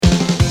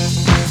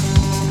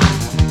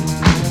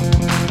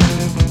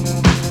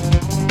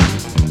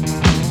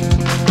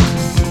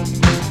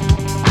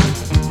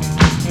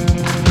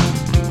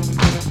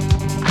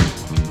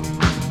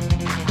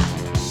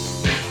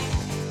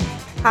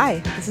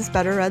is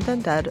Better Read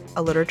Than Dead,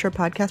 a literature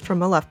podcast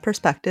from a left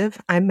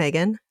perspective. I'm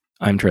Megan.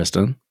 I'm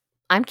Tristan.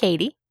 I'm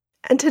Katie.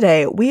 And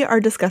today we are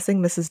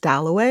discussing Mrs.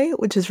 Dalloway,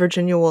 which is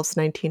Virginia Woolf's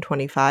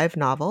 1925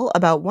 novel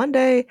about one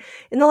day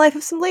in the life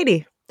of some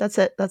lady. That's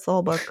it. That's the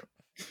whole book.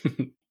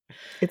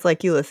 It's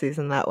like Ulysses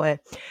in that way.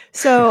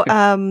 So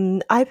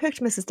I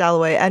picked Mrs.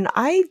 Dalloway, and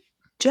I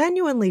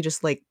genuinely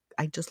just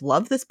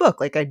love this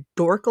book. Like, I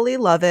dorkily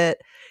love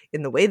it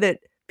in the way that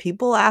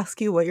people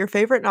ask you what your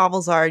favorite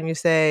novels are, and you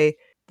say,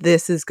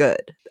 this is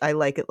good. I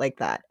like it like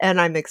that. And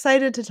I'm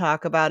excited to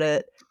talk about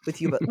it with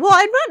you. But, well,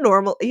 I'm not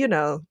normal. You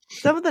know,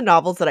 some of the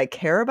novels that I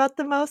care about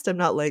the most, I'm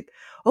not like,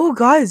 oh,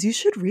 guys, you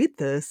should read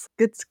this.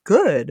 It's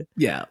good.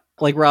 Yeah,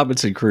 like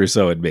Robinson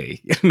Crusoe and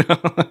me. You know?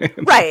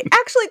 Right.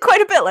 Actually,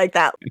 quite a bit like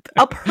that.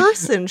 A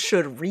person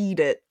should read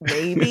it,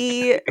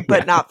 maybe,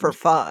 but not for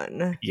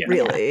fun,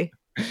 really.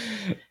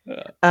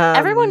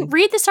 Everyone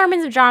read the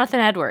sermons of Jonathan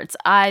Edwards.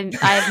 I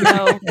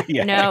have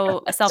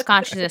no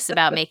self-consciousness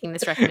about making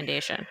this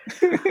recommendation.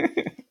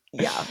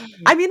 Yeah.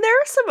 I mean, there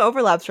are some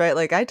overlaps, right?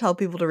 Like, I tell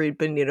people to read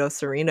Benito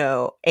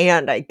Cereno,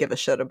 and I give a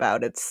shit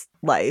about its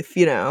life,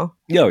 you know?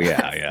 Oh,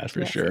 yeah,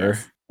 for sure.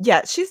 Yes.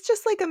 Yeah, she's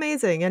just, like,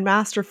 amazing and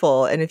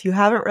masterful. And if you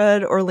haven't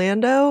read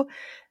Orlando,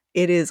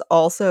 it is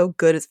also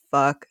good as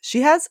fuck.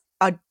 She has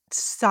a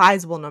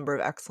sizable number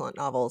of excellent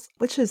novels,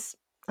 which is,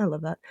 I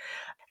love that.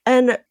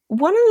 And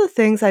one of the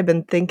things I've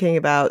been thinking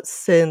about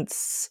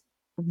since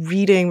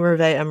reading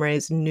Hervé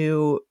Emery's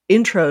new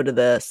intro to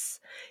this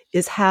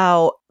is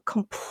how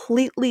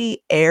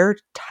completely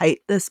airtight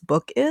this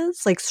book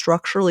is, like,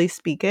 structurally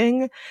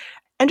speaking,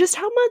 and just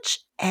how much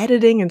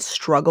editing and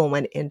struggle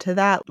went into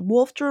that.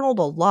 Woolf journaled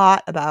a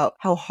lot about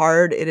how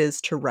hard it is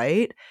to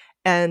write,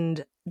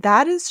 and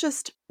that is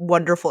just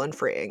wonderful and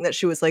freeing, that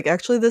she was like,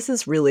 actually, this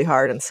is really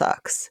hard and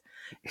sucks.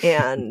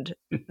 And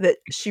that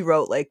she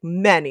wrote, like,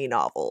 many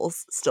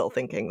novels still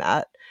thinking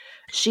that.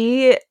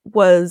 She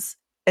was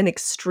an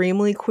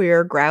extremely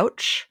queer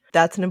grouch.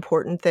 That's an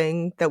important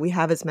thing, that we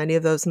have as many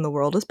of those in the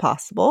world as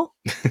possible.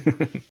 I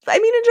mean,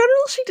 in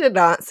general, she did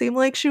not seem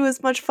like she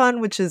was much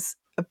fun, which is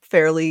a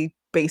fairly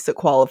basic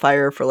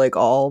qualifier for, like,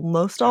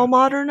 almost all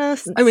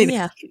modernists. I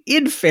mean,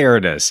 in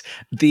fairness,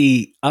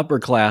 the upper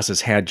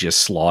classes had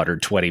just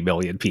slaughtered 20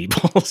 million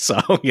people.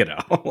 So, you know,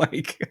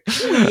 like.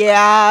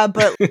 Yeah,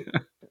 but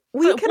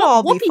we can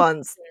all be fun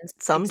existed.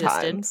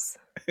 sometimes.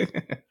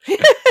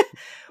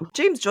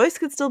 James Joyce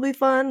could still be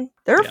fun.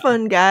 They're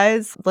fun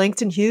guys.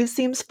 Langston Hughes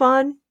seems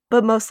fun,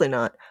 but mostly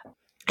not.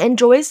 And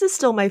Joyce is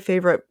still my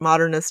favorite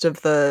modernist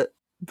of the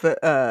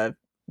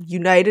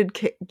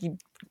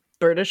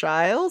British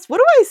Isles. What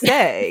do I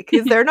say?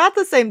 Because they're not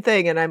the same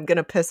thing, and I'm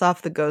gonna piss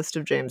off the ghost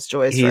of James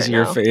Joyce. He's right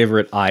your now.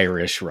 favorite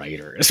Irish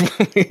writer, is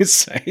what he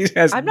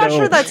says. I'm not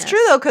sure that's true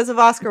though, because of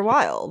Oscar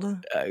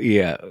Wilde.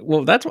 Yeah,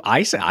 well, that's what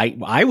I say.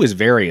 I was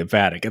very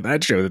emphatic in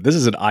that show that this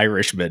is an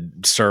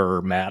Irishman, sir,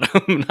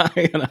 madam.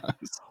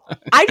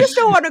 I just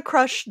don't want to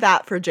crush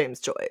that for James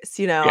Joyce.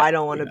 You know, I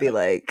don't want to be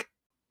like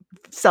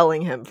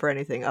selling him for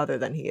anything other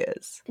than he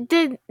is.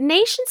 The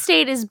nation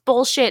state is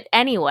bullshit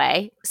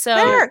anyway. So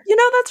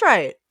that's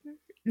right.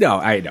 No,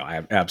 I know,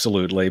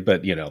 absolutely,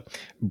 but you know,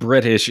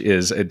 British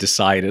is a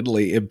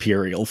decidedly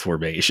imperial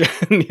formation.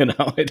 You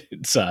know,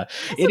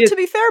 to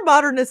be fair,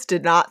 modernists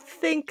did not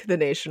think the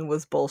nation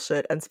was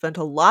bullshit and spent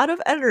a lot of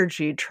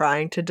energy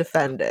trying to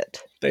defend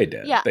it. They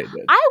did. Yeah, they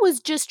did. I was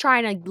just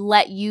trying to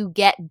let you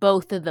get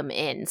both of them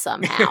in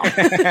somehow,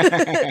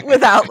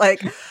 without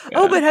like,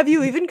 oh, but have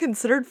you even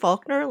considered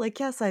Faulkner? Like,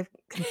 yes, I've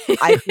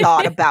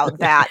thought about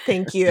that.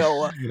 Thank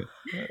you.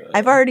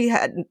 I've already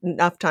had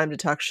enough time to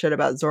talk shit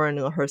about Zora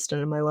Neale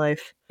Hurston in my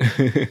life.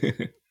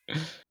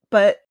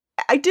 But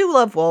I do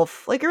love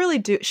Woolf. Like, I really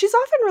do. She's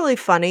often really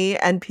funny,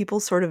 and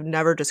people sort of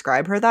never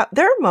describe her that.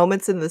 There are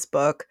moments in this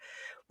book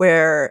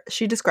where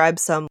she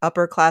describes some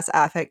upper class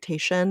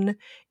affectation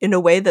in a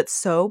way that's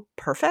so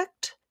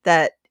perfect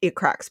that it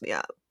cracks me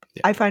up.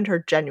 Yeah. I find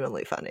her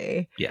genuinely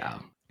funny. Yeah.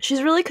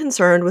 She's really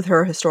concerned with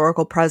her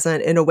historical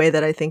present in a way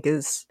that I think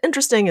is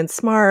interesting and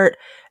smart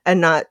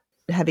and not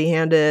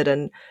heavy-handed,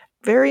 and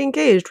very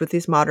engaged with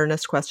these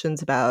modernist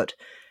questions about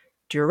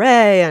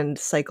durée and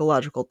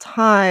psychological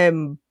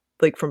time,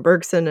 like from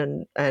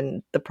Bergson,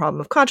 and the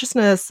problem of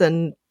consciousness,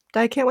 and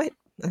I can't wait.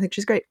 I think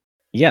she's great.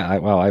 Yeah,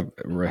 I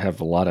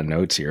have a lot of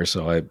notes here,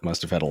 so I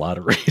must have had a lot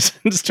of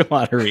reasons to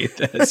want to read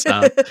this.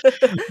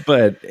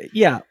 But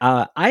yeah,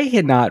 I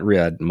had not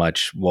read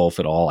much Woolf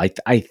at all.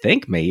 I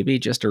think maybe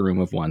just A Room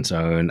of One's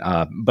Own,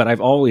 but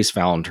I've always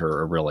found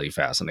her a really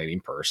fascinating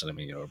person. I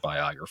mean, you know, her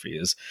biography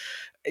is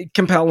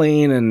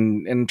compelling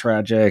and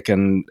tragic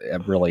and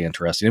really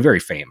interesting and very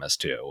famous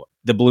too.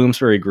 The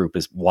Bloomsbury Group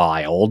is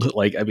wild,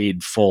 like, I mean,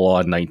 full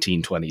on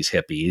 1920s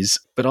hippies,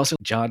 but also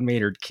John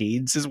Maynard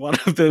Keynes is one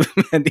of the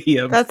many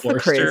of That's Forster.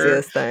 The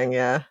craziest thing,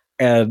 yeah.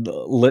 And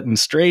Lytton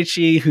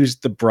Strachey, who's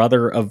the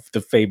brother of the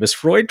famous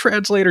Freud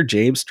translator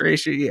James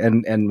Strachey,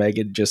 and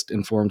Megan just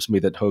informs me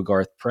that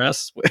Hogarth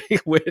Press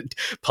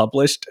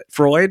published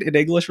Freud in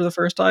English for the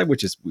first time,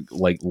 which is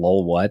like,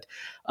 lol, what?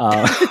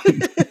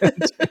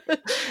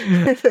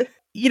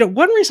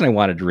 One reason I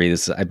wanted to read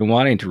this is I've been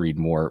wanting to read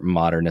more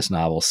modernist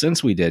novels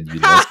since we did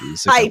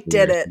Ulysses. I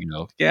did it.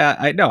 Yeah,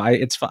 I know.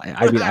 It's fine.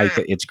 I mean,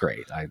 it's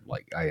great.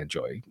 I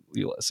enjoy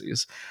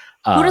Ulysses.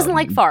 Who doesn't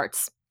like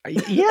farts?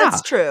 Yeah,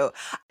 that's true.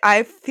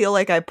 I feel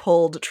like I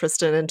pulled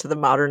Tristan into the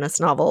modernist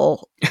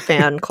novel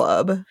fan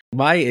club.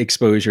 My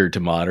exposure to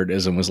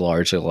modernism was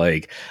largely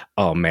like,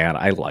 oh man,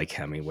 I like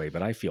Hemingway,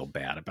 but I feel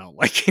bad about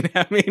liking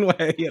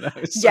Hemingway.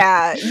 So.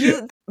 Yeah,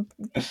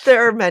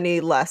 there are many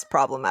less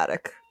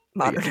problematic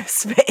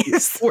modernist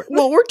space.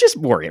 We're just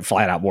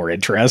flat out more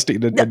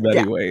interesting in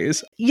many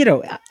ways.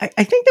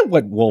 I think that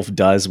what Woolf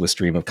does with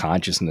stream of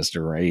consciousness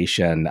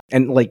narration,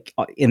 and like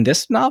in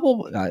this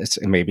novel,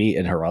 maybe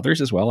in her others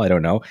as well, I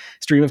don't know,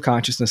 stream of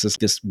consciousness is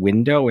this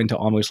window into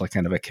almost like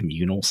kind of a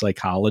communal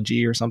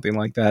psychology or something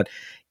like that,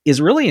 is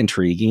really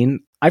intriguing.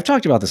 I've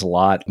talked about this a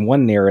lot.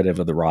 One narrative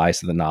of the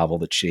rise of the novel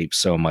that shapes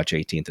so much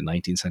 18th and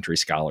 19th century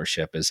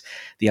scholarship is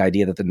the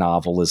idea that the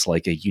novel is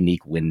like a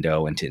unique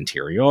window into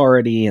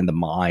interiority and the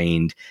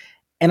mind.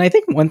 And I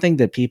think one thing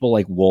that people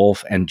like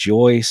Woolf and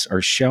Joyce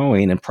are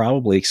showing, and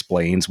probably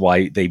explains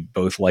why they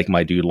both like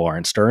my dude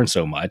Lawrence Stern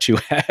so much, who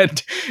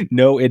had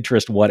no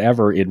interest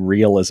whatever in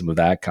realism of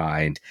that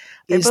kind.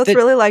 They both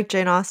really like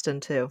Jane Austen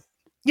too.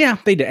 Yeah,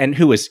 they did. And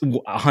who is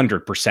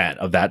 100%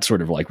 of that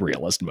sort of like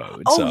realist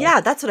mode. Oh, so.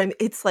 Yeah, that's what I mean.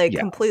 It's like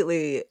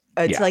completely,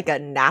 it's like a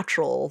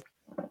natural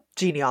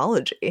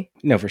genealogy.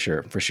 No, for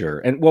sure.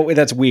 And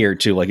that's weird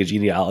too, like a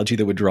genealogy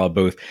that would draw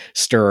both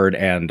Stern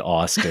and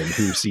Austen,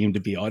 who seem to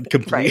be on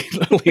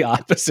completely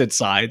opposite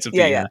sides of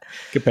the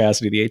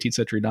capacity of the 18th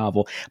century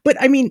novel. But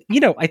I mean,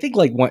 I think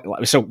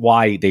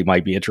why they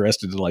might be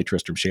interested in like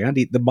Tristram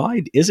Shandy, the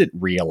mind isn't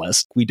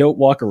realist. We don't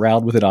walk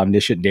around with an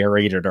omniscient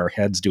narrator in our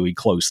heads doing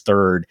close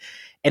third.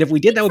 And if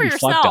we did, that would be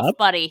fucked up,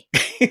 buddy.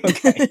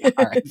 Okay,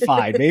 all right,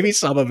 fine. Maybe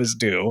some of us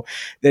do.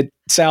 That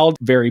sound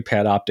very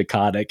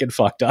panopticonic and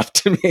fucked up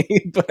to me.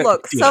 But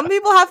look, some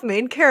people have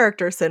main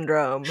character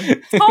syndrome.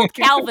 It's called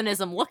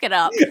Calvinism. Look it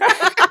up.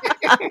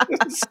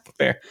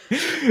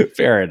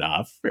 Fair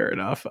enough.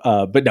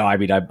 But no, I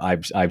mean,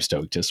 I'm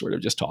stoked to sort of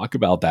just talk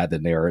about that, the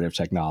narrative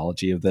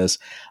technology of this.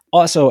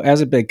 Also,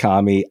 as a big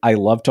commie, I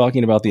love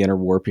talking about the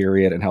interwar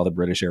period and how the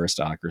British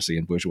aristocracy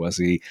and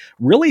bourgeoisie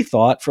really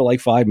thought for like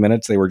 5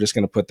 minutes they were just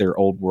going to put their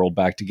old world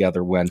back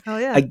together when,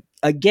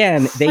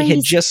 again, they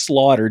had just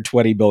slaughtered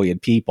 20 million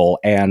people,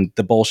 and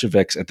the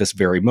Bolsheviks at this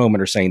very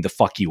moment are saying the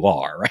fuck you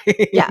are,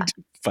 right? Yeah.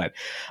 But,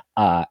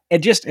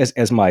 and just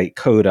as my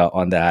coda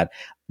on that,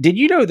 did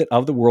you know that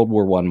of the World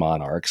War I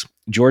monarchs,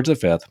 George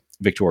V,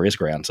 Victoria's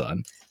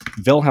grandson,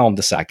 Wilhelm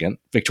II,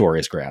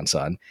 Victoria's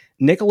grandson,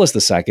 Nicholas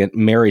II,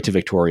 married to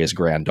Victoria's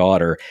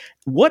granddaughter,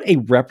 what a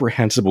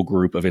reprehensible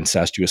group of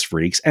incestuous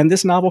freaks. And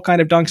this novel kind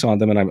of dunks on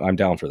them, and I'm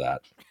down for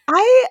that.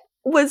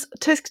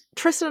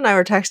 Tristan and I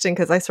were texting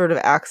because I sort of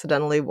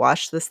accidentally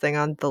watched this thing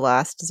on The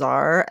Last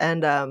Tsar,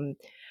 and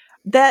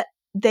that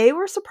they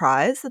were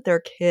surprised that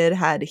their kid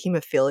had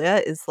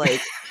hemophilia is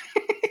like,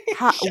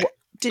 her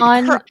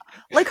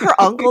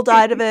uncle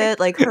died of it,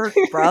 like her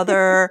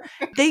brother.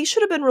 They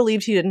should have been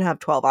relieved he didn't have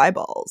 12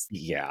 eyeballs.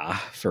 Yeah,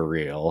 for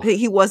real.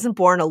 He wasn't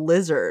born a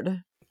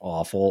lizard.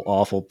 Awful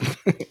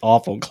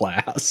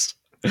class.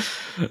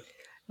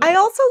 I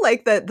also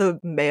like that the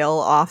male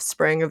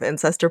offspring of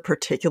incest are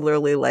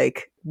particularly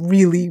like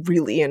really,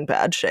 really in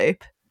bad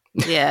shape.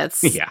 Yeah,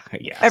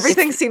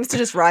 everything seems to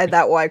just ride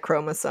that Y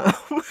chromosome.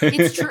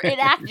 It's true.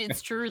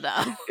 It's true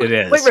though. It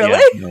is. Wait,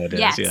 really? Yeah. No, it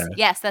yes. is, yeah.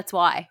 Yes, that's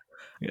why.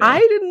 Yeah. I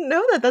didn't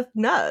know that. That's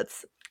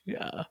nuts.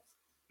 Yeah.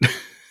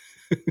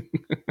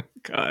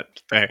 God,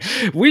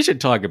 we should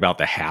talk about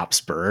the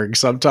Habsburg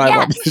sometime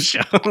on the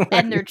show.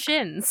 And their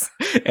chins.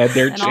 And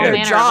their all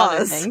manner of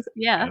other things.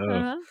 Yeah. Oh.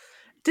 Uh-huh.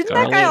 Didn't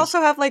that guy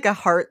also have like a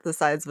heart the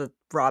size of a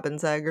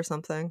robin's egg or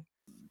something?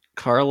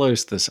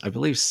 Carlos, I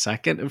believe,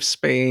 second of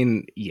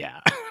Spain. Yeah,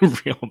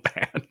 real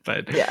bad.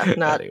 But yeah,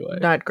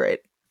 not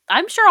great.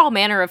 I'm sure all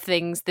manner of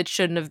things that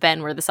shouldn't have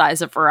been were the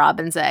size of a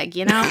robin's egg,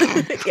 Yeah,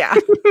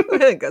 I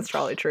think that's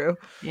probably true.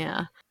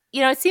 Yeah.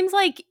 It seems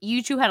like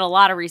you two had a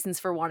lot of reasons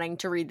for wanting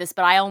to read this,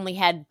 but I only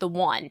had the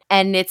one.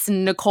 And it's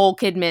Nicole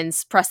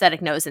Kidman's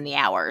Prosthetic Nose in the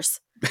Hours.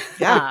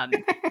 Yeah.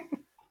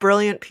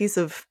 Brilliant piece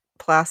of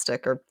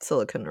plastic or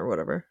silicone or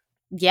whatever.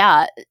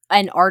 Yeah,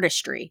 and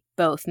artistry,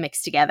 both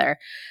mixed together.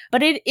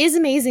 But it is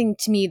amazing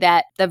to me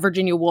that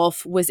Virginia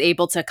Woolf was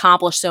able to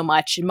accomplish so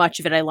much, and much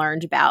of it I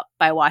learned about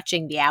by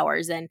watching The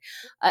Hours, and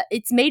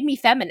it's made me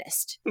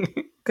feminist.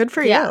 Good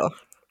for you.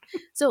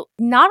 So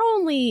not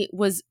only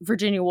was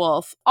Virginia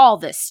Woolf all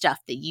this stuff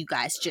that you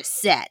guys just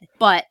said,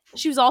 but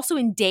she was also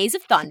in Days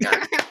of Thunder.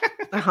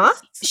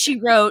 She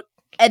wrote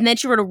A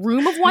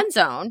Room of One's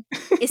Own,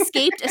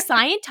 escaped a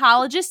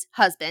Scientologist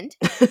husband,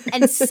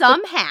 and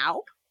somehow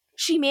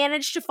she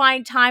managed to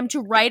find time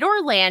to write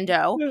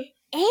Orlando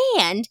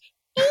and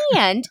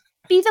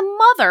be the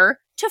mother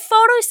to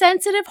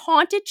photosensitive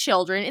haunted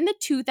children in the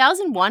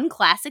 2001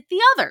 classic The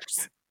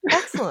Others.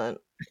 Excellent.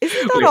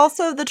 Isn't that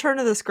also The Turn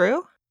of the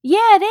Screw?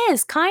 Yeah, it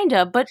is,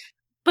 kinda, but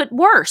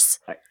worse.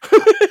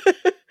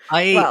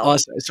 Well,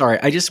 sorry,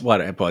 I just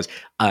want to pause.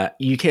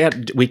 We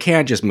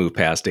can't just move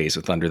past Days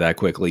of Thunder that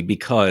quickly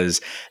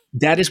because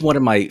that is one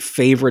of my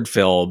favorite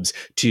films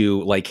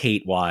to like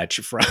hate watch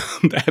from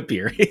that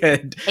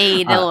period.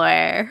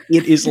 Ador.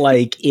 It is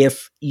like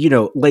if,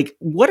 like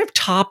what if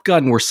Top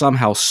Gun were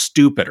somehow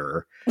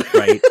stupider,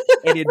 right?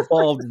 And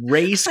involved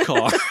race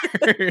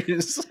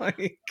cars.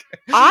 Like,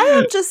 I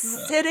am just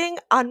sitting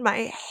on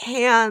my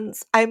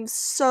hands. I'm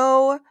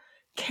so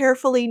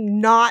carefully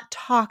not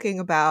talking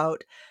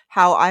about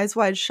how Eyes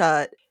Wide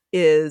Shut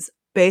is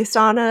based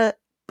on a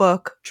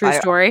book True by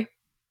story.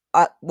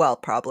 well,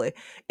 probably.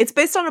 It's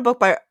based on a book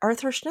by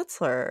Arthur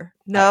Schnitzler.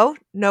 No?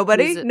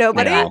 Nobody?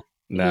 Nobody?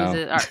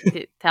 No.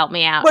 Help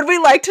me out. Would we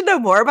like to know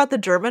more about the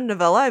German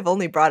novella? I've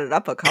only brought it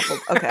up a couple.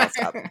 Okay, I'll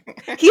stop.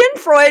 He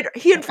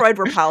and Freud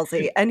were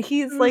palsy, and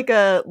he's like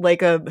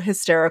a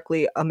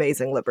hysterically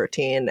amazing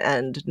libertine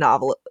and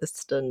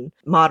novelist and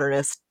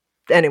modernist.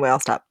 Anyway, I'll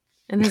stop.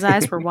 And his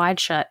eyes were wide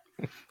shut.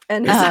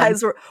 And his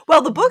eyes were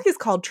the book is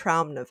called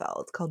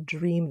Traumnovelle. It's called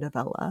Dream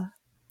Novella.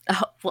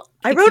 Oh, well,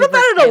 I wrote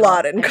about it a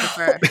lot in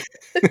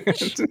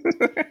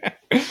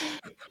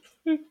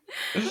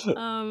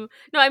no,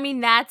 I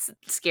mean that's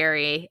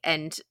scary,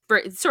 and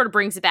it sort of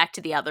brings it back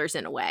to the others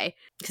in a way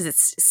because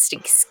it's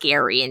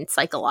scary and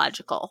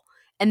psychological.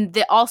 And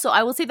also,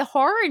 I will say the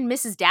horror in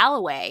Mrs.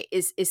 Dalloway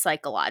is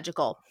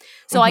psychological.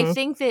 So I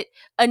think that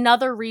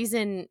another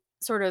reason,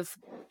 sort of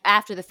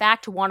after the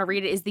fact, to want to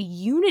read it is the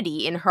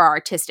unity in her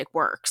artistic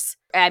works.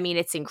 I mean,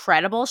 it's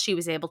incredible. She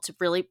was able to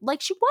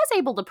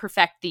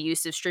perfect the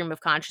use of stream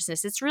of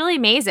consciousness. It's really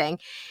amazing.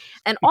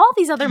 And all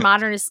these other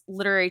modernist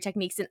literary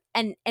techniques.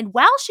 And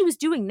while she was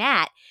doing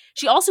that,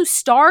 she also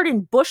starred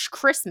in Bush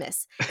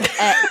Christmas,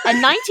 a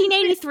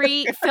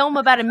 1983 film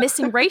about a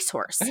missing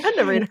racehorse. I've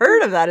never even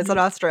heard of that. Is it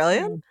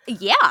Australian?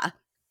 Yeah.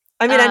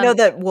 I mean, I know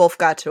that Woolf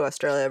got to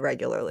Australia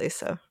regularly,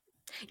 so.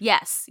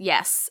 Yes.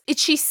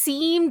 She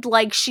seemed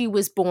like she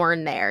was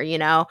born there,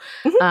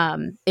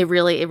 Mm-hmm. It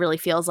really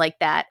feels like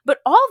that. But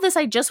all of this,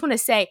 I just want to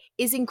say,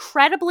 is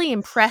incredibly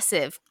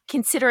impressive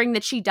considering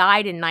that she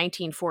died in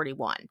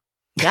 1941.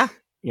 Yeah.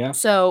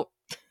 So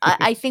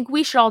I think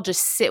we should all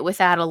just sit with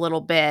that a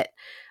little bit.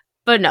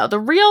 But no, the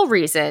real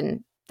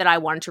reason that I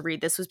wanted to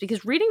read this was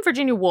because reading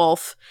Virginia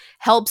Woolf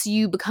helps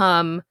you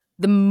become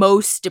the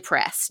most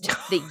depressed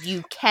that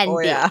you can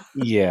be.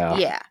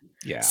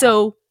 Yeah.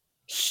 So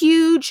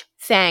huge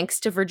thanks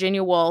to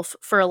Virginia Woolf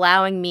for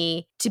allowing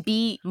me to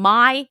be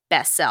my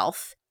best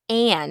self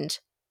and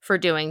for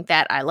doing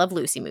that I Love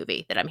Lucy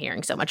movie that I'm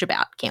hearing so much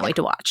about. Can't wait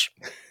to watch.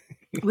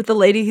 With the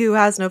lady who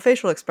has no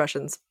facial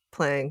expressions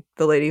playing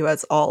the lady who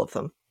has all of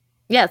them.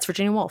 Yeah, it's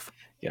Virginia Woolf.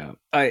 Yeah,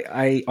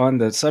 I on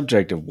the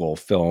subject of Woolf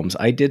films,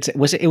 I did say,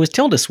 it was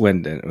Tilda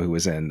Swinton who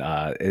was in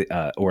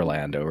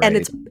Orlando, right?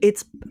 And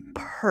it's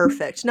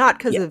perfect, not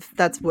because of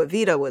that's what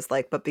Vita was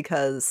like, but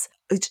because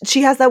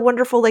she has that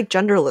wonderful like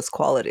genderless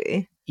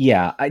quality.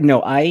 Yeah,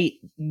 I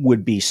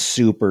would be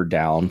super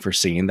down for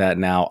seeing that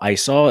now. I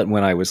saw it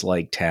when I was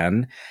like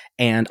 10,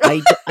 and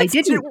I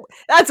didn't.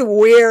 That's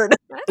weird.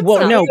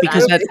 Well, no,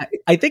 because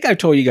I think I've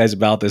told you guys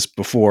about this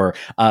before.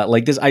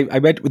 Like this, I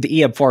met with the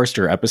E.M.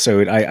 Forster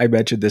episode. I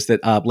mentioned this that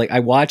like I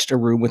watched A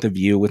Room with a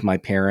View with my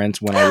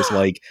parents when I was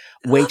like,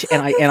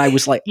 and I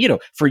was like,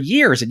 for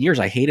years and years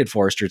I hated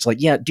Forster. It's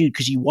like, yeah, dude,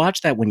 because you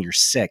watch that when you're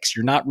 6,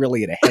 you're not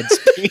really in a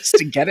headspace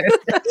to get it.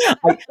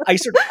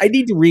 I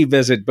need to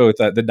revisit both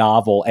the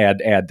novel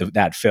and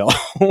that film.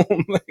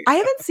 I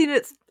haven't seen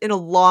it in a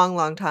long,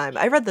 long time.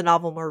 I read the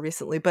novel more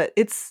recently, but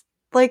it's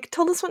like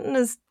Tilda Swinton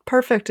is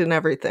perfect in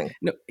everything.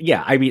 No,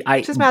 yeah, I mean,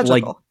 she's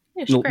magical.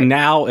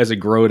 Now as a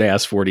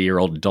grown-ass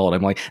 40-year-old adult,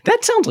 I'm like,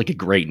 that sounds like a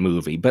great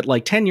movie, but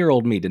like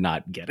 10-year-old me did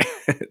not get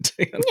it.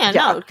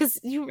 No, because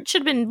you should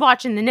have been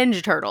watching the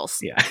Ninja Turtles.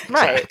 Yeah,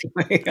 right.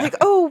 Like,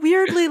 oh,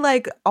 weirdly,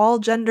 like all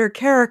gender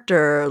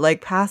character,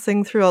 like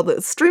passing through all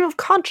the stream of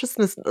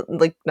consciousness.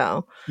 Like,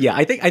 no. Yeah,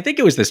 I think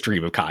it was the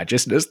stream of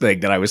consciousness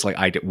thing that I was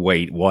like,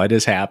 wait, what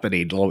is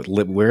happening?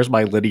 Where's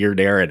my linear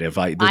narrative?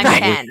 I'm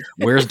 10.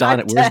 Where's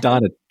Donna?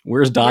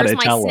 Where's Donatello?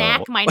 Where's my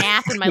snack, my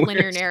nap, and my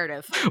linear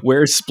narrative?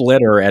 Where's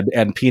Splitter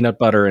and peanut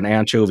butter and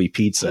anchovy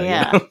pizza?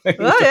 Yeah.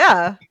 Oh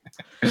yeah.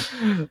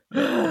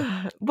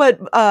 But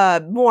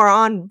more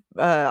on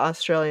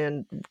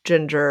Australian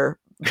ginger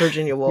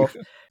Virginia Woolf.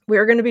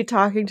 We're going to be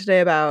talking today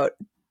about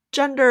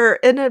gender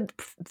in a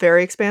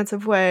very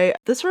expansive way,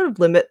 the sort of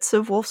limits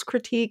of Woolf's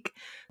critique,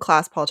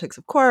 class politics,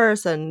 of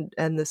course, and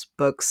this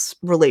book's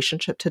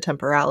relationship to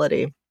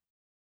temporality.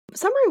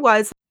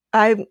 Summary-wise,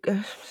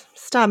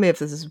 stop me if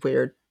this is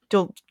weird.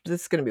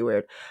 This is going to be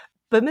weird.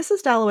 But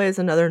Mrs. Dalloway is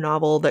another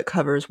novel that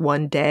covers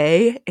one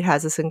day. It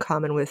has this in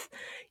common with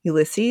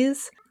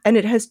Ulysses. And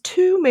it has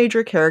 2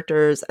 major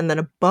characters and then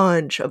a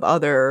bunch of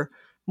other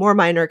more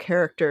minor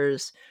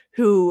characters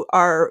who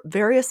are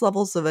various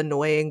levels of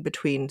annoying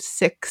between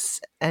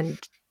 6 and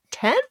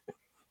 10,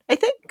 I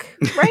think,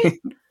 right?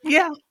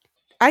 Yeah.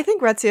 I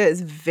think Retzia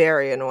is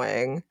very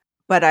annoying,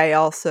 but I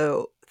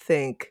also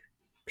think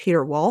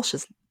Peter Walsh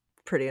is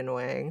pretty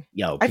annoying.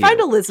 I find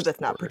Elizabeth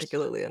not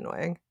particularly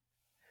annoying.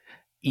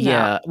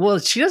 Yeah. Well,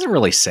 she doesn't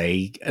really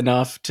say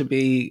enough to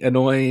be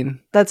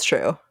annoying. That's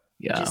true.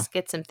 Yeah. Just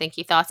get some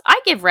thinky thoughts.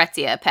 I give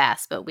Retzia a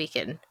pass, but we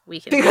can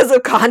because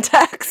of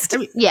context. I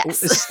mean,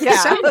 yes.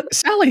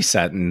 Sally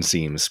Sutton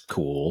seems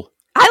cool.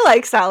 I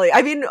like Sally.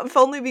 I mean, if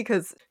only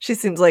because she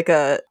seems like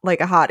a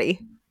hottie.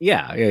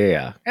 Yeah.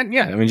 And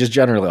I mean, just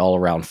generally all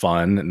around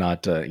fun,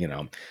 not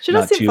she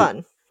does seem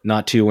fun.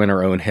 Not too in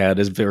her own head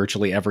as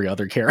virtually every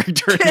other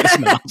character in this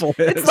novel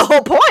is. It's the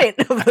whole point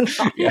of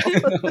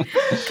the novel.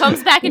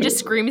 Comes back and just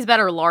screams about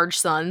her large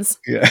sons.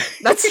 Yeah.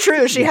 That's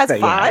true. She has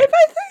 5, I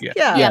think.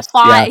 Yeah,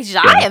 5.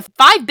 Yeah. I have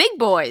 5 big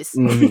boys.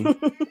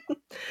 Mm-hmm.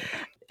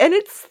 And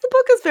the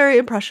book is very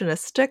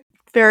impressionistic,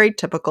 very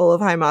typical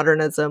of high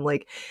modernism.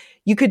 Like,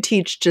 you could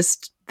teach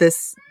just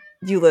this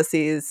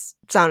Ulysses,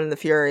 Sound and the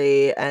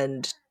Fury,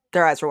 and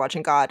Their Eyes Were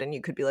Watching God, and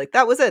you could be like,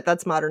 that was it.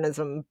 That's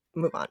modernism.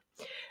 Move on.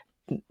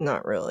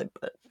 Not really,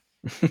 but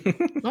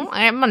well,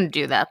 I'm gonna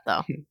do that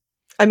though.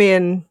 I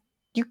mean,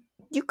 you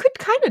could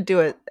kind of do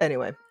it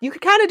anyway. You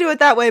could kind of do it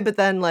that way, but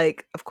then,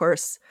 like, of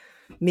course,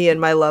 me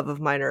and my love of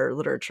minor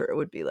literature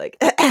would be like,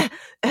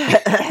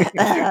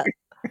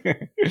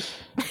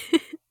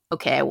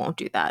 okay, I won't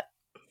do that.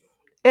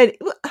 And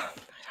I don't know.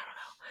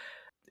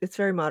 It's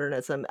very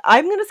modernism.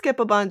 I'm going to skip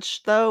a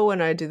bunch, though,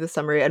 when I do the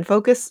summary and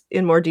focus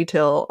in more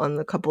detail on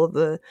a couple of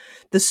the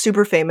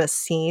super famous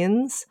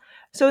scenes.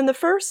 So in the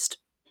first,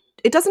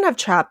 it doesn't have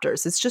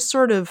chapters. It's just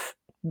sort of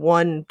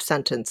one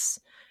sentence.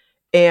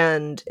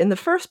 And in the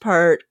first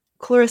part,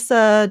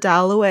 Clarissa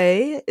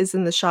Dalloway is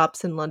in the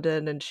shops in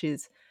London, and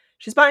she's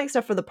buying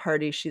stuff for the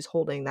party she's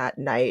holding that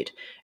night.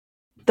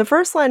 The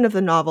first line of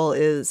the novel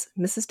is,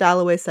 Mrs.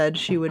 Dalloway said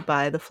she would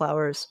buy the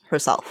flowers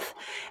herself.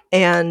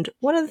 And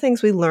one of the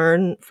things we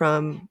learn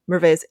from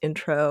Merveille's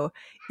intro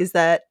is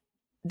that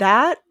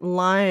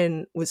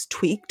line was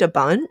tweaked a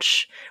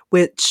bunch,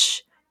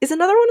 which is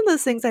another one of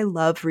those things I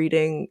love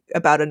reading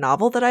about a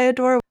novel that I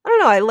adore. I don't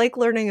know, I like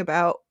learning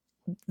about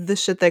the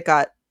shit that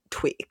got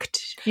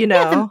tweaked, you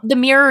know? Yeah, the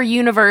Mirror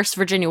Universe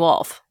Virginia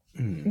Woolf.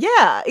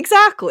 Yeah,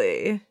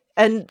 exactly.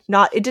 And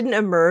it didn't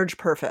emerge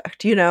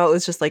perfect, you know? It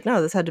was just like,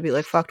 no, this had to be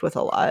like fucked with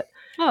a lot.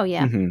 Oh,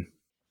 yeah. Mm-hmm.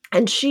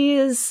 And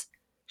she's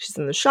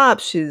in the shop.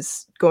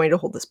 She's going to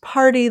hold this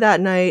party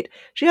that night.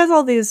 She has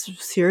all these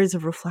series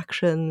of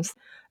reflections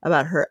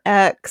about her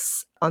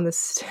ex on the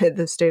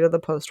state of the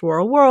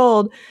post-war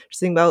world. She's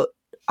thinking about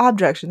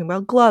objects. She's thinking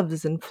about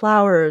gloves and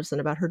flowers and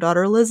about her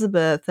daughter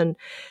Elizabeth. And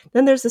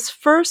then there's this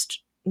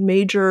first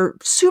major,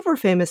 super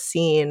famous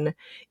scene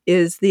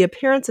is the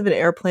appearance of an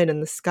airplane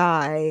in the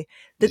sky.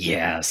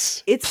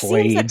 Yes. It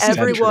seems that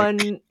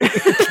everyone...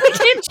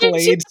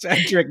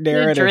 Plane-centric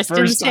narrative,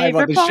 first time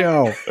on the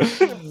show.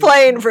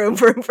 Plane, vroom,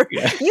 vroom, vroom.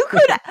 Yeah. You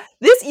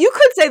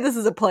could say this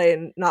is a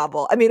plane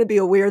novel. I mean, it'd be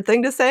a weird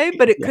thing to say,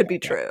 but it could be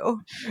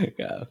true.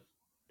 Yeah.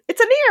 It's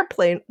an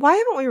airplane. Why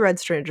haven't we read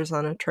Strangers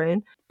on a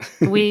Train?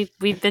 We've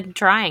been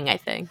trying, I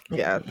think.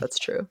 Yeah, that's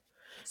true.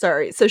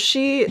 Sorry. So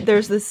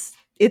there's this...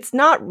 It's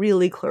not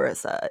really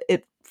Clarissa.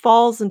 It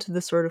falls into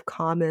the sort of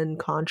common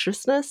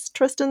consciousness,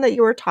 Tristan, that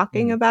you were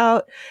talking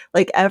about.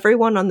 Like,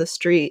 everyone on the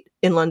street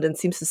in London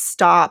seems to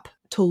stop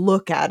to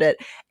look at it.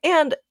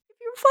 And if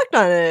you reflect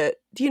on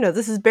it, you know,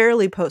 this is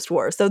barely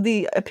post-war. So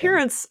the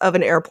appearance of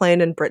an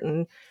airplane in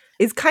Britain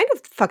is kind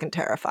of fucking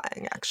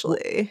terrifying,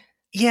 actually.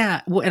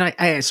 Yeah, well, and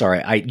I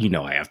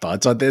have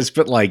thoughts on this,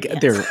 but like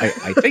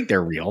I think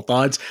they're real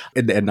thoughts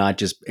and not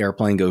just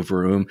airplane go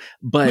vroom.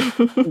 But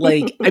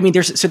like, I mean,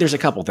 there's a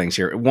couple things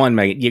here. One,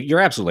 you're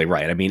absolutely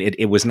right. I mean,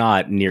 it was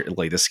not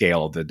nearly the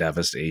scale of the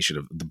devastation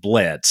of the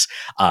Blitz,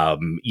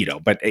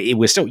 but it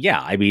was still, yeah.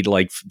 I mean,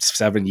 like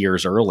 7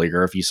 years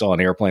earlier, if you saw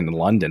an airplane in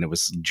London, it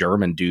was a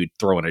German dude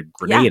throwing a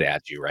grenade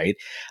at you, right?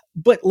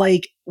 But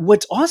like,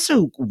 what's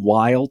also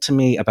wild to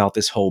me about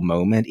this whole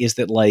moment is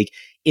that, like,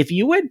 if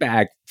you went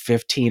back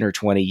 15 or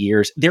 20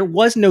 years, there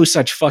was no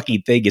such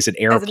fucking thing as an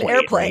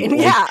airplane. Right?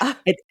 Yeah.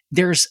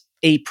 There's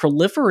a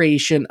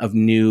proliferation of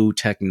new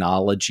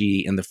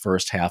technology in the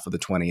first half of the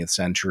 20th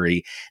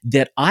century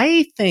that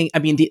I think, I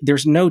mean,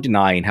 there's no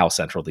denying how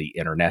central the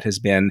internet has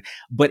been,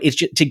 but it's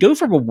just, to go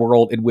from a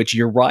world in which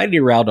you're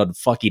riding around on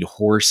fucking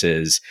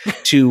horses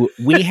to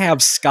we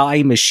have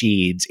sky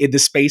machines in the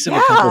space of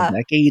a couple of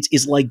decades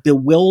is like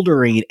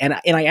bewildering. And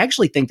I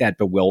actually think that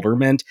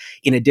bewilderment,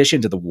 in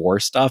addition to the war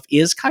stuff,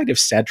 is kind of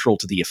central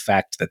to the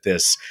effect that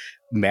this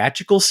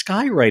magical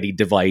skywriting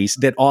device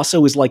that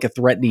also is like a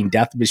threatening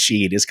death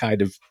machine is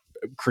kind of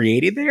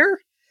created there.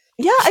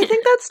 Yeah, I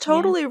think that's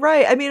totally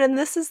right. I mean, and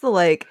this is the,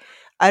 like,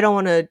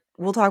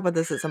 we'll talk about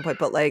this at some point,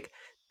 but like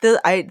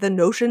the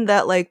notion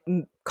that like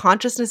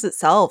consciousness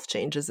itself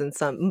changes in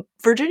some.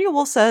 Virginia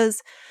Woolf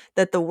says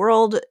that the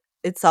world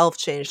itself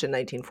changed in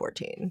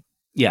 1914.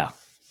 Yeah.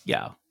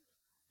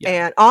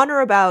 And on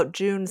or about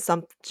June of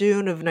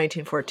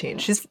 1914.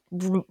 She's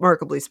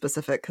remarkably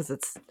specific because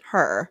it's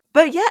her.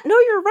 But yeah, no,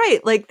 you're right.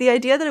 Like, the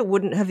idea that it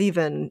wouldn't have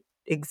even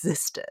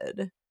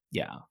existed.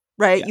 Yeah.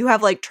 Right? Yeah. You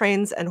have like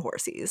trains and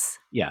horses.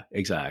 Yeah,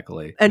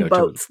 exactly. And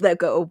boats that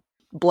go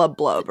blub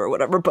blub or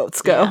whatever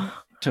boats go.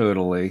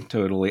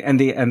 Totally. And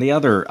the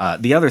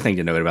other thing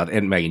to note about,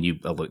 and Megan, you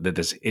that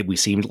this we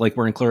seemed like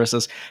we're in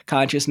Clarissa's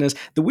consciousness.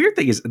 The weird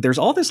thing is there's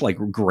all this like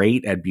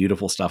great and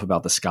beautiful stuff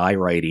about the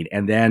skywriting,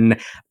 and then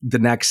the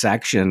next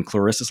section,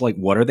 Clarissa's like,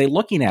 what are they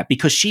looking at?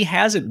 Because she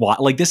hasn't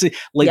like this is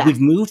like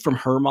we've moved from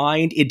her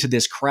mind into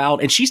this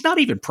crowd, and she's not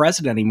even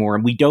present anymore,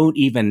 and we don't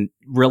even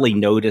really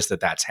notice that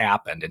that's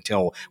happened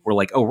until we're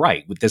like, oh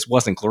right, this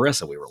wasn't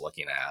Clarissa we were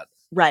looking at.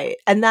 Right.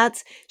 And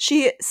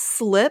she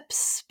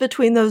slips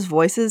between those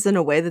voices in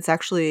a way that's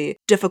actually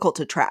difficult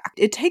to track.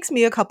 It takes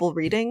me a couple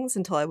readings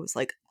until I was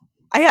like,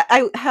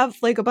 I have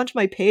like a bunch of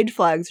my page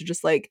flags are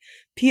just like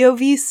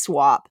POV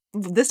swap.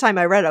 This time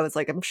I read, I was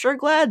like, I'm sure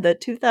glad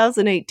that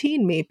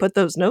 2018 me put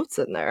those notes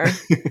in there.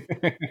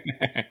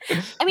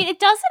 I mean, it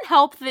doesn't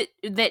help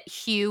that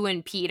Hugh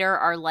and Peter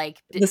are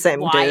like the same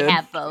why dude.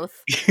 have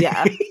both.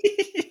 Yeah.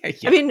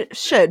 I mean,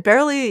 shit,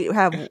 barely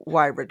have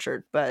why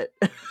Richard, but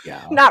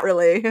not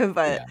really.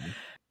 But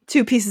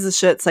two pieces of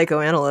shit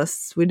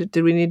psychoanalysts.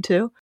 Did we need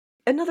to?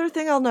 Another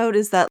thing I'll note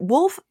is that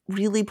Woolf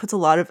really puts a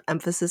lot of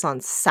emphasis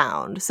on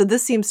sound. So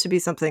this seems to be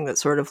something that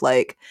sort of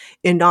like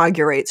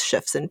inaugurates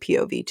shifts in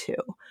POV too.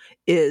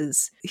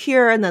 Is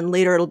here and then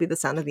later it'll be the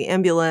sound of the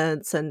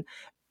ambulance, and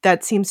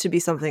that seems to be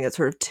something that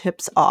sort of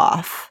tips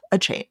off a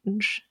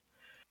change.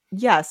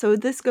 Yeah, so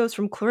this goes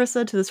from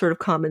Clarissa to the sort of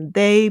common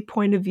they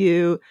point of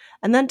view,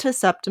 and then to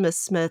Septimus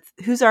Smith,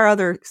 who's our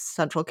other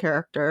central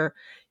character.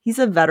 He's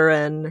a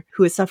veteran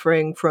who is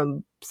suffering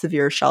from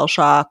severe shell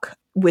shock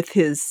with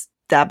his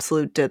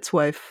absolute ditz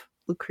wife,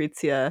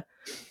 Lucrezia.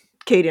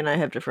 Katie and I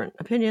have different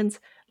opinions.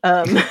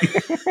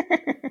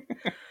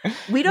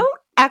 We don't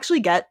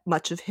actually get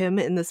much of him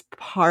in this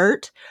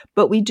part,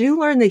 but we do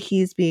learn that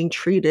he's being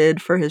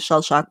treated for his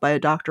shell shock by a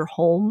Dr.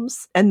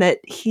 Holmes, and that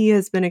he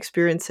has been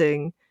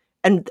experiencing,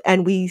 and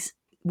we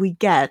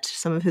get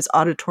some of his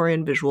auditory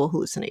and visual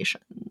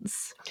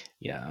hallucinations.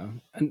 Yeah,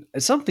 and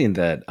it's something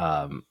that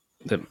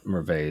that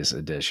Merveille's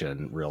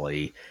edition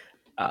really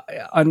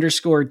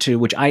underscored too,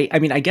 which I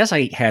mean, I guess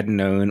I had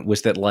known,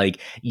 was that like,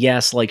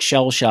 yes, like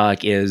shell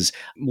shock is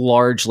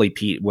largely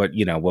what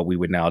we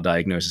would now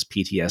diagnose as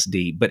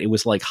PTSD, but it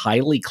was like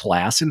highly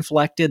class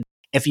inflected.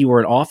 If you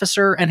were an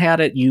officer and had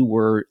it, you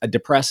were a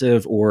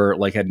depressive or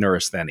like had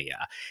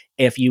neurasthenia.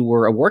 If you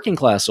were a working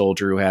class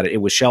soldier who had it, it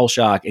was shell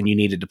shock and you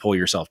needed to pull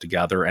yourself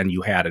together, and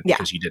you had it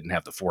because you didn't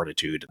have the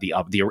fortitude the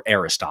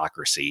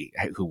aristocracy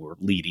who were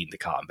leading the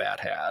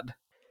combat had.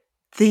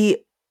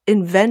 The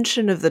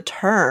invention of the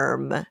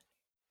term,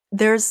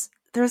 there is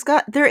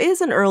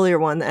an earlier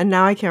one, and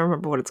now I can't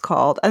remember what it's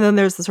called, and then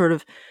there's the sort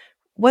of,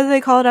 what do they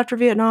call it after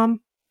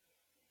Vietnam?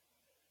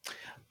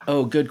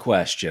 Oh, good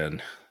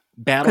question.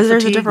 Battle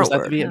fatigue? A different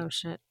word.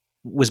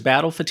 Was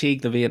battle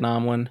fatigue the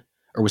Vietnam one,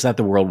 or was that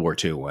the World War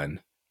II one?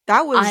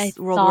 That was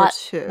World War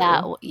II.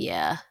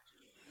 Yeah.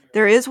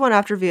 There is one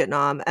after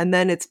Vietnam, and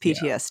then it's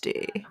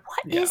PTSD. Yeah.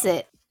 What is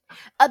it?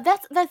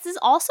 This is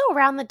also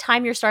around the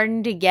time you're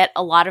starting to get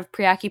a lot of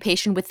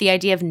preoccupation with the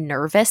idea of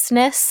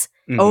nervousness.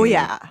 Mm-hmm. Oh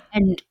yeah,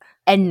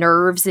 and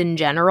nerves in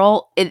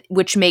general,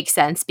 which makes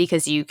sense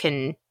because you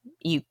could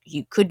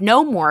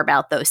know more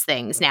about those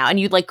things now, and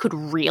you like could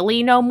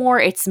really know more.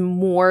 It's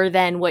more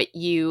than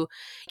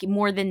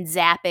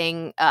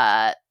zapping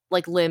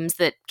like limbs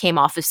that came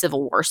off of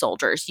Civil War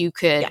soldiers. You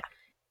could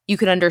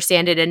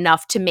understand it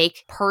enough to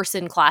make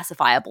person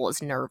classifiable as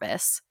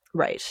nervous.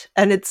 Right.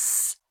 And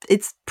it's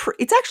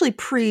actually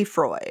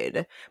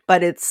pre-Freud,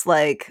 but it's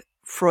like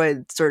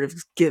Freud sort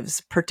of gives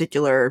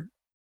particular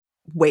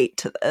weight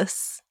to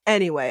this.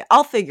 Anyway,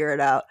 I'll figure it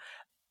out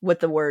what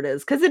the word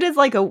is, because it is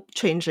like a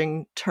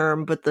changing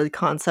term, but the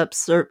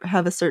concepts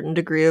have a certain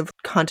degree of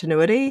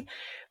continuity,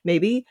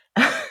 maybe.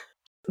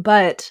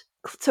 But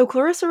so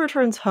Clarissa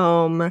returns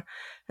home,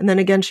 and then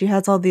again she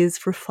has all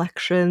these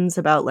reflections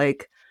about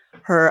like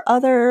her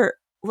other,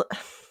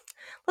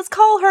 let's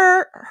call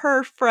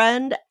her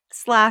friend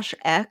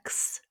 /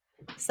 ex,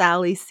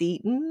 Sally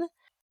Seton.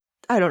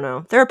 I don't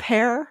know. They're a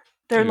pair.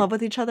 They're in love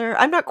with each other.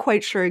 I'm not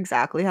quite sure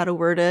exactly how to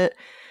word it.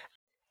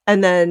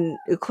 And then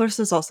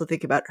Clarissa's also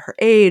thinking about her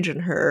age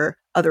and her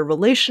other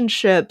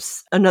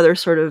relationships. Another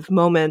sort of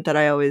moment that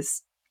I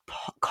always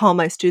call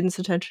my students'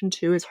 attention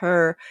to is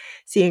her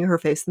seeing her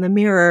face in the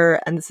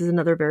mirror. And this is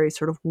another very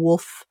sort of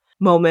Woolf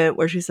moment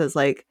where she says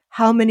like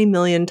how many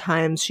million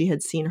times she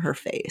had seen her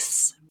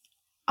face.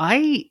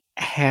 I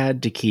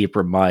had to keep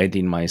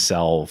reminding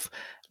myself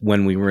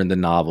when we were in the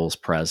novels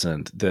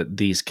present that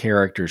these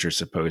characters are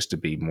supposed to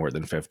be more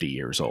than 50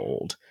 years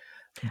old.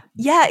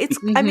 Yeah, it's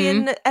I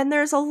mean, and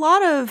there's a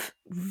lot of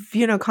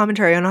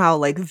commentary on how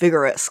like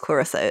vigorous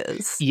Clarissa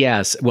is.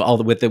 Yes,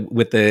 well, with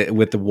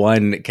the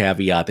one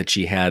caveat that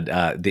she had the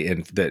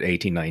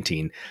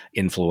 1819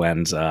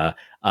 influenza,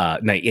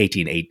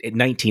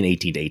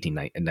 1918 to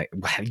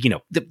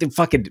 1819, the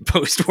fucking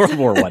post World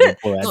War I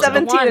influenza.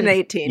 17 and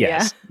 18,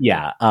 yes,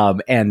 yeah,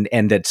 and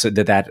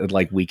that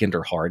like weakened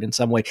her heart in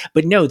some way.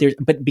 But no,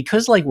 but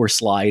because like we're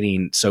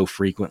sliding so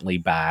frequently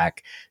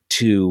back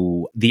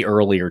to the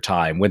earlier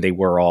time when they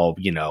were all,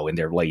 in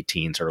their late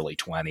teens, early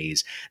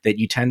 20s, that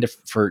you tend to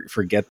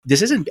forget.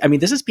 This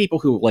is people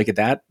who, like, at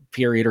that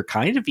period are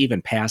kind of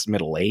even past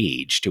middle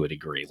age to a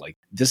degree. Like,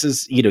 this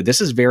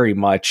is very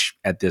much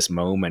at this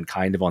moment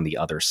kind of on the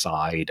other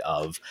side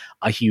of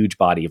a huge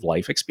body of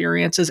life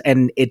experiences.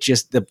 And it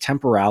just, the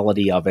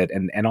temporality of it.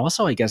 And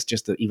also, I guess,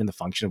 just even the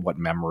function of what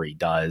memory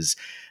does.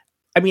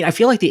 I mean, I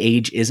feel like the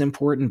age is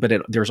important, but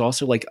there's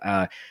also like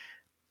a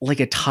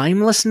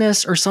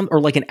timelessness or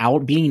like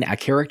being a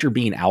character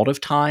being out of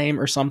time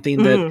or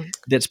something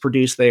that's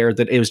produced there,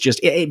 that it was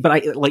just, but I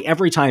like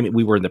every time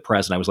we were in the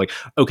present, I was like,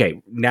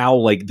 okay, now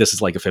like this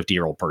is like a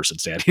 50-year-old person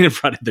standing in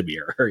front of the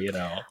mirror,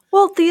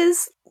 Well,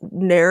 these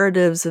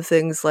narratives of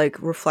things like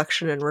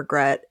reflection and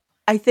regret,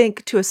 I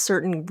think to a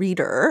certain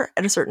reader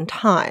at a certain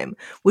time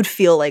would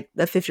feel like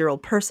a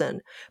 50-year-old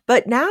person.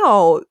 But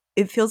now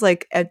it feels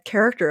like a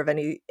character of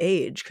any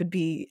age could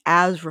be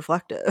as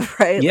reflective,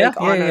 right? Yeah, Like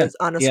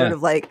on a sort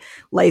of like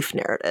life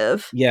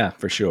narrative. Yeah,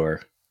 for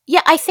sure.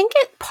 Yeah, I think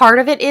part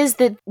of it is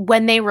that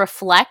when they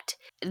reflect,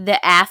 the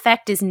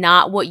affect is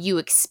not what you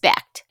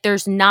expect.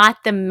 There's not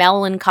the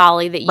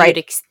melancholy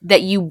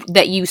that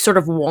you sort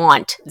of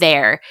want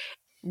there.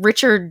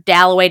 Richard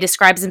Dalloway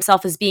describes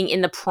himself as being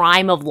in the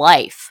prime of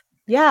life.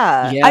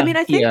 Yeah. I mean,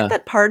 I think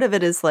that part of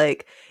it is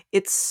like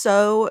it's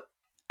so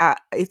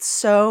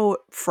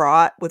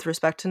fraught with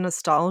respect to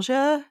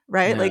nostalgia,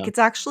 right? Like it's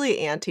actually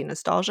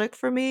anti-nostalgic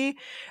for me,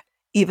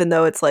 even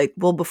though it's like,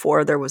 well,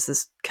 before there was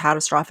this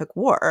catastrophic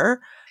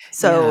war.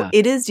 So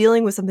it is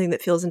dealing with something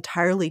that feels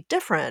entirely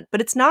different,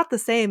 but it's not the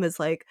same as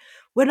like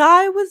when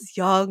I was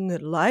young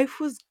and life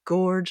was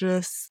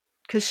gorgeous,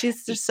 because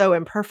she's just so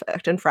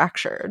imperfect and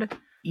fractured.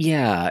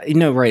 Yeah,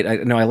 right.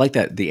 I like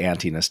that, the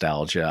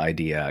anti-nostalgia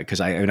idea, because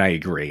I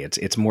agree.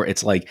 It's more.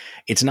 It's like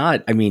it's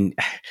not. I mean,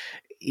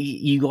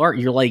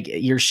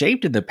 you're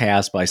shaped in the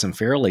past by some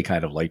fairly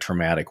kind of like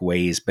traumatic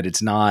ways, but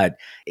it's not.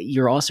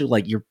 You're also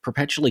like you're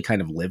perpetually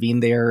kind of living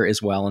there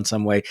as well in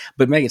some way.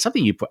 But Megan,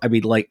 something you put. I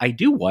mean, like I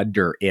do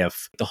wonder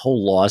if the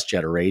whole lost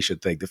generation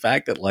thing, the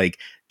fact that like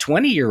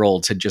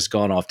 20-year-olds had just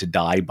gone off to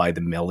die by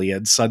the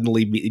millions,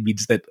 suddenly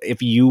means that if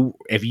you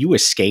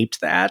escaped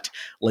that,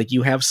 like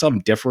you have some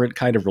different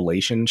kind of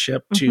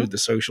relationship to the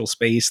social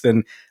space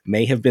than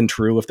may have been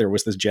true if there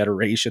was this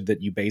generation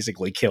that you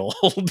basically killed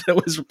that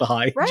was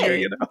behind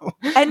you,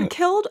 and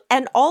killed,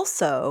 and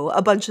also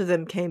a bunch of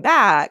them came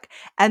back,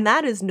 and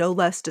that is no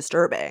less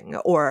disturbing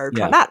or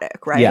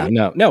traumatic, right? Yeah,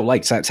 no,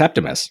 like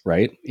Septimus,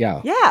 right?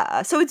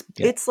 Yeah, so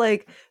it's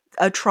like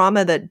a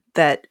trauma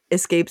that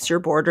escapes your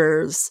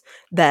borders,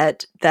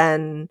 that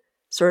then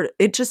sort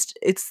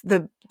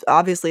of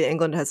obviously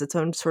England has its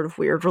own sort of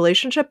weird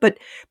relationship, but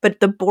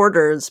the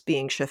borders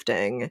being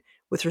shifting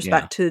with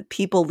respect to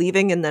people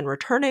leaving and then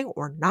returning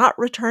or not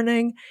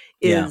returning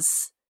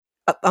is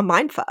a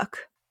mindfuck.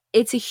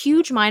 It's a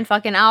huge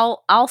mindfuck, and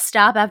I'll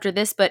stop after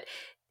this, but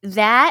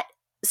that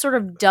sort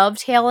of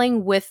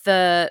dovetailing with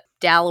the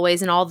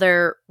Dalloways and all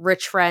their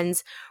rich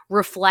friends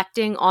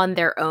reflecting on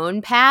their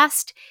own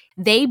past,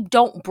 they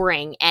don't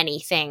bring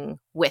anything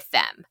with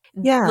them.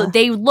 Yeah.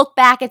 They look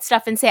back at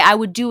stuff and say, I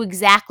would do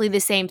exactly the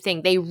same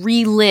thing. They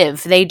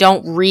relive. They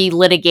don't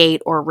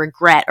relitigate or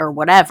regret or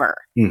whatever.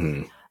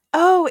 Mm-hmm.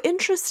 Oh,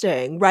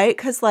 interesting, right?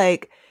 Because,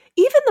 like,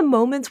 even the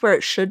moments where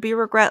it should be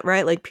regret,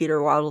 right? Like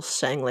Peter Waddle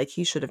saying, like,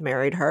 he should have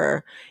married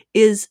her,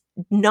 is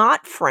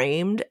not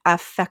framed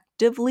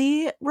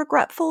effectively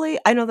regretfully.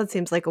 I know that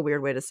seems like a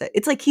weird way to say it.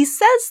 It's like he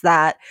says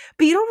that,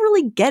 but you don't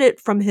really get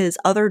it from his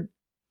other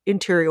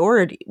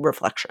interiority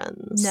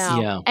reflections. No.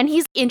 Yeah. And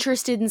he's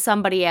interested in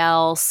somebody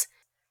else.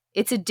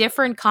 It's a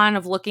different kind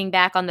of looking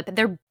back on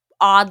they're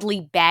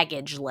oddly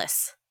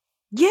baggageless.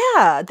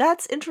 Yeah,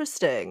 that's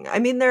interesting. I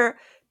mean, they're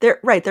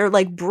right. They're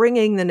like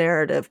bringing the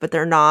narrative, but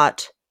they're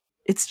not.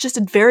 It's just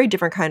a very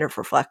different kind of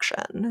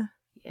reflection.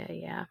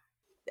 Yeah.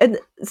 And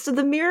so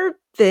the mirror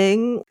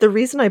thing, the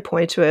reason I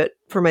point to it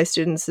for my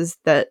students is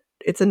that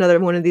it's another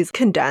one of these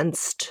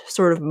condensed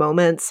sort of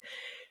moments.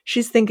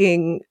 She's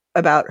thinking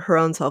about her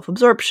own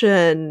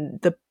self-absorption,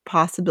 the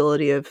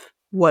possibility of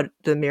what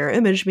the mirror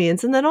image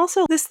means, and then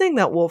also this thing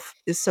that Woolf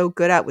is so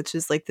good at, which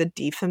is like the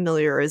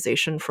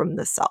defamiliarization from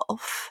the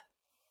self.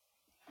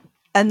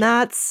 And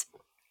that's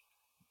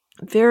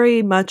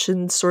very much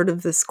in sort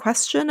of this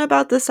question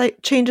about the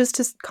changes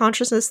to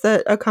consciousness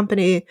that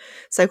accompany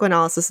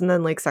psychoanalysis and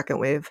then like second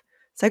wave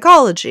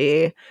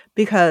psychology,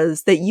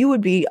 because that you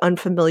would be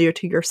unfamiliar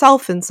to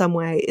yourself in some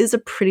way is a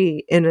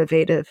pretty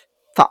innovative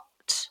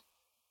thought.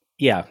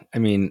 Yeah, I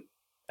mean,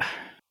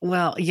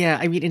 well, yeah,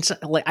 I mean, it's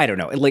like, I don't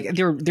know, like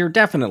there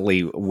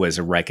definitely was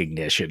a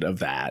recognition of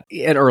that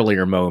at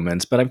earlier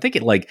moments, but I'm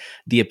thinking like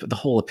the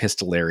whole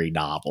epistolary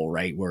novel,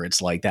 right, where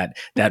it's like that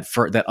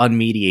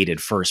unmediated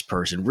first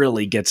person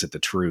really gets at the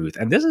truth,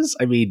 and this is,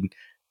 I mean,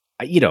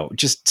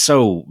 just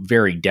so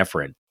very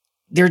different.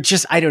 They're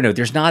just, I don't know,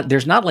 there's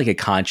not like a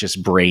conscious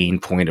brain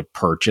point of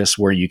purchase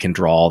where you can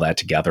draw all that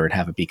together and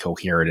have it be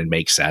coherent and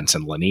make sense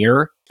and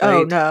linear. Right?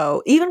 Oh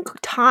no, even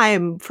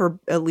time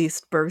for at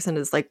least Bergson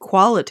is like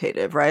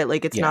qualitative, right?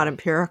 Like it's not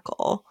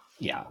empirical.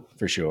 Yeah,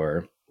 for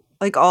sure.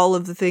 Like all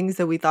of the things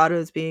that we thought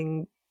as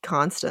being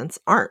constants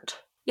aren't.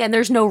 Yeah, and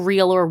there's no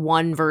real or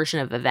one version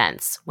of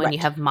events when you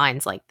Right. have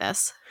minds like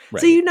this.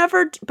 So you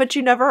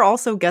never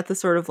also get the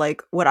sort of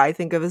like what I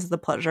think of as the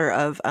pleasure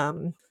of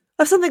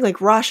something like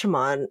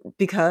Rashomon,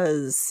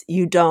 because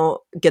you don't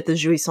get the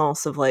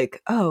jouissance of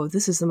like, oh,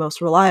 this is the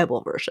most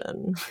reliable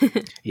version.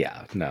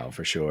 Yeah, no,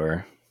 for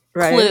sure.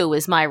 Right? Clue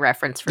is my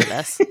reference for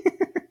this.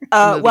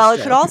 Well,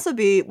 it could also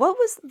be, what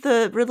was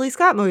the Ridley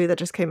Scott movie that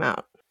just came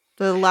out?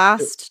 The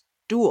Last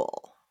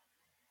Duel.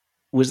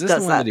 Was this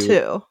does the one that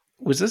too?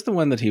 Was this the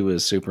one that he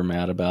was super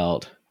mad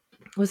about?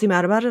 Was he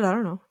mad about it? I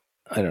don't know.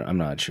 I'm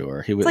not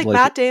sure. He was It's like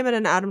Matt Damon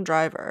and Adam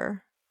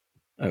Driver.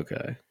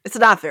 Okay. It's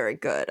not very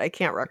good. I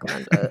can't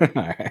recommend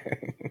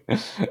it.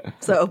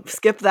 So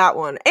skip that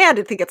one. And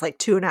I think it's like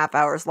 2.5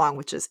 hours long,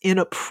 which is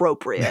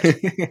inappropriate.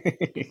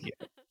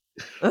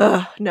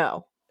 Ugh,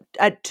 no.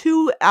 At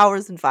 2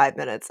 hours and 5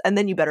 minutes, and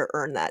then you better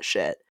earn that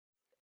shit.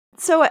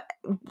 So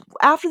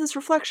after this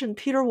reflection,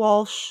 Peter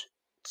Walsh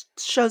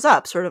shows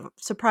up sort of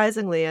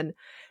surprisingly, and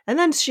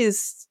then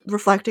she's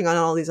reflecting on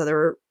all these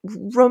other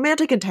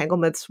romantic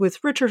entanglements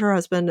with Richard, her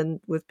husband,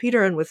 and with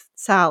Peter and with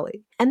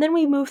Sally. And then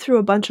we move through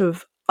a bunch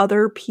of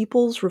other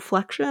people's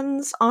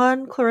reflections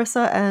on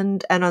Clarissa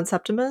and on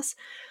Septimus.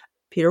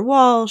 Peter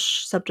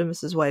Walsh,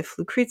 Septimus's wife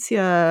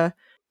Lucrezia.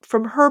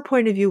 From her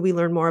point of view, we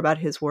learn more about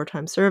his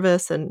wartime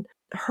service and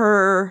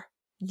her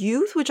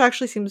youth, which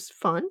actually seems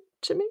fun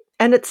to me.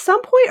 And at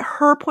some point,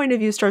 her point of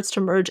view starts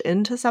to merge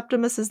into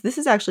Septimus's. This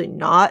is actually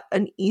not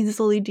an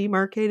easily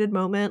demarcated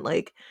moment.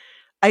 Like,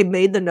 I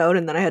made the note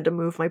and then I had to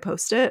move my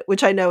Post-it,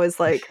 which I know is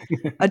like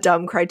a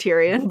dumb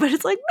criterion, but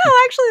it's like, no,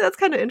 actually, that's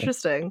kind of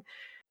interesting.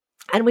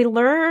 And we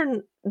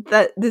learn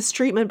that this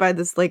treatment by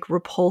this like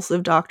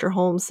repulsive Dr.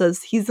 Holmes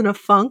says he's in a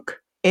funk,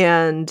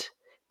 and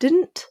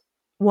didn't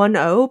one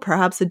owe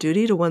perhaps a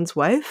duty to one's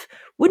wife?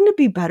 Wouldn't it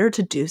be better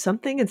to do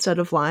something instead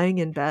of lying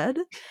in bed?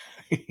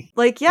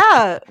 Like,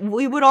 yeah,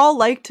 we would all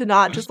like to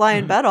not just lie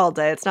in bed all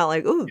day. It's not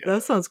like, ooh,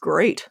 that sounds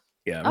great.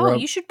 Yeah. Oh,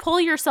 you should pull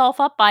yourself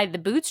up by the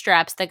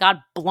bootstraps that got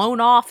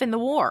blown off in the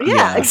war.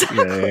 Yeah,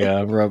 exactly.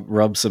 Yeah.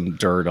 Rub some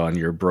dirt on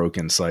your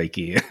broken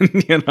psyche.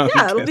 And,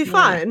 yeah, it'll be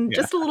fine. Yeah.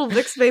 Just a little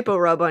Vicks Vapo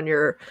rub on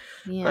your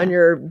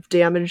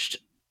damaged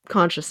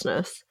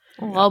consciousness.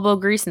 Elbow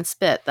grease and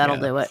spit. That'll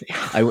do it.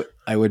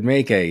 I would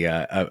make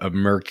a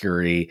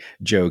Mercury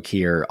joke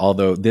here,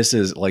 although this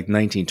is like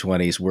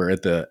 1920s. We're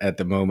at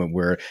the moment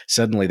where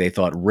suddenly they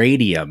thought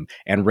radium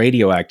and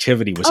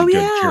radioactivity was a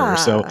good cure.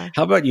 So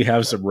how about you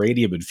have some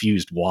radium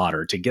infused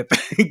water to get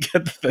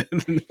the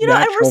and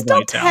we're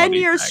still 10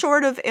 years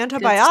short of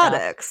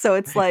antibiotics. So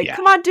it's like,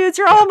 come on, dudes,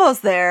 you're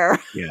almost there.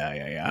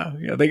 Yeah.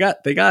 They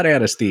got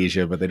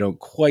anesthesia, but they don't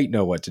quite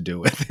know what to do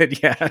with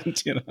it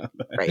yet.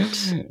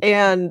 Right.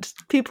 And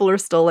people are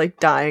still like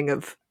dying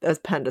of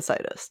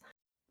appendicitis.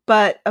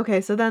 But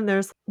okay, so then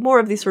there's more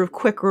of these sort of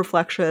quick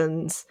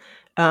reflections.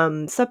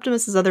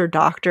 Septimus's other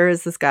doctor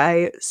is this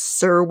guy,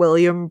 Sir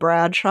William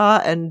Bradshaw,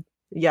 and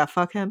yeah,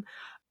 fuck him.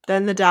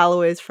 Then the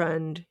Dalloway's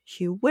friend,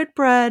 Hugh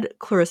Whitbread,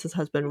 Clarissa's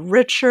husband,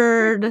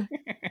 Richard.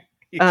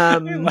 I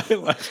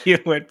love Hugh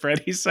Whitbread.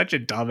 He's such a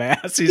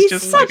dumbass. He's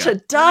just such a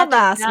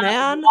dumbass,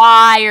 man.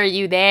 Why are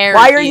you there?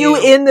 Why are you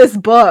in this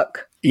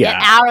book? Get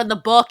out of the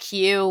book,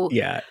 Hugh.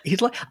 Yeah.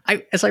 He's like,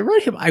 as I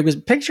read him, I was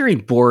picturing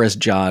Boris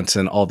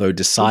Johnson, although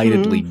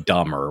decidedly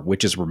dumber,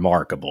 which is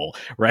remarkable,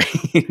 right?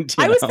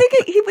 I was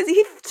thinking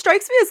he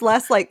strikes me as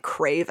less like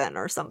Craven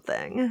or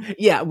something.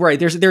 Yeah, right.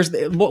 There's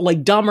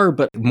like dumber,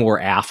 but more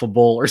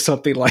affable or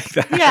something like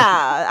that.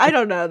 Yeah. I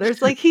don't know.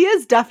 There's like, he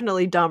is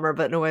definitely dumber,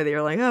 but in a way that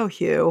you're like, oh,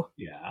 Hugh.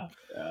 Yeah.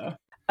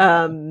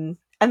 And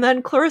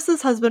then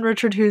Clarissa's husband,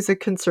 Richard, who's a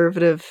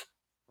conservative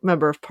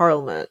member of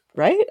parliament,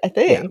 right? I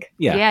think.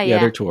 Yeah.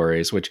 They're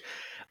Tories, which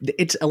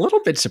it's a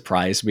little bit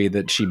surprised me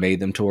that she made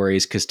them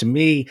Tories, because to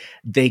me,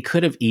 they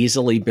could have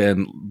easily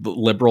been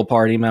Liberal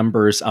Party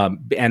members.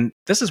 And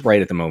this is right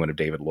at the moment of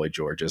David Lloyd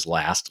George's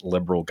last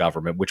Liberal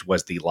government, which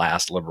was the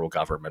last Liberal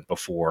government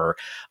before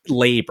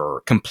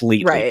Labour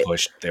completely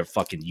pushed their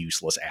fucking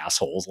useless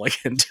assholes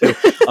like into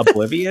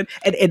oblivion.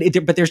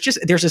 But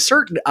there's a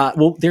certain,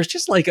 there's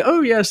just like, oh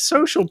yeah,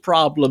 social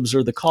problems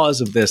are the cause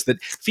of this, that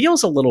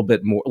feels a little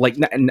bit more like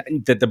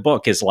that the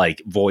book is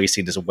like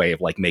voicing as a way of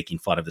like making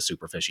fun of the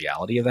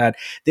superficiality of that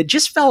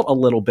just felt a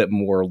little bit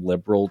more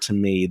liberal to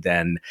me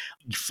than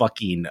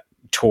fucking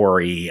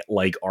Tory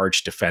like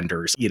arch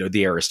defenders,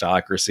 the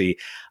aristocracy.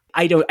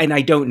 I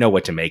don't know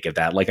what to make of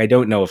that. Like, I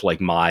don't know if like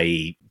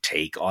my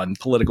take on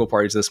political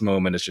parties this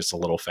moment is just a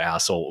little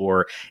facile,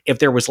 or if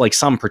there was like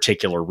some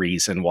particular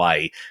reason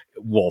why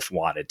Woolf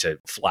wanted to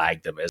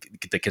flag them as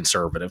the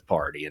Conservative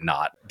Party and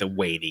not the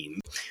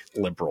waning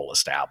liberal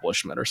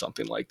establishment or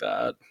something like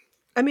that.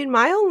 I mean,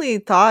 my only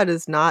thought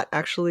is not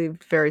actually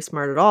very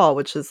smart at all,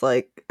 which is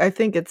like, I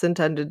think it's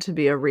intended to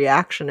be a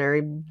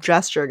reactionary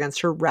gesture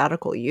against her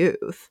radical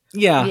youth.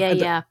 Yeah.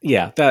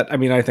 That, I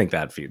mean, I think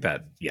that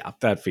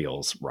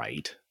feels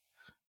right.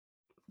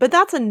 But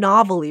that's a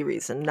novelty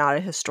reason, not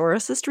a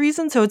historicist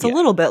reason. So it's a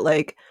little bit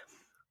like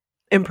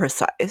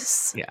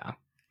imprecise. Yeah.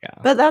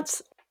 But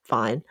that's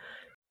fine.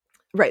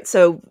 Right,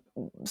 so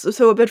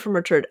a bit from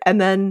Richard,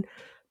 and then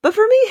but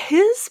for me,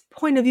 his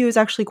point of view is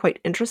actually quite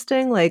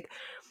interesting, like,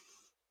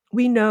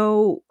 we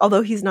know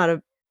although he's not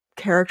a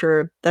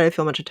character that I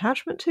feel much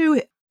attachment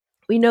to,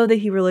 we know that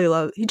he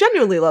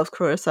genuinely loves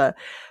Clarissa,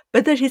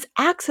 but that his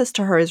access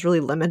to her is really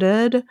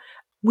limited.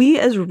 We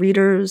as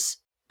readers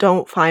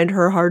don't find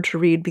her hard to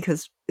read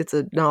because it's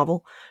a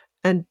novel,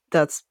 and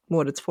that's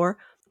what it's for.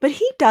 But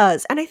he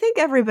does, and I think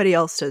everybody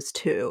else does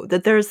too,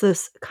 that there's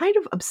this kind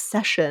of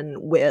obsession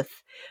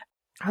with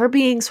her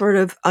being sort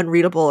of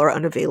unreadable or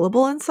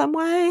unavailable in some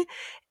way.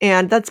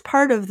 And that's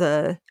part of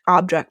the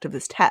object of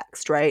this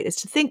text, right? Is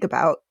to think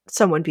about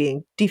someone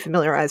being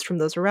defamiliarized from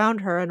those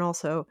around her and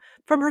also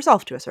from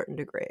herself to a certain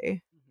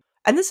degree.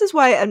 And this is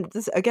why, and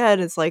this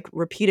again is like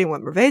repeating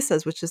what Merve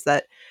says, which is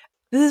that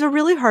this is a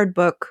really hard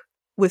book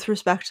with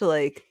respect to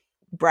like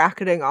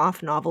bracketing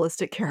off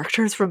novelistic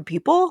characters from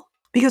people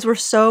because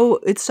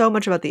it's so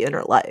much about the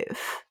inner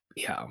life.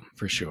 Yeah,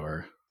 for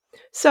sure.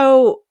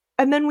 So,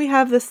 and then we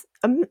have this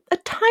a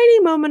tiny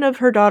moment of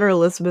her daughter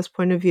Elizabeth's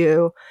point of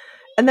view,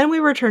 and then we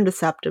return to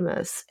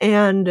Septimus,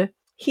 and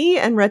he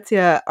and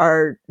Rezia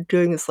are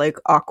doing this like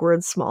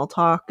awkward small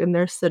talk in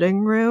their sitting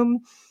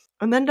room,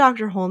 and then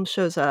Dr. Holmes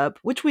shows up,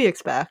 which we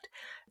expect,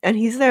 and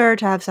he's there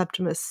to have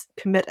Septimus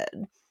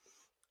committed.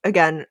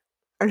 Again,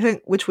 I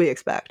think which we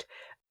expect.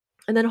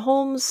 And then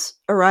Holmes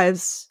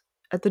arrives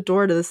at the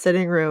door to the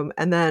sitting room,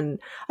 and then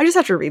I just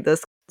have to read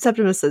this.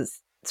 Septimus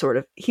says, sort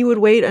of, he would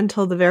wait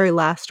until the very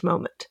last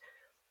moment.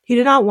 He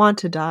did not want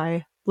to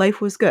die.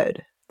 Life was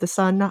good. The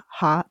sun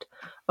hot.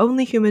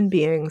 Only human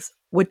beings.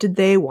 What did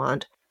they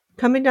want?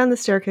 Coming down the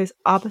staircase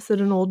opposite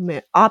an old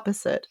man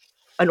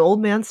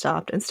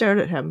stopped and stared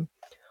at him.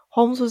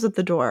 Holmes was at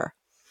the door.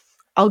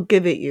 I'll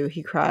give it you,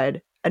 he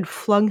cried, and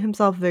flung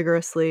himself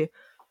vigorously,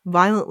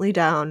 violently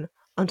down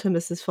onto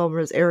Mrs.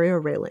 Fulmer's area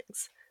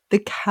railings. The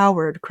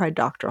coward, cried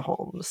Dr.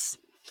 Holmes.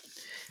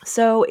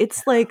 So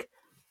it's like,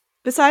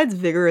 besides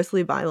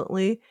vigorously,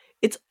 violently,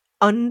 it's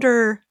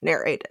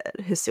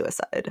under-narrated, his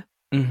suicide.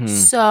 Mm-hmm.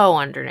 So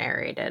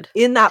under-narrated.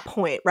 In that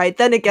point, right?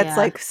 Then it gets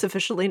like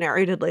sufficiently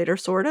narrated later,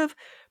 sort of,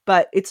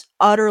 but it's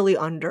utterly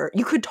under.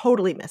 You could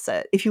totally miss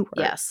it if you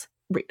were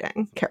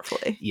reading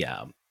carefully.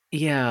 Yeah.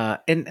 Yeah.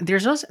 And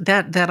there's also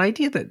that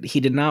idea that he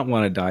did not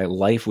want to die.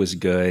 Life was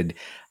good.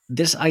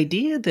 This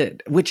idea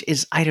that, which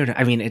is, I don't know.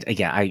 I mean,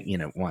 again, I,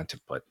 want to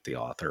put the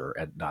author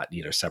and not,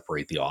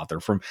 separate the author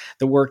from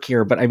the work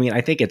here. But I mean,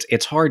 I think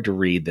it's hard to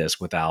read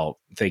this without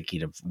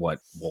thinking of what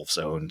Woolf's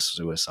own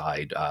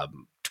suicide,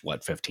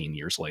 15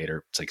 years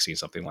later, 16,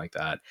 something like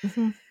that.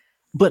 Mm-hmm.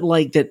 But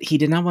like that he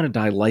did not want to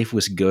die. Life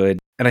was good.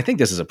 And I think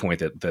this is a point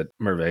that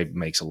Merve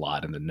makes a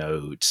lot in the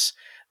notes,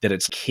 that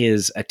it's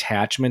his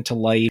attachment to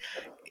life,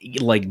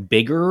 like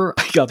bigger,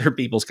 like other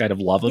people's kind of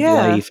love of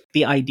life.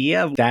 The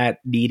idea of that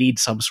needing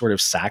some sort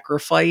of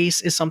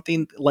sacrifice is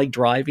something like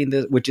driving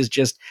this, which is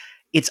just,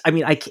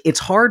 it's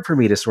hard for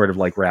me to sort of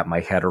like wrap my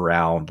head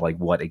around like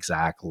what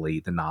exactly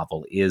the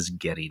novel is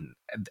getting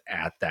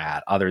at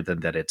that, other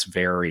than that it's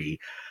very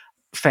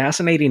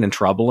fascinating and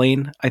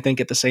troubling, I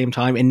think, at the same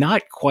time, and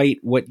not quite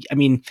what I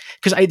mean.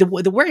 Because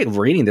the way of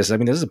reading this, I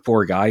mean, this is a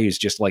poor guy who's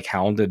just like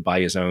hounded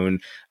by his own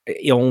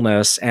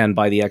illness and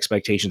by the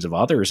expectations of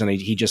others, and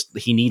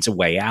he needs a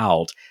way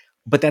out.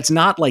 But that's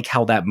not like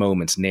how that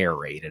moment's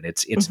narrated.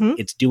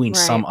 It's doing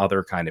some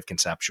other kind of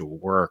conceptual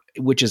work,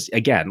 which is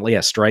again,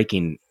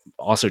 striking,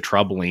 also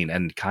troubling,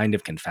 and kind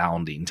of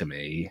confounding to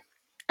me.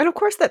 And of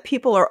course, that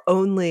people are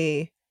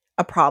only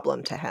a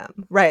problem to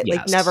him, right? Yes.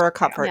 Like never a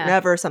comfort,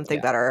 never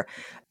something better,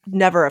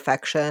 never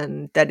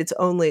affection, that it's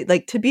only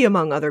like to be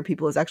among other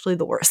people is actually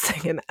the worst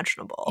thing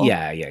imaginable.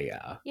 Yeah.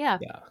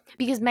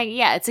 Because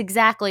Maggie, it's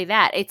exactly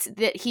that. It's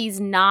that he's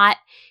not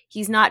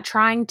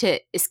trying to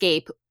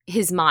escape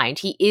his mind.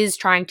 He is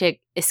trying to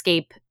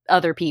escape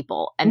other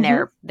people and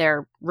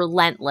their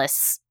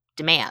relentless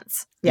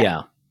demands.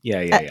 Yeah.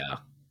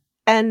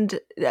 And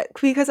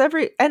because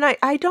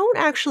I don't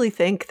actually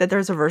think that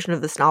there's a version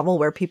of this novel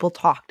where people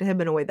talk to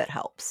him in a way that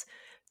helps.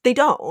 They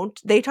don't.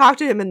 They talk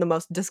to him in the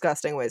most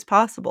disgusting ways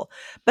possible.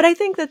 But I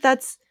think that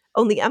that's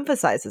only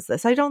emphasizes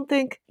this. I don't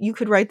think you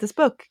could write this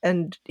book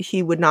and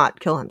he would not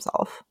kill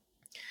himself.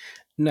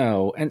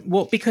 No, and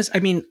well, because I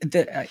mean,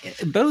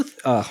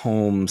 both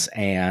Holmes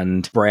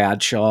and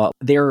Bradshaw,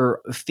 their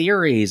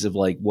theories of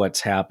like what's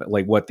happened,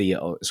 like what the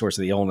source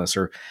of the illness,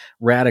 are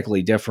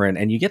radically different.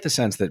 And you get the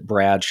sense that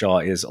Bradshaw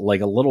is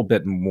like a little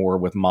bit more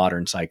with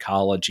modern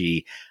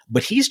psychology,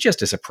 but he's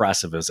just as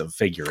oppressive as a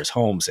figure as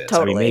Holmes is.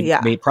 Totally, I mean,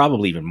 maybe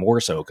probably even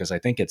more so, because I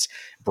think it's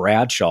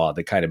Bradshaw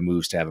that kind of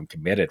moves to have him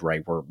committed,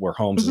 right? Where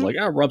Holmes is like,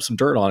 oh, rub some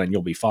dirt on it and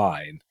you'll be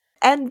fine.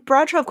 And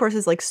Bradshaw, of course,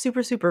 is like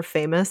super, super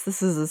famous.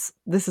 This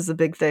is a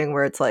big thing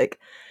where it's like,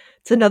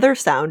 it's another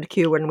sound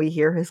cue when we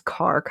hear his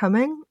car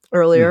coming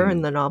earlier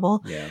in the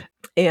novel. Yeah.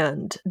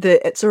 And the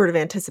sort of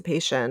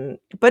anticipation,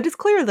 but it's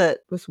clear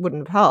that this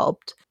wouldn't have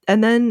helped.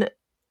 And then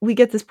we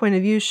get this point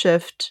of view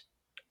shift,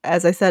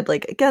 as I said,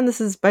 like, again, this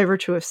is by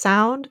virtue of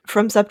sound,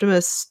 from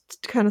Septimus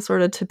kind of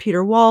sort of to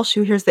Peter Walsh,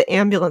 who hears the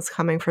ambulance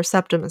coming for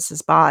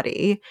Septimus's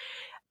body.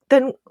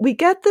 then we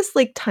get this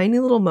like tiny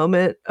little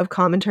moment of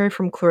commentary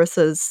from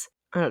Clarissa's,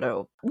 I don't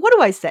know, what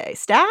do I say?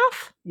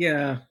 Staff?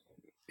 Yeah.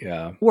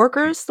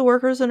 Workers, the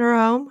workers in her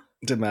home.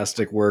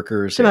 Domestic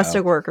workers.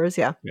 Domestic workers,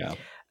 yeah. Yeah.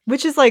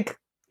 Which is like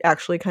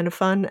actually kind of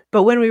fun.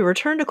 But when we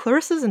return to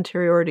Clarissa's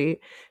interiority,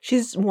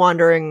 she's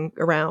wandering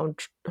around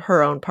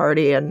her own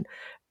party and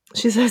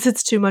she says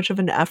it's too much of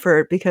an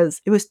effort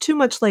because it was too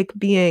much like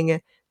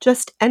being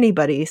just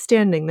anybody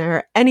standing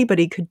there.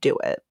 Anybody could do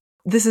it.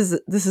 This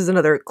is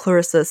another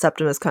Clarissa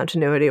Septimus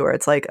continuity where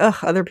it's like, ugh,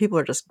 other people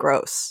are just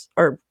gross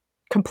or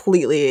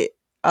completely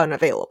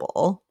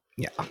unavailable.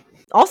 Yeah.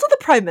 Also, the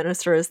prime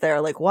minister is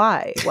there. Like,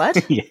 why? What?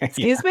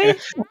 Excuse me?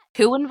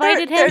 Who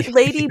invited him? There's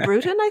Lady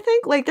Bruton, I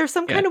think. Like, there's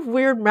some kind of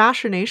weird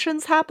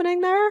machinations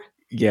happening there.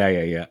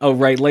 Yeah. Oh,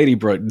 right, Lady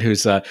Bruton,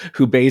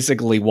 who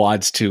basically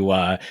wants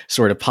to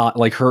sort of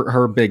like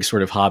her big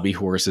sort of hobby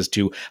horse is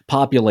to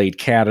populate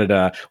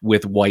Canada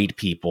with white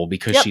people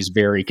because she's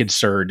very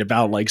concerned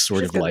about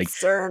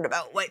concerned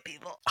about white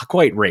people.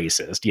 Quite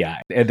racist, yeah.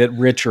 And that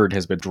Richard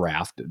has been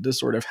drafted to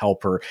sort of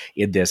help her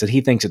in this, and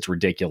he thinks it's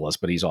ridiculous,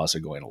 but he's also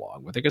going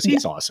along with it because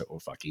he's also a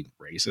fucking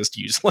racist,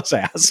 useless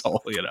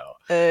asshole, you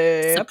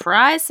know.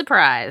 Surprise,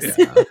 surprise.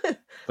 Yeah.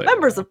 But,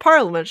 Members of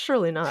Parliament,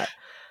 surely not.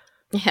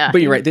 Yeah,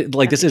 but you're right.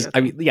 Like this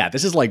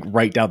is like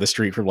right down the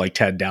street from like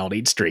 10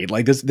 Downing Street.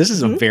 Like this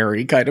is a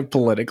very kind of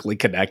politically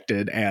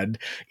connected and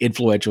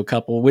influential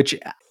couple. Which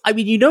I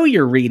mean,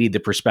 you're reading the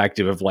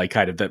perspective of like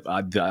kind of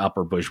the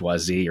upper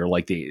bourgeoisie or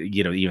like the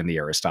even the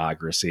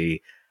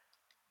aristocracy,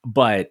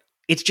 but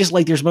it's just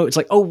like it's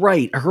like, oh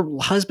right, her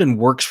husband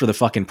works for the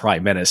fucking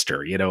prime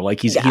minister,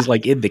 like he's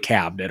like in the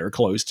cabinet or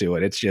close to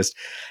it. It's just,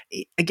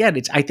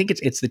 again, I think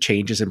it's the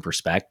changes in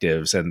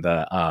perspectives and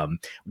the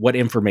what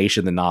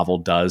information the novel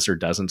does or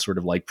doesn't sort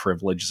of like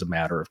privilege is a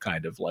matter of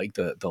kind of like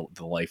the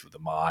life of the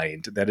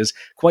mind that is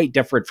quite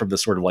different from the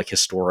sort of like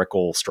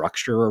historical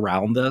structure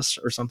around this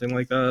or something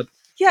like that.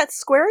 Yeah,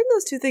 squaring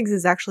those two things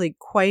is actually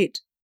quite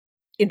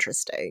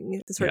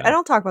interesting. And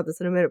I'll talk about this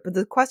in a minute, but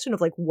the question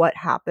of like what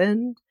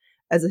happened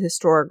as a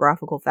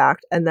historiographical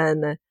fact, and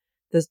then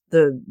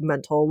the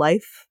mental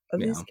life of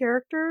these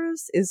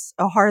characters is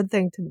a hard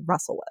thing to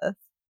wrestle with.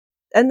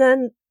 And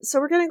then, so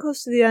we're getting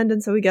close to the end,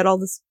 and so we get all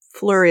this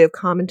flurry of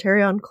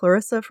commentary on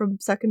Clarissa from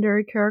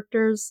secondary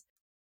characters,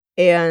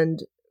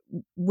 and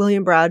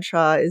William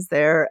Bradshaw is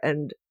there,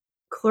 and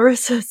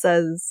Clarissa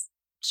says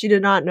she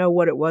did not know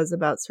what it was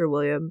about Sir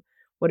William,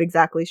 what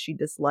exactly she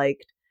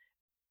disliked,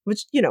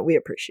 which, we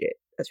appreciate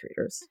as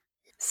readers.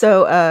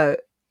 So,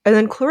 and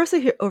then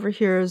Clarissa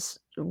overhears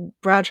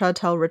Bradshaw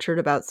tell Richard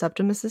about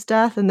Septimus's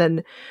death, and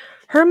then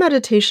her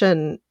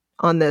meditation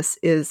on this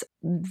is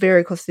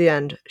very close to the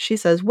end. She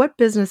says, what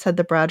business had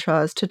the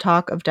Bradshaws to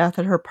talk of death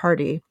at her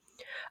party?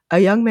 A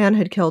young man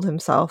had killed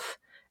himself,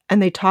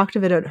 and they talked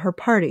of it at her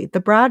party. The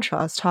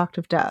Bradshaws talked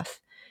of death.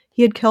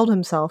 He had killed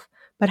himself,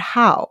 but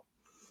how?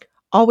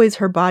 Always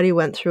her body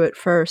went through it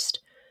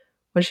first.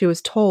 When she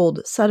was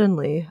told,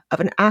 suddenly,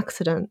 of an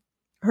accident,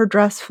 her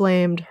dress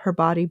flamed, her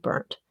body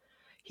burnt.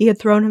 He had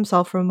thrown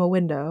himself from a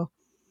window.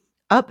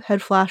 Up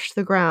had flashed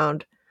the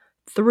ground.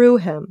 Through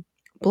him,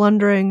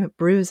 blundering,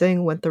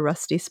 bruising, went the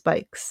rusty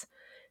spikes.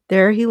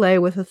 There he lay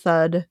with a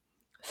thud,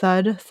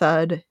 thud,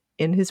 thud,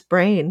 in his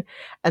brain,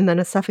 and then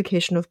a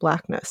suffocation of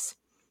blackness.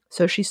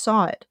 So she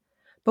saw it.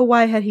 But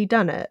why had he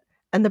done it?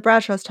 And the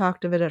Bradshaws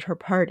talked of it at her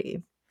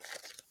party.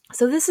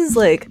 So this is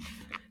like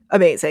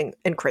amazing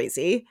and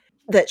crazy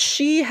that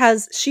she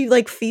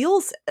like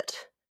feels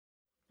it,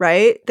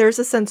 right? There's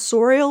a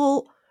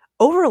sensorial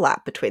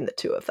overlap between the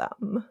two of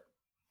them.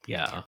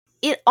 Yeah.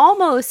 It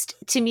almost,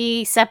 to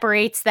me,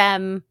 separates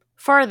them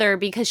further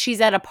because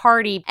she's at a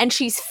party and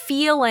she's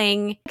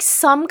feeling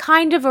some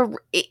kind of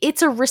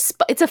it's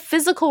a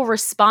physical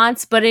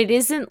response, but it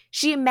isn't.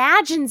 She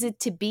imagines it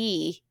to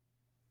be,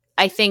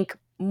 I think,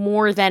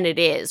 more than it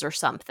is or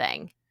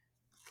something.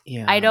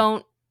 Yeah. I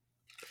don't.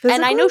 Physically?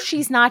 And I know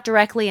she's not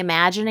directly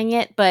imagining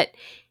it, but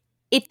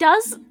it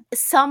does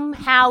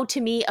somehow,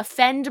 to me,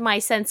 offend my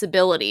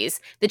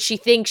sensibilities that she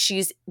thinks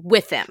she's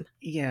with him.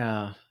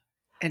 Yeah.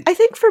 And I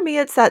think for me,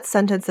 it's that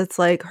sentence that's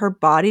like, her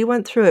body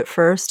went through it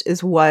first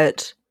is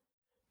what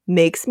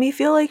makes me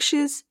feel like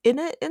she's in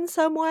it in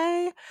some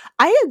way.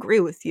 I agree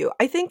with you.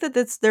 I think that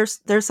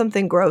there's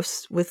something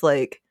gross with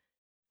like,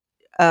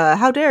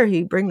 how dare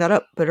he bring that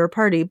up at her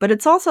party? But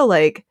it's also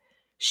like,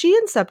 she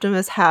and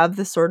Septimus have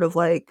this sort of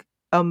like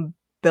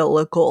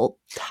umbilical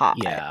tie.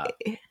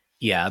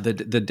 Yeah, the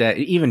day,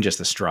 even just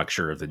the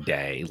structure of the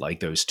day,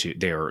 like those two,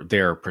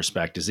 their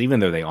perspectives, even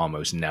though they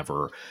almost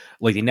never,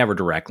 like they never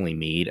directly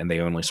meet and they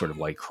only sort of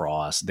like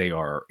cross, they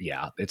are,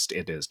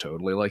 it is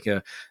totally like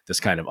this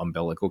kind of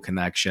umbilical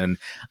connection.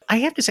 I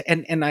have to say,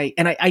 and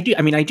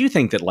I do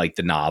think that like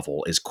the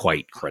novel is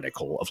quite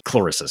critical of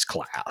Clarissa's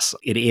class.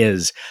 It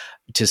is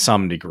to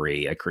some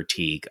degree a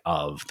critique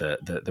of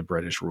the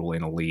British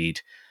ruling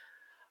elite.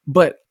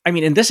 But I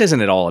mean, and this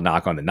isn't at all a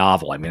knock on the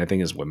novel. I mean, I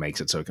think is what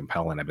makes it so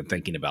compelling. I've been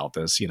thinking about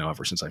this,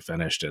 ever since I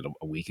finished it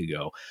a week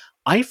ago.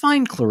 I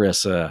find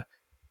Clarissa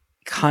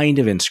kind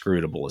of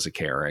inscrutable as a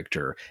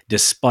character,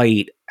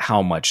 despite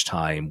how much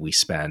time we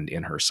spend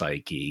in her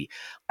psyche.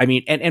 I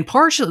mean, and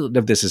partially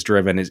of this is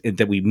driven is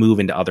that we move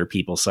into other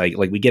people's psyche.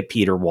 Like we get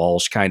Peter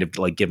Walsh kind of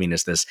like giving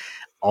us this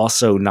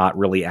also not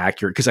really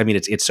accurate, because I mean,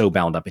 it's so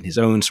bound up in his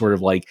own sort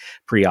of like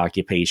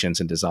preoccupations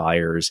and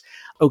desires.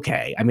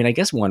 Okay. I mean, I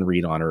guess one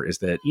read on her is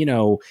that,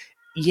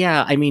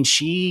 yeah, I mean,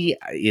 she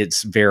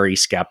is very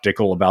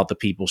skeptical about the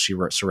people she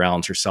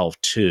surrounds herself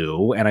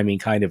to. And I mean,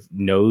 kind of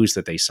knows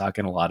that they suck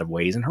in a lot of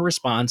ways. And her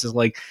response is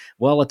like,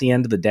 well, at the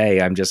end of the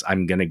day, I'm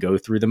going to go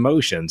through the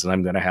motions and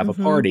I'm going to have a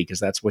party because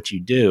that's what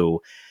you do.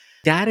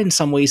 That in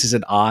some ways is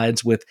at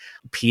odds with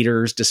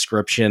Peter's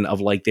description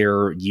of like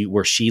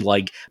where she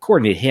like,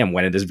 according to him,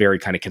 went in this very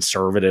kind of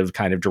conservative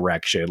kind of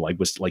direction, like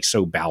was like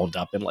so bound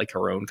up in like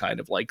her own kind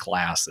of like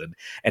class and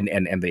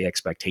the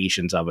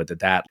expectations of it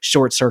that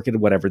short circuited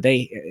whatever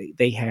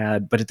they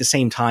had. But at the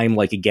same time,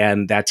 like,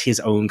 again, that's his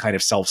own kind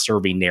of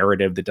self-serving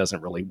narrative that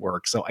doesn't really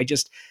work. So I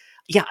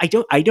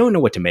don't know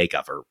what to make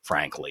of her,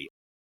 frankly.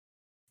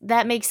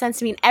 That makes sense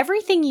to me.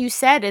 Everything you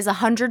said is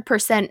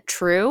 100%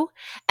 true.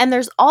 And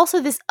there's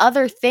also this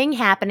other thing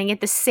happening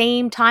at the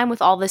same time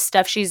with all this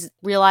stuff. She's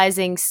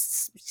realizing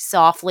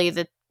softly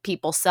that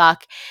people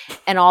suck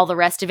and all the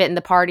rest of it, and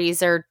the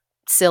parties are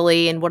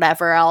silly and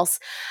whatever else.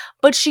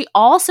 But she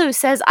also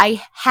says,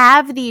 I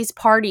have these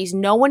parties.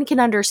 No one can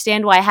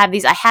understand why I have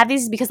these. I have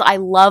these because I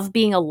love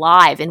being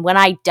alive. And when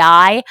I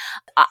die,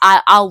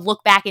 I'll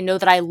look back and know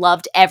that I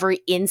loved every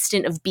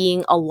instant of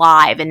being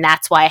alive. And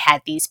that's why I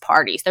had these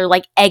parties. They're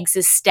like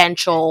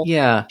existential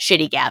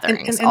shitty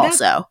gatherings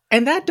also.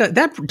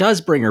 That does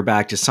bring her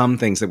back to some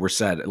things that were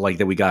said, like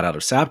that we got out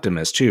of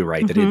Septimus too,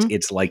 right? That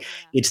it's like,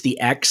 it's the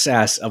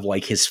excess of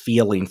like his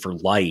feeling for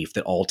life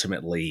that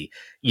ultimately,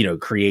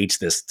 creates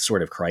this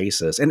sort of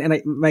crisis.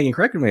 And Megan,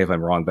 correct me if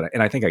I'm wrong, but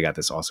I think I got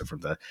this also from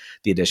the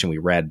edition we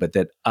read, but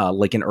that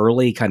like in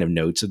early kind of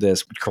notes of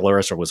this,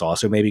 Clarissa was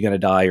also maybe going to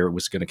die or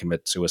was going to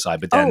commit suicide.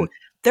 But then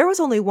there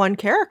was only one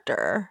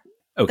character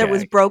that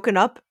was broken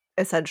up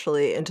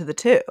essentially into the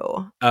two.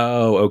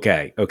 Oh,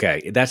 okay.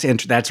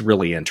 That's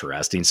really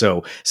interesting.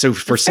 So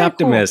for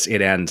Septimus,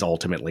 it ends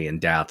ultimately in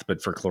death,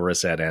 but for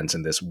Clarissa, it ends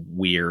in this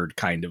weird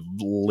kind of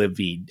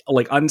living,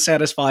 like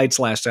unsatisfied /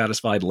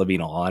 satisfied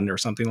living on or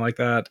something like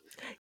that.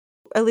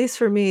 At least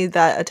for me,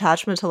 that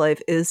attachment to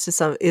life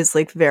is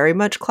like very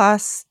much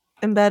class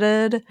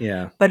embedded.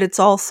 Yeah. But it's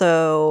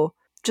also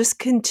just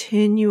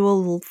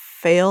continual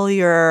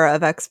failure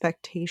of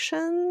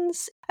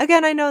expectations.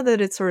 Again, I know that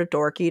it's sort of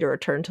dorky to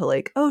return to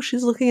like, oh,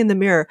 she's looking in the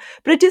mirror.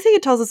 But I do think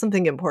it tells us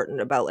something important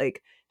about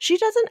like, she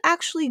doesn't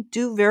actually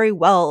do very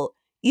well,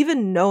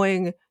 even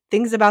knowing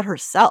things about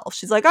herself.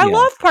 She's like, I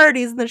love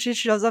parties. And then she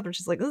shows up and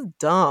she's like, this is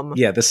dumb.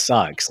 Yeah, this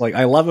sucks. Like,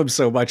 I love them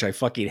so much, I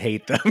fucking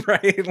hate them,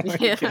 right?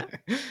 Like,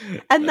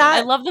 and that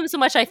I love them so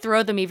much, I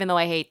throw them even though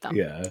I hate them.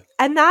 Yeah.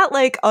 And that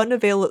like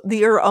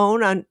your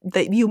own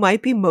that you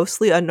might be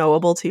mostly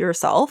unknowable to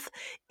yourself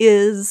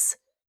is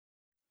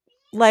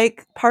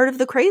like part of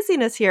the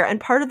craziness here and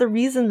part of the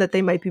reason that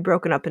they might be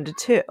broken up into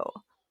two.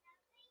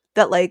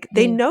 That like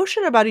they know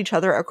shit about each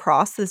other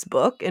across this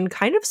book in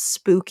kind of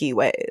spooky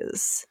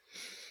ways.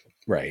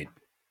 Right.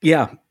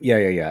 Yeah.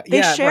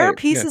 They share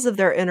pieces of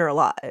their inner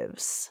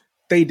lives.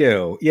 They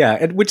do. Yeah.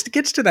 And which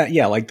gets to that.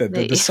 Yeah. Like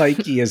the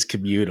psyche is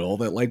communal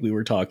that like we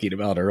were talking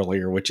about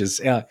earlier, which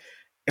is,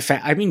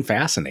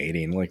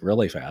 fascinating, like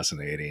really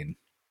fascinating.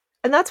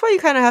 And that's why you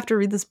kind of have to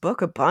read this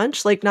book a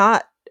bunch. Like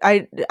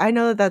I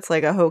know that that's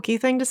like a hokey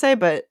thing to say,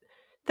 but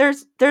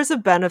there's a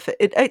benefit.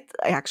 It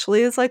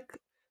actually is like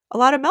a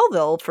lot of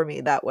Melville for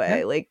me that way.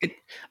 Yeah, like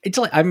it's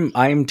like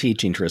I'm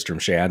teaching Tristram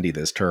Shandy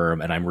this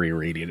term and I'm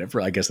rereading it for,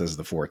 I guess this is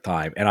the fourth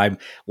time. And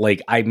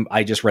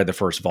I just read the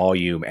first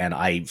volume and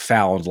I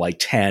found like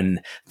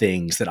 10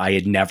 things that I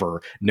had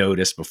never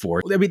noticed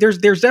before. I mean, there's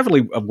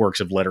definitely works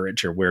of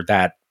literature where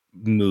that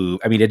move.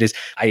 I mean, it is,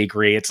 I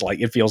agree. It's like,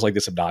 it feels like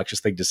this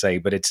obnoxious thing to say,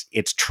 but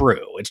it's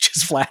true. It's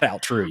just flat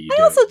out true.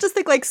 I also just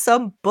think like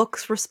some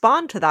books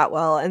respond to that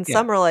well. And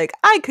some are like,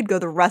 I could go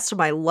the rest of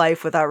my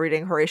life without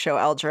reading Horatio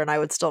Alger and I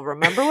would still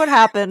remember what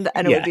happened.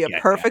 And it would be a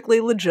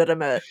perfectly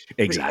legitimate.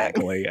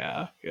 Exactly.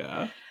 Reading.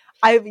 Yeah.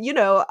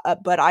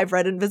 But I've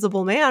read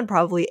Invisible Man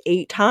probably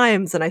 8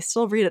 times and I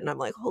still read it and I'm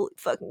like, holy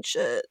fucking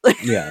shit.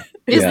 Yeah.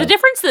 Is the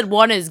difference that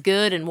one is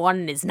good and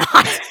one is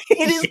not?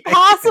 It is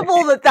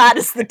possible that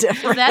is the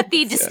difference. Is that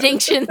the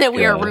distinction that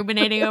we are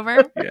ruminating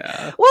over?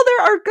 Yeah. Well,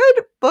 there are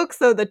good books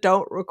though that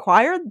don't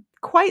require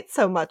quite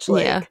so much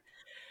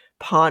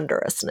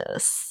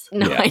ponderousness.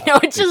 No, I know.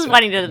 It's just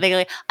funny to think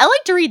like, I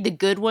like to read the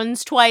good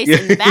ones twice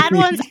and the bad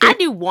ones I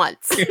do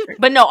once.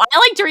 But no, I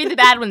like to read the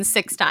bad ones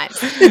 6 times.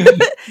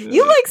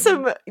 You like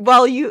some,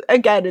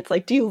 again, it's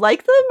like, do you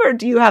like them or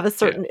do you have a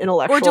certain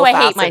intellectual or do I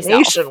hate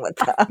fascination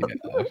myself with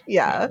them?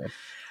 Yeah.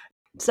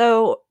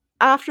 So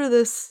after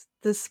this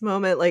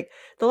moment, like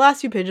the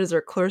last few pages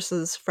are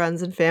Clarissa's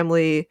friends and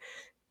family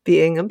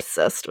being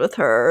obsessed with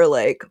her.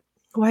 Like,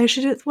 why is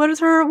she, what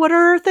are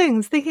her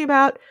things? Thinking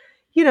about,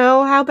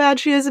 how bad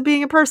she is at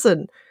being a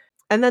person.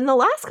 And then the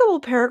last couple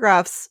of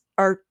paragraphs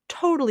are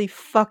totally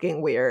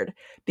fucking weird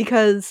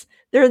because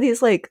there are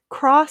these like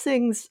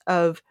crossings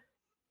of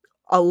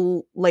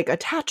like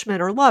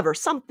attachment or love or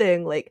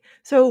something. Like,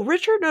 so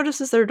Richard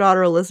notices their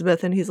daughter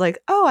Elizabeth and he's like,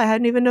 oh, I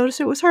hadn't even noticed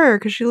it was her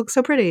because she looks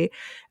so pretty.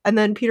 And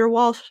then Peter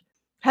Walsh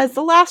has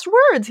the last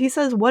words. He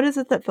says, what is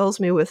it that fills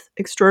me with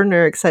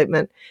extraordinary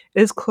excitement?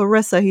 It is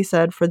Clarissa, he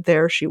said, for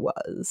there she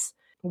was.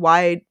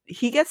 Why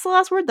he gets the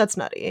last word? That's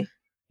nutty.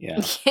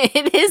 Yeah.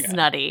 It is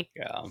nutty.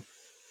 Yeah.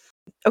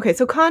 Okay,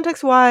 so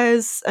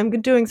context-wise, I'm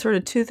doing sort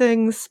of two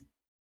things.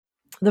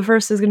 The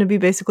first is going to be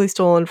basically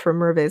stolen from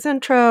Merve's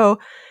intro,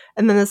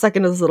 and then the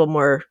second is a little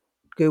more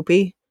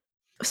goopy.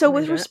 So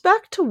with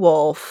respect to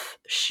Woolf,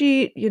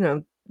 she,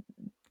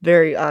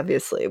 very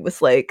obviously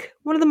was like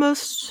one of the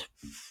most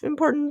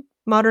important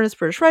modernist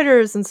British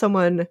writers and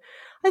someone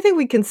I think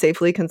we can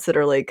safely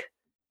consider like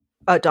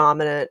a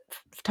dominant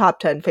top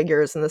 10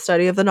 figures in the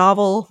study of the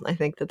novel. I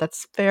think that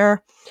that's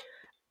fair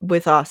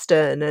with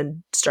Austen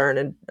and Sterne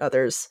and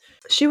others.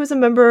 She was a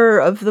member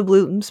of the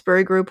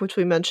Bloomsbury Group, which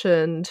we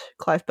mentioned,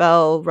 Clive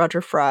Bell,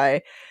 Roger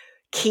Fry,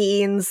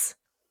 Keynes.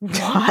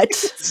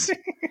 What?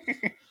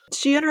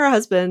 She and her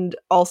husband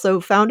also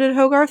founded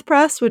Hogarth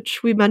Press,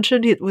 which we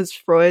mentioned. It was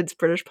Freud's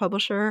British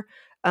publisher.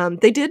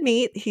 They did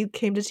meet. He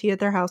came to tea at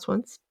their house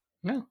once.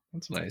 Yeah,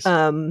 that's nice.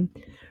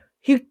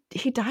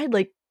 He died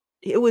like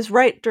it was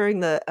right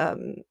during the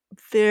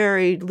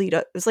very lead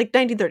up. It was like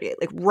 1938,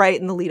 like right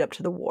in the lead up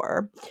to the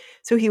war.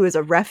 So he was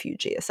a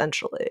refugee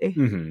essentially.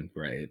 Mm-hmm,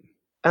 right.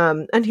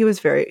 And he was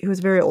a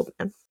very old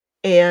man.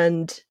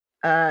 And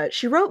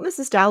she wrote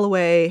Mrs.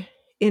 Dalloway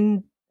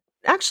in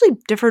actually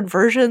different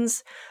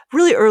versions.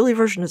 Really early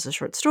version is a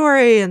short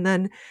story, and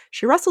then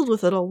she wrestled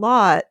with it a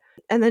lot,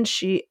 and then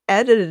she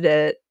edited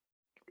it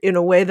in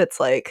a way that's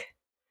like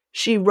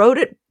she wrote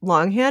it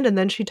longhand and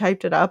then she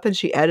typed it up and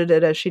she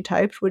edited as she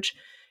typed, which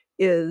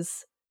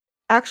is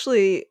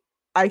actually,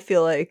 I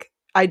feel like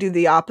I do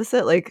the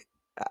opposite. Like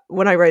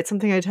when I write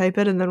something, I type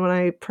it, and then when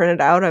I print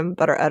it out, I'm a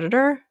better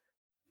editor.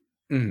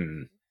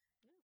 Mm-hmm.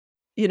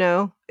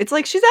 It's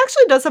like she's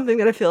actually done something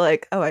that I feel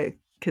like, oh, I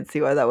could see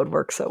why that would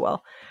work so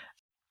well.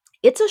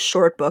 It's a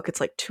short book. It's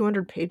like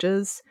 200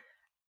 pages,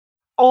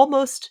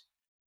 almost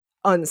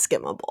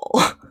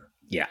unskimmable.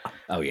 Yeah.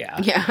 Oh yeah.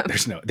 Yeah.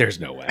 There's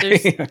no way.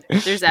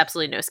 There's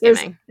absolutely no skimming.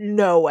 There's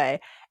no way.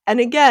 And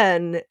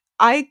again,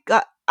 I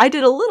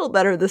did a little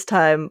better this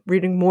time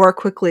reading more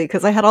quickly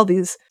because I had all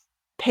these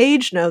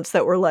page notes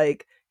that were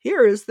like,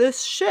 here is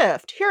this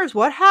shift. Here's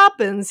what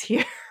happens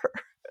here.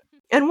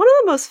 And one of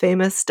the most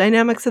famous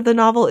dynamics of the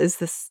novel is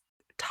this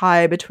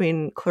tie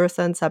between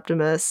Clarissa and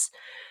Septimus,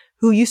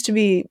 who used to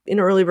be, in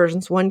early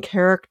versions, one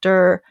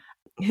character,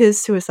 his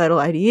suicidal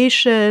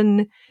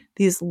ideation,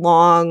 these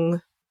long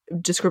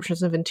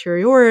descriptions of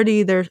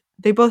interiority.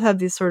 They both have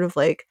these sort of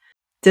like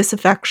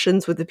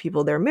disaffections with the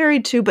people they're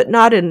married to, but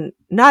not in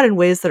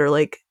ways that are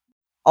like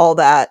all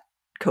that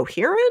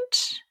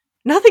coherent.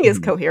 Nothing is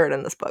coherent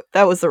in this book.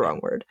 That was the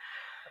wrong word.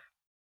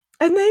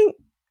 And then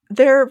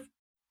their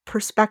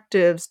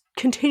perspectives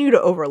continue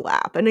to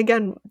overlap. And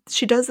again,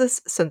 she does this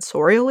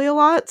sensorially a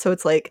lot. So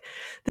it's like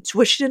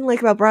what she didn't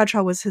like about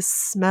Bradshaw was his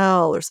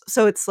smell, or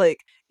so it's like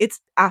it's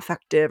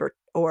affective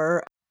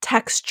or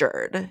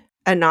textured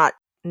and not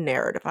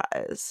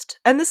narrativized.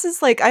 And this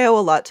is like I owe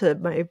a lot to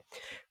my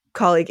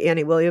colleague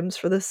Annie Williams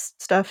for this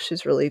stuff.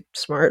 She's really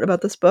smart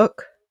about this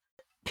book.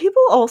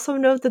 People also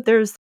note that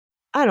there's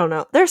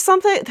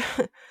something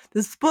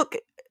this book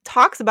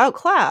talks about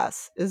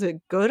class. Is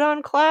it good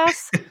on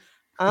class?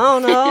 I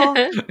don't know.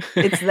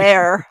 It's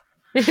there.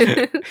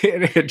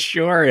 It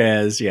sure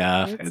is,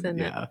 yeah.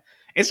 Yeah.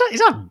 It's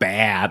not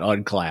bad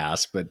on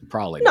class, but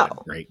probably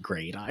not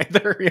great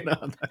either,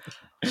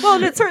 Well,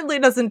 and it certainly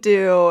doesn't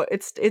do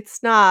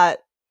it's not,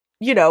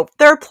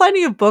 there are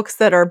plenty of books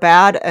that are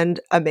bad and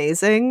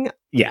amazing.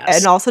 Yes.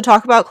 And also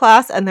talk about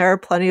class, and there are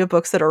plenty of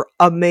books that are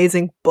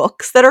amazing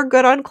books that are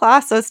good on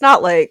class. So it's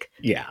not like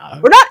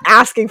we're not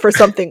asking for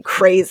something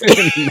crazy.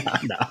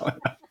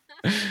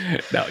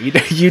 No,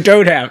 you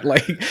don't have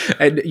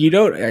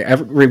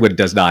everyone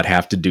does not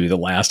have to do the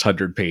last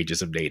 100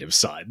 pages of Native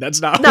Son. That's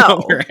not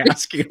what we're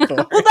asking for.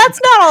 Well, that's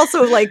not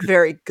also like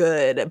very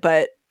good,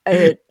 but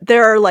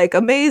there are like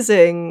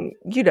amazing,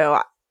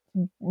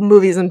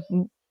 movies and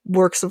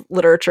works of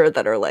literature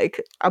that are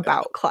like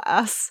about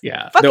class.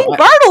 Yeah. Fucking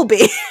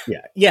Bartleby.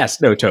 Yeah.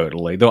 Yes, no,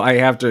 totally. Though I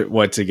have to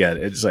once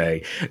again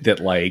say that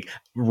like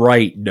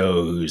Wright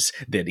knows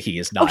that he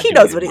is not. Oh, he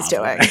knows what he's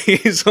doing.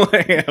 He's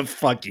like,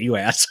 fuck you,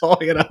 asshole,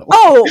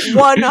 Oh,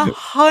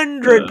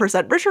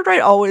 100%. Richard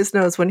Wright always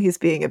knows when he's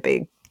being a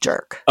big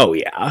jerk. Oh,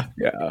 yeah.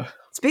 Yeah.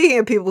 Speaking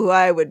of people who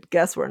I would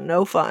guess were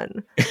no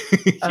fun,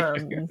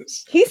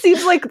 he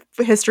seems like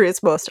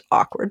history's most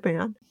awkward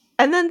man.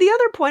 And then the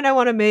other point I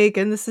want to make,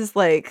 and this is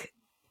like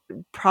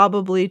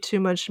probably too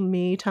much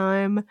me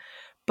time,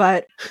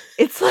 but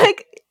it's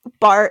like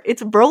Bart,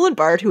 it's Roland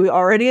Bart, who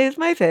already is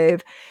my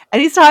fave,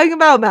 and he's talking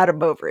about Madame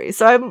Bovary.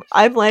 So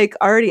I'm like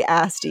already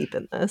ass deep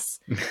in this.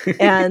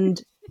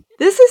 And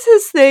this is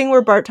his thing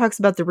where Bart talks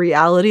about the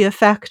reality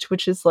effect,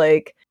 which is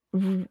like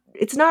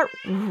it's not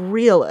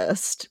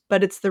realist,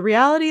 but it's the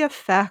reality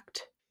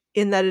effect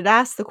in that it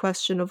asks the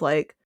question of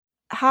like,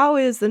 how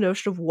is the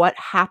notion of what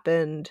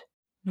happened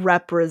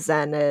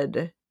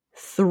represented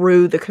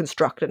through the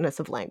constructedness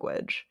of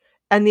language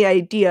and the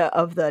idea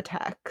of the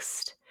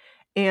text?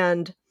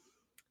 And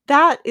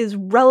that is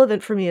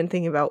relevant for me in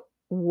thinking about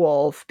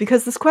Woolf,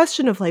 because this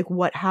question of like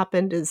what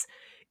happened is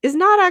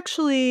not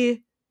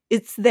actually,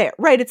 it's there,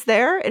 right? It's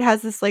there. It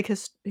has this like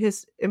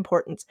his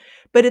importance,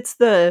 but it's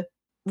the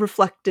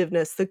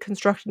reflectiveness, the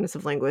constructedness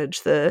of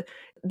language, the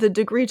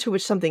degree to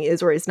which something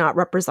is or is not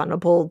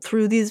representable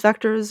through these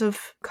vectors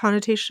of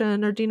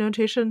connotation or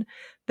denotation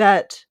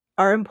that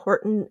are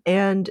important.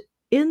 And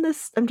in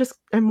this,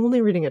 I'm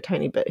only reading a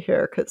tiny bit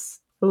here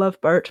because I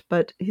love Bart,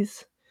 but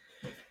these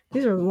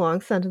are long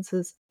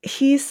sentences.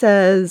 He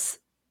says,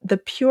 the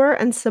pure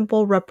and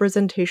simple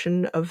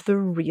representation of the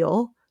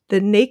real, the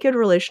naked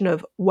relation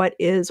of what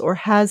is or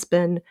has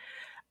been,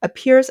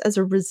 appears as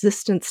a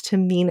resistance to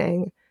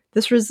meaning.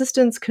 This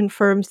resistance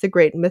confirms the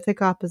great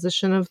mythic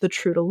opposition of the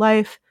true to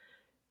life,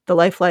 the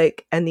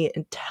lifelike, and the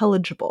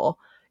intelligible.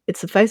 It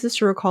suffices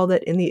to recall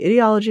that in the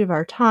ideology of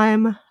our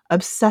time,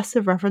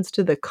 obsessive reference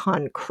to the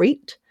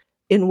concrete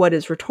in what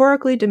is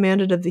rhetorically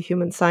demanded of the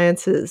human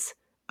sciences,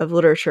 of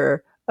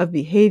literature, of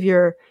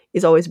behavior,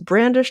 is always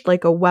brandished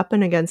like a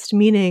weapon against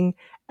meaning,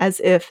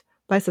 as if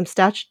by some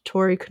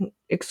statutory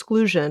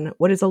exclusion,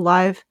 what is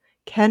alive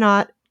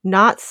cannot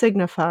not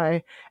signify,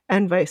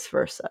 and vice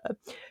versa.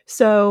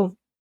 So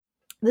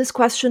this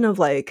question of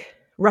like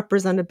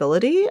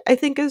representability, I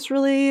think, is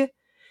really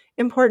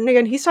important.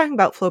 Again, he's talking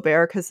about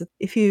Flaubert because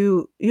if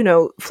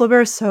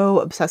Flaubert is so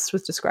obsessed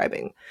with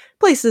describing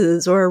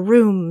places or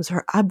rooms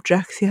or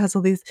objects. He has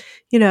all these,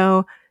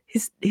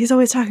 he's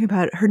always talking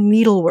about her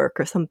needlework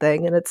or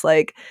something, and it's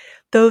like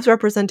those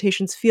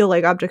representations feel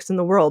like objects in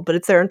the world, but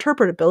it's their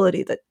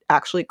interpretability that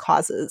actually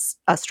causes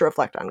us to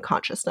reflect on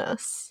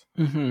consciousness.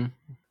 Mm-hmm.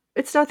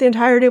 It's not the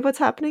entirety of what's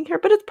happening here,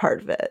 but it's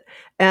part of it.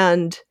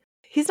 And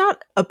he's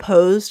not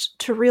opposed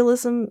to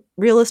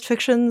realist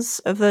fictions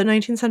of the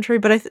 19th century,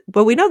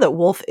 but we know that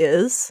Woolf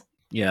is.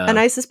 Yeah. And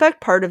I suspect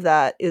part of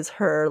that is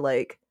her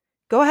like,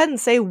 go ahead and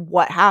say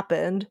what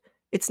happened.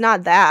 It's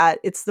not that,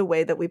 it's the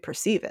way that we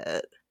perceive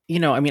it.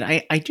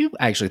 I do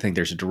actually think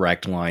there's a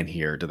direct line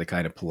here to the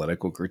kind of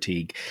political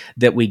critique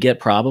that we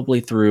get probably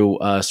through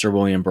Sir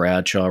William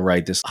Bradshaw,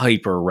 right? This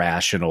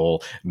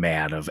hyper-rational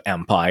man of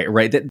empire,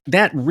 right?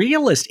 That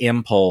realist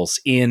impulse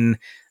in,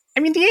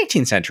 the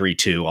 18th century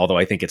too, although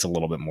I think it's a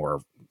little bit more,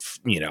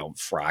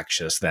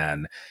 fractious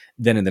than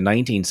in the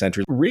 19th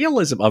century.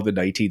 Realism of the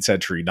 19th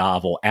century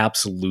novel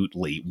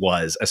absolutely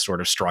was a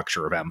sort of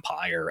structure of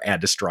empire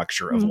and a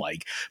structure of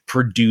like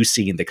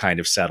producing the kind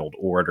of settled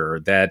order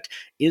that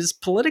is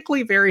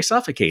politically very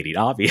suffocating,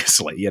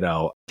 obviously.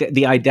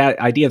 The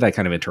idea of that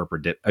kind of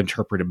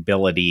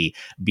interpretability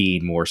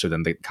being more so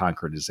than the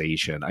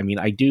concretization.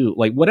 I do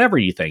like whatever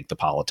you think the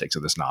politics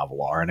of this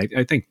novel are. And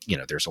I think,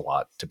 there's a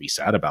lot to be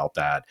said about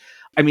that.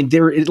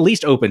 They're at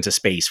least open to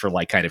space for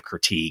like kind of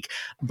critique,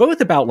 both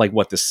about like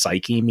what the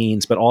psyche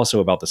means, but also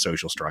about the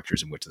social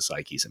structures in which the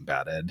psyche is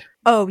embedded.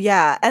 Oh,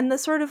 yeah. And the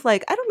sort of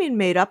like, I don't mean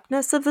made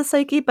upness of the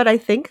psyche, but I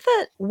think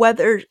that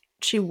whether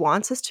she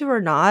wants us to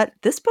or not,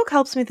 this book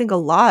helps me think a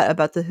lot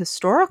about the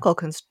historical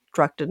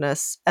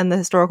constructedness and the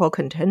historical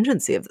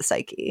contingency of the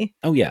psyche.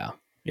 Oh, yeah.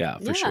 Yeah,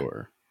 for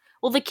sure.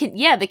 Well,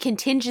 the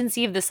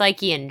contingency of the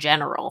psyche in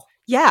general.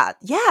 Yeah.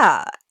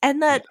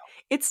 And that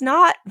it's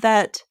not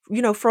that,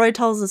 Freud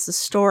tells us a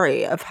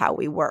story of how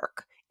we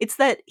work. It's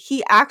that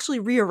he actually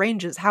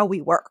rearranges how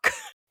we work.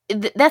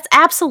 That's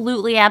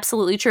absolutely,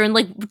 absolutely true. And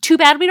like, too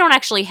bad we don't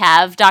actually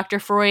have Dr.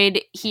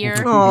 Freud here.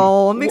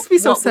 Oh, it makes me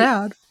so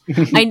sad.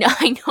 I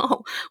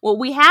know. What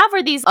we have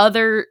are these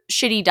other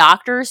shitty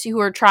doctors who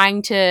are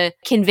trying to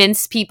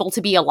convince people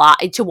to be alive,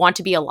 to want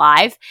to be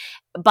alive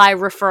by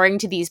referring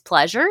to these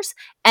pleasures.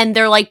 And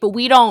they're like, but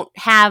we don't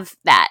have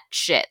that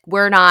shit.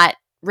 We're not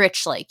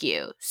rich like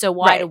you. So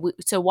why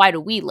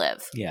do we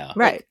live? Yeah.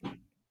 Right. Like,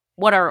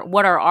 what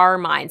are our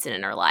minds and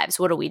inner lives?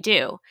 What do we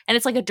do? And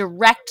it's like a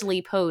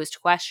directly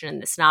posed question in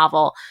this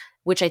novel,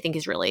 which I think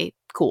is really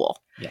cool.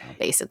 Yeah.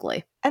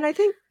 Basically. And I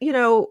think,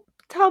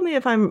 tell me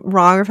if I'm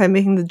wrong or if I'm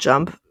making the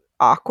jump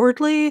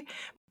awkwardly.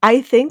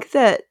 I think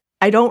that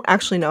I don't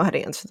actually know how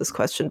to answer this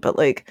question, but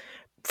like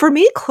for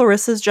me,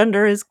 Clarissa's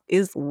gender is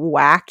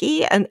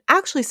wacky, and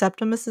actually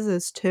Septimus's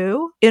is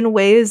too, in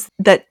ways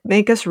that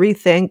make us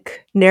rethink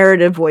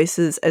narrative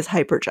voices as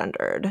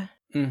hypergendered.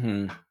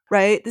 Mm-hmm.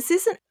 Right? This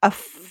isn't a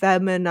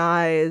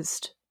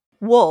feminized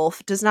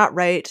Woolf does not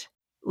write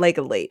like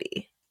a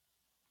lady.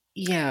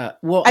 Yeah.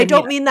 Well, I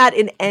don't mean that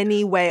in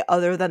any way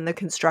other than the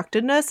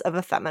constructedness of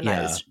a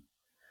feminized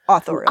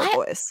authorial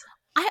voice.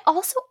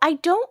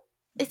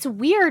 It's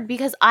weird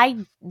because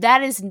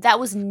that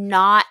was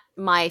not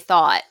my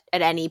thought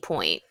at any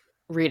point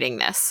reading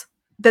this.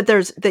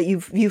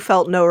 That you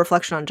felt no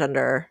reflection on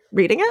gender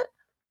reading it?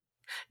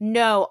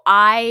 No,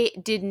 I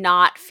did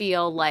not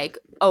feel like,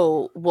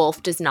 oh,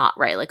 Woolf does not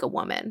write like a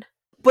woman.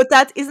 But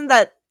isn't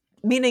that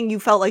meaning you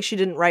felt like she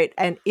didn't write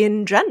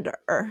in gender?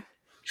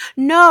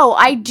 No,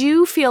 I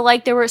do feel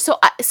like there were so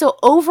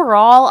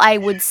overall I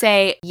would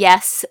say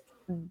yes,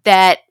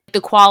 that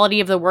the quality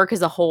of the work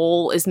as a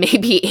whole is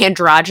maybe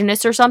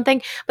androgynous or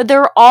something, but there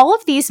are all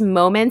of these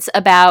moments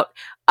about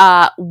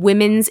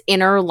women's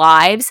inner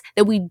lives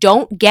that we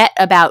don't get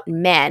about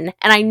men.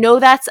 And I know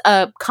that's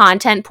a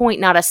content point,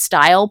 not a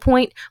style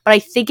point, but I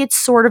think it's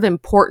sort of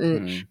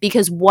important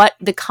because what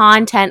the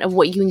content of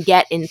what you can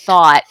get in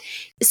thought,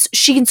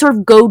 she can sort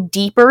of go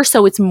deeper,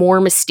 so it's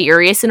more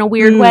mysterious in a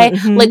weird way.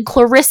 Like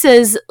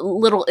Clarissa's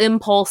little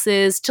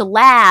impulses to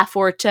laugh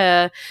or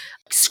to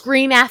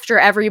scream after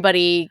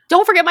everybody,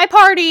 don't forget my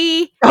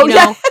party. Oh, you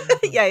know?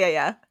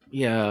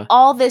 Yeah.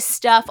 All this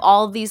stuff,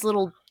 all of these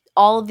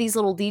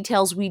little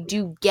details we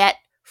do get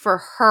for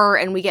her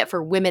and we get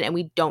for women, and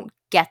we don't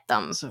get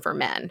them for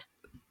men.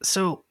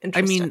 So,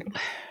 I mean,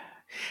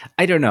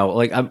 I don't know.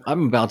 Like,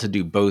 I'm about to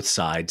do both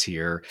sides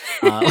here.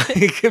 Because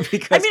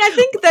I mean, I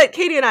think that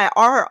Katie and I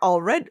are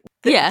already.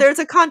 There's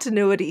a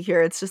continuity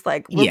here. It's just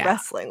like we're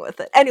wrestling with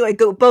it. Anyway,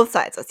 go both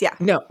sides.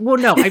 No.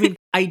 I mean,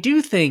 I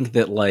do think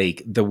that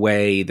like the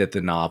way that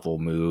the novel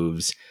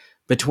moves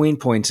between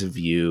points of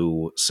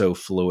view so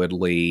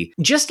fluidly,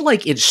 just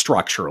like it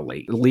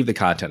structurally, leave the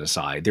content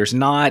aside, there's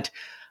not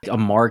a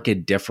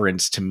marked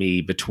difference to me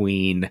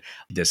between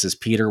this is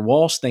Peter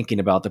Walsh thinking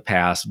about the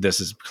past, this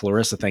is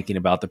Clarissa thinking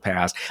about the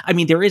past. I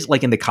mean, there is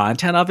like in the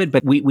content of it,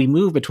 but we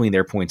move between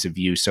their points of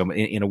view so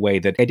in a way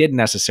that I didn't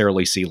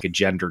necessarily see like a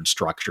gendered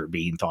structure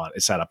being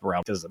set up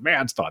around this is a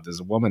man's thought, this is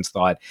a woman's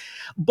thought.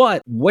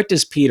 But what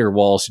does Peter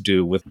Walsh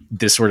do with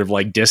this sort of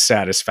like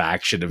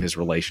dissatisfaction of his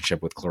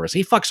relationship with Clarissa?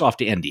 He fucks off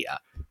to India.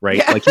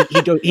 Right, like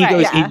he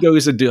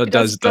goes and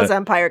does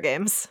Empire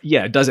games.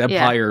 Yeah, does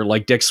Empire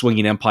like dick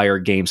swinging Empire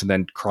games, and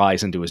then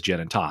cries into his gin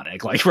and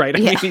tonic. Like, right? I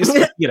mean, he's,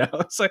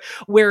 so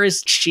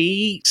whereas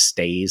she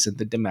stays in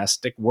the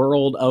domestic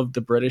world of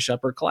the British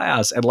upper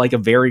class, and like a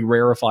very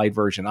rarefied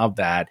version of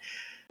that.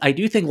 I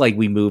do think like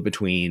we move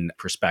between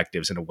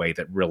perspectives in a way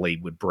that really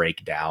would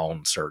break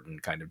down certain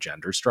kind of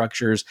gender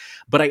structures.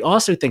 But I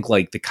also think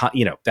like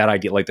that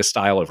idea, like the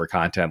style over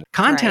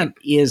content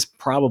is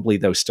probably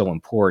though still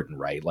important,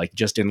 right? Like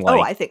just in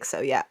like, I think so.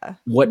 Yeah.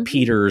 What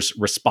Peter's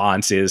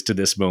response is to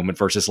this moment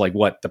versus like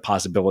what the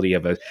possibility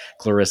of a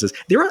Clarissa's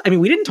I mean,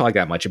 we didn't talk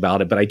that much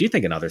about it, but I do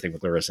think another thing with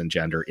Clarissa and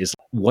gender is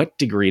what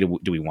degree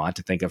do we want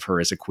to think of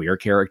her as a queer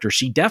character?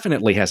 She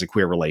definitely has a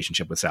queer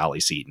relationship with Sally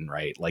Seton,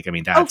 right? Like, I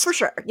mean, that's for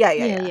sure.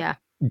 Yeah.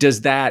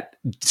 Does that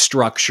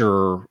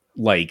structure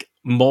like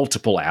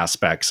multiple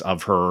aspects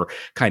of her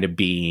kind of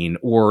being,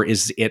 or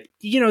is it,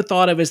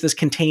 thought of as this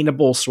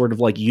containable sort of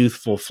like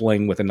youthful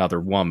fling with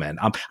another woman?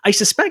 I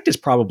suspect it's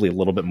probably a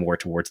little bit more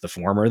towards the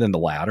former than the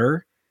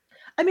latter.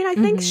 I mean, I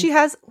think she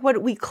has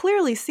what we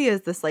clearly see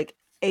is this like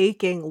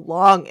aching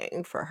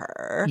longing for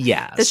her.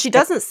 Yes. That she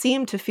doesn't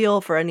seem to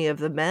feel for any of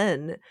the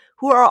men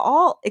who are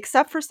all,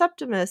 except for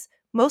Septimus,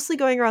 mostly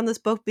going around this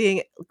book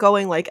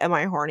going like, am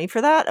I horny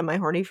for that? Am I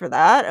horny for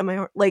that? Am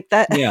I like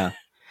that? Yeah.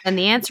 And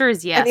the answer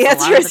is yes. And the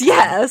answer is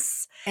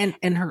yes. And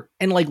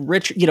like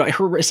Richard,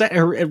 her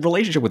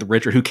relationship with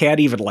Richard, who can't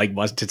even like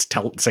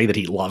say that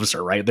he loves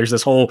her, right? There's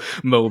this whole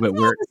moment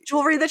where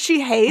jewelry that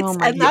she hates,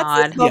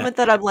 that's this moment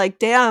that I'm like,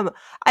 damn,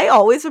 I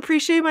always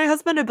appreciate my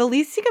husband, but at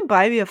least he can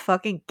buy me a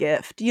fucking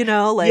gift,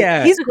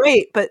 he's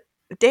great, but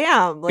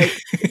damn, like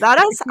is that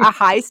a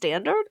high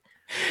standard?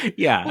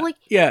 Yeah. Well,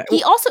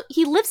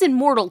 he lives in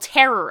mortal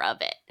terror of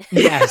it.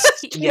 Yes.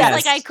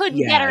 Like I couldn't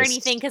get her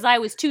anything because I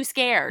was too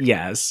scared.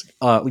 Yes.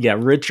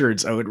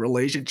 Richard's own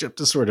relationship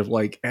to sort of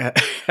like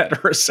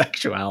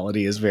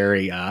heterosexuality is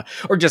very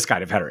or just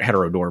kind of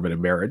heteronormative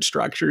marriage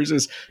structures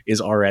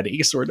is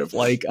already sort of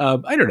like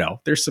I don't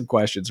know. There's some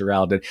questions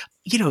around it.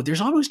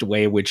 There's almost a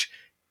way in which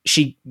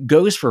she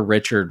goes for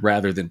Richard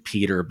rather than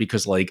Peter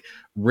because like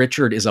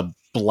Richard is a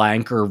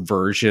blanker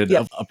version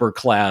of upper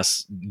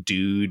class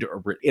dude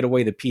or in a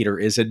way that Peter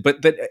isn't,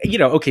 but that,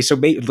 okay. So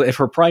maybe if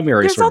her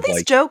primary there's all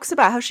these jokes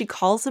about how she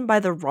calls him by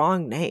the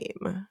wrong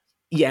name.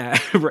 Yeah.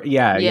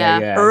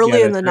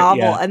 Early in the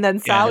novel. And then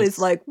Sally's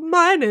like,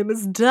 my name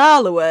is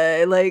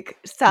Dalloway. Like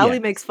Sally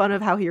makes fun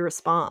of how he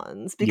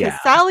responds because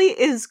Sally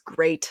is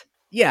great.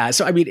 Yeah,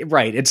 so I mean,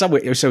 right. In some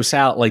way, so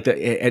Sal, like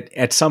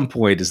at some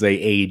point, as they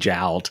age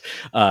out,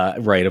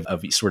 right,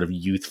 of sort of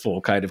youthful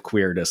kind of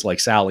queerness,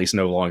 like Sally's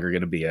no longer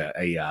going to be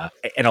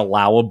an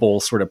allowable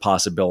sort of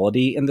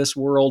possibility in this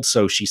world.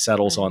 So she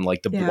settles on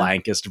like the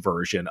blankest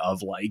version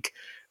of like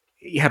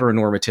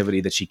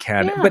heteronormativity that she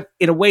can, but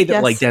in a way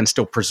that like then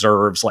still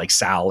preserves like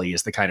Sally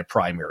as the kind of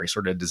primary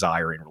sort of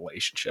desiring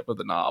relationship of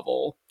the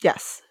novel.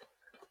 Yes.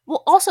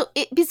 Well, also,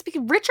 because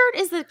Richard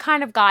is the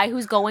kind of guy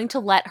who's going to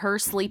let her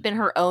sleep in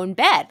her own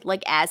bed,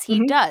 like as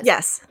he does.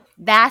 Yes.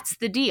 That's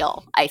the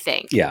deal, I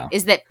think. Yeah.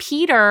 Is that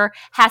Peter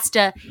has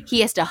to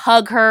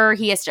hug her,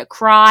 he has to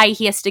cry,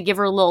 he has to give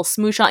her a little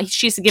smooch on,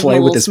 she has to give him a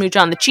little smooch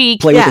on the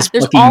cheek. Play with his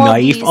fucking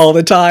knife all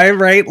the time,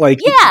 right? Like,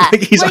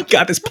 he's like,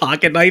 got this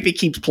pocket knife he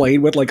keeps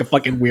playing with like a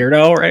fucking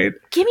weirdo, right?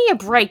 Give me a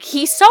break.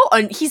 He's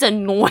he's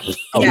annoying.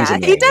 Oh, yeah,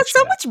 he does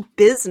so much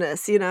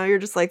business, you're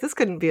just like, this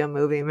couldn't be a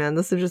movie, man.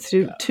 This is just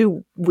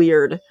too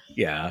weird.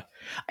 Yeah.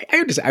 I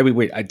understand. I mean,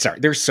 wait, I'm sorry.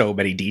 There's so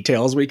many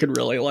details we could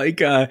really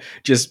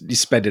just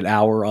spend an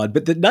hour on.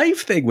 But the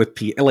knife thing with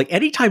Pete, like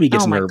anytime he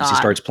gets nervous, he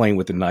starts playing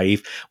with the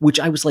knife, which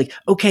I was like,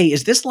 okay,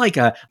 is this like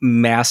a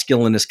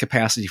masculinist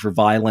capacity for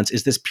violence?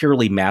 Is this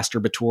purely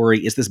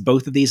masturbatory? Is this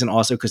both of these? And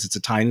also because it's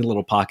a tiny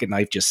little pocket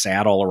knife just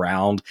sat all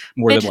around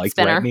more than like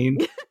threatening?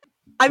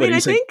 I mean, I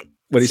think.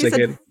 What do you say,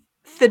 kid?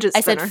 Fidget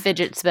spinner. I said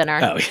fidget spinner.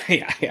 Oh,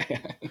 yeah.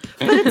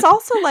 But it's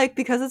also like,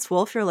 because it's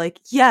Wolf, you're like,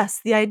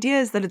 yes, the idea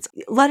is that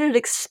let it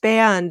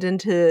expand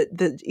into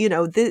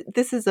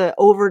this is a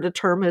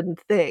overdetermined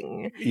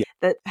thing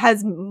that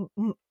has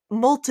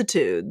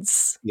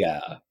multitudes. Yeah.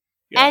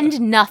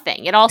 And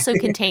nothing. It also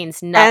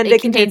contains nothing.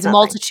 It contains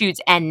multitudes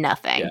and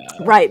nothing. Yeah.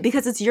 Right,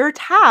 because it's your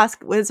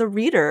task as a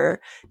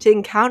reader to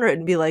encounter it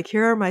and be like,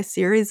 here are my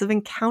series of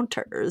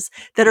encounters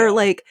that are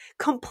like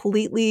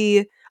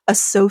completely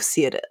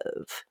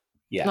associative.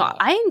 Yeah. No,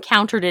 I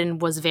encountered it and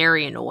was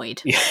very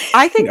annoyed.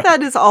 I think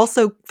that is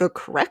also the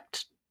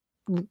correct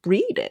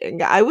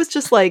reading. I was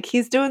just like,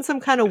 he's doing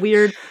some kind of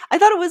weird. I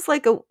thought it was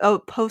like a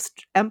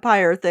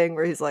post-Empire thing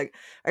where he's like,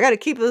 I got to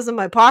keep this in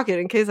my pocket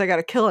in case I got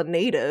to kill a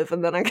native,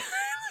 and then I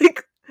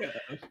like,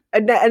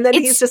 and then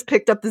he's just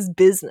picked up this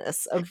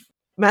business of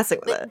messing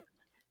with it.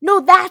 No,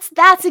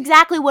 that's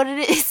exactly what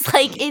it is.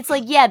 Like, it's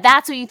like, yeah,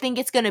 that's what you think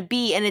it's gonna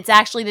be, and it's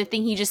actually the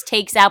thing he just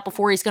takes out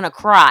before he's gonna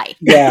cry.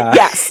 Yeah.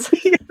 Yes.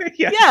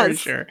 Yes. For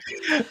sure.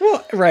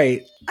 Well,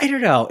 right. I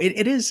don't know.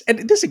 It is,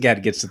 and this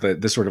again gets to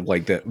the sort of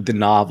like the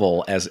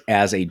novel as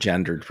a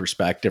gendered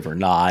perspective or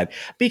not,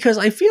 because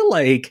I feel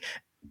like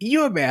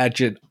you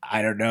imagine,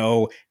 I don't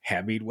know,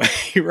 Hemingway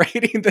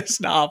writing this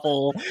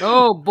novel.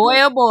 Oh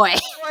boy, oh boy.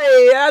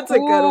 That's a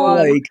good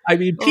one. Like, I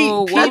mean,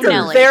 that's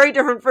a very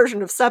different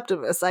version of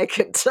Septimus, I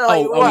can tell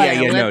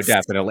you. No,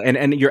 definitely.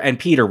 And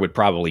Peter would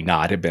probably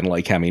not have been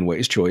like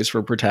Hemingway's choice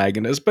for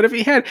protagonist, but if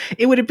he had,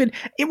 it would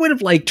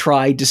have like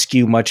tried to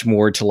skew much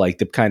more to like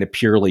the kind of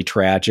purely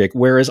tragic,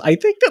 whereas I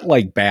think that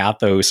like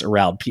bathos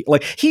around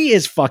like he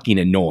is fucking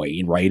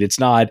annoying, right? It's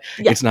not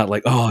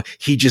like, oh,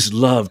 he just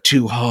loved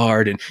too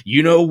hard and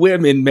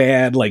women,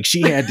 man, like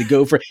she had to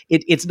go for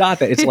it's not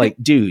that. It's like,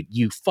 dude,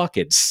 you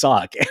fucking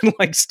suck, and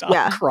like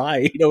stop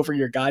crying over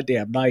your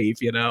goddamn knife,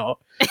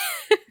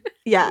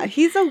 Yeah,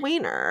 he's a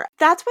wiener.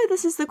 That's why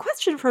this is the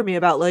question for me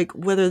about like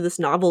whether this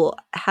novel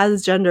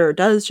has gender or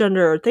does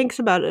gender or thinks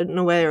about it in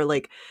a way, or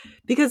like,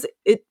 because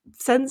it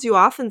sends you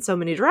off in so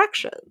many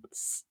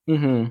directions.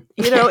 Mm-hmm.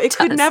 It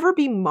could never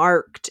be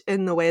marked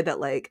in the way that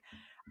like,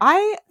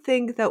 I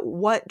think that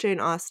what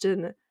Jane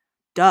Austen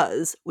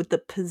does with the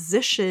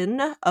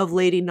position of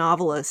lady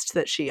novelist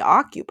that she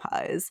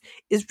occupies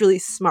is really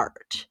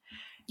smart.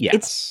 Yes.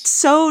 It's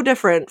so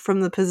different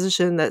from the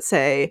position that,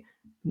 say,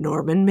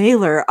 Norman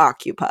Mailer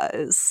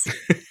occupies.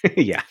 Who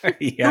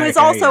is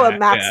also a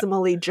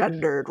maximally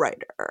gendered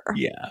writer.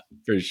 Yeah,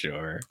 for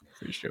sure.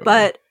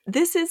 But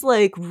this is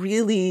like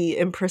really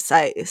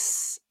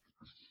imprecise.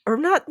 Or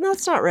not, no,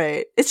 that's not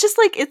right. It's just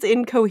like its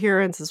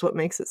incoherence is what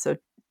makes it so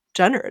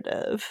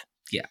generative.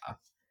 Yeah.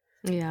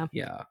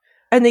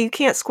 And then you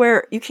can't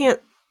square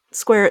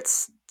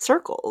its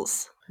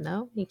circles.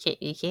 No, you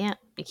can't.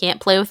 You can't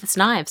play with its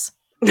knives.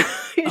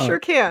 You sure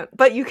can't.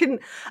 But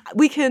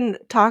we can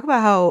talk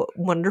about how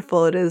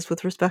wonderful it is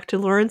with respect to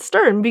Laurence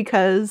Sterne,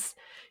 because,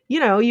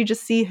 you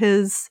just see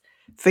his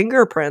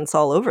fingerprints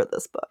all over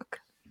this book.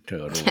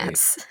 Totally.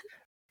 Yes.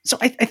 So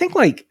I think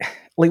like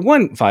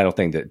one final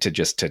thing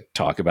to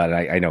talk about,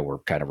 and I know we're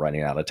kind of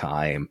running out of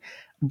time,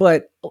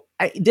 but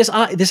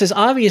this is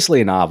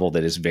obviously a novel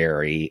that is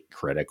very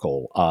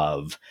critical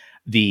of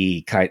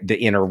the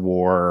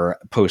interwar,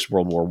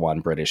 post-World War I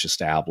British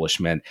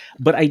establishment.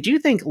 But I do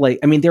think,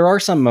 there are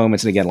some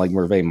moments, and again, like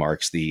Merveille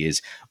marks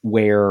these,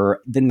 where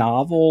the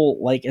novel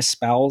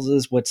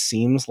espouses what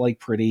seems like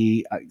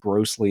pretty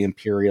grossly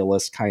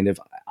imperialist kind of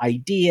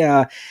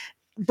idea.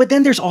 But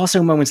then there's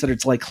also moments that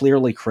it's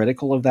clearly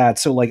critical of that.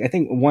 So I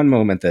think one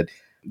moment that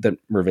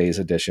Merveille's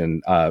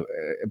edition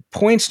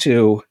points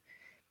to.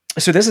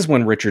 So this is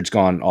when Richard's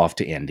gone off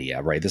to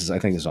India, right? I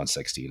think this is on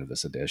 16 of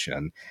this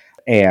edition.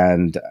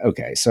 And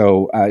okay,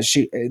 so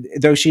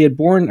though she had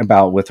borne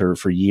about with her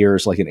for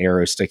years like an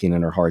arrow sticking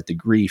in her heart, the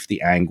grief,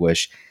 the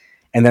anguish,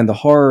 and then the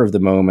horror of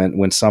the moment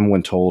when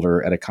someone told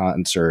her at a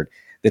concert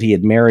that he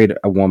had married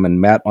a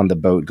woman met on the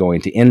boat going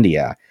to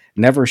India.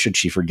 Never should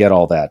she forget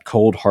all that.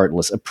 Cold,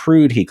 heartless, a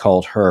prude he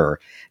called her.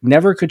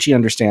 Never could she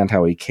understand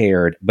how he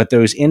cared, but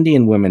those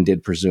Indian women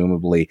did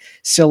presumably.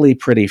 Silly,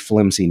 pretty,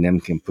 flimsy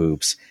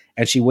nincompoops.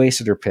 And she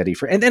wasted her pity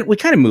for, and then we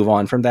kind of move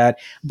on from that.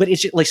 But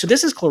it's just, so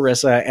this is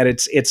Clarissa, and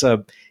it's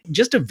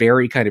just a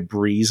very kind of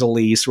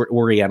breezily sort of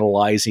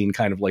orientalizing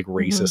kind of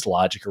racist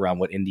logic around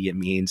what India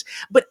means.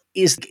 But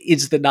is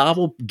the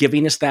novel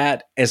giving us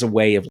that as a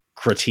way of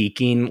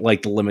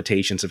critiquing the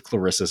limitations of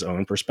Clarissa's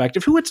own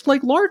perspective, who it's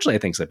largely I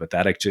think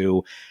sympathetic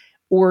to?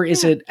 Or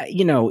is it,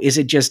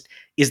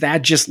 is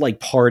that just like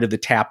part of the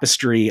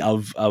tapestry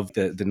of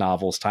the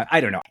novel's time?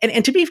 I don't know.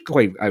 And to be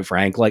quite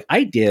frank, like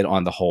I did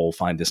on the whole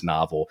find this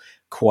novel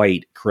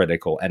quite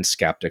critical and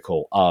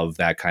skeptical of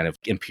that kind of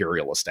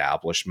imperial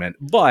establishment.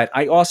 But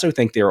I also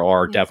think there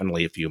are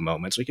definitely a few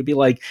moments we could be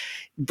like,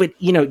 but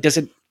does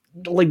it,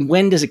 like,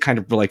 when does it kind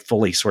of like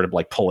fully sort of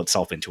like pull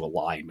itself into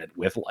alignment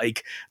with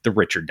like the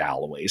Richard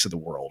Dalloways of the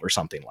world or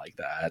something like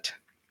that?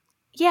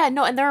 Yeah,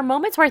 no, and there are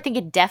moments where I think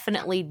it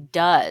definitely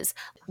does.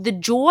 The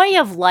joy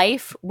of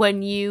life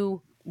when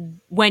you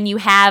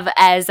have,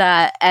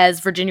 as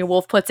Virginia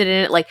Woolf puts it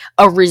in it, like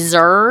a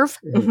reserve.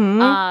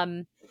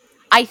 Mhm.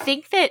 I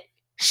think that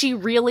she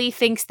really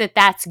thinks that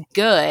that's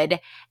good,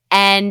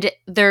 and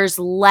there's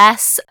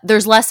less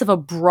of a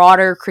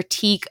broader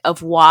critique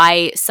of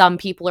why some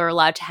people are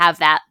allowed to have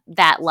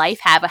that life,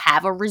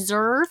 have a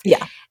reserve.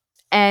 Yeah.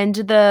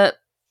 And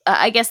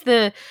I guess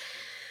the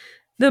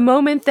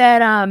moment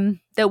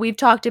that we've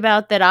talked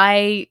about that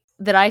I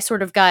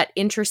sort of got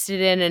interested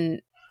in,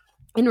 and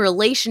in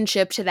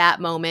relationship to that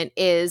moment,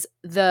 is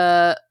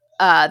there's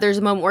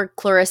a moment where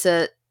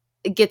Clarissa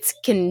gets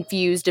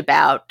confused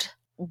about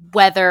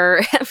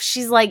whether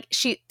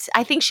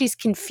I think she's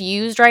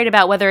confused, right,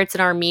 about whether it's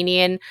an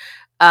Armenian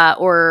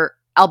or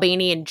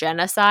Albanian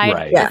genocide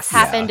Right. that's Yes.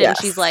 happened. Yeah. And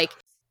she's like,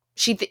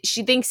 she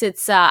thinks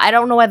it's I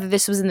don't know whether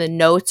this was in the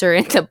notes or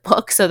in the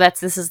book, so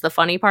this is the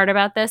funny part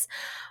about this,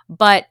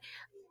 but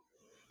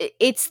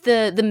it's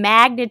the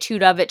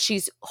magnitude of it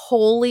she's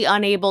wholly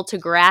unable to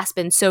grasp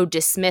and so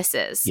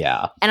dismisses.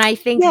 Yeah. And I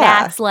think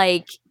that's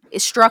like,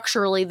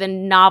 structurally the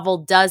novel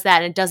does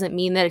that, and it doesn't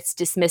mean that it's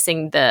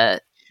dismissing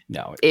the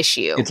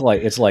issue. It's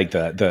like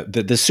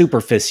the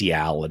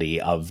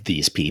superficiality of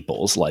these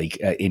people's like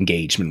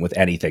engagement with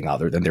anything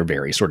other than their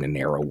very sort of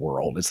narrow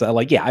world. It's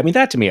like,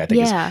 that to me I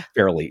think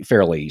is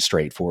fairly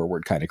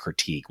straightforward kind of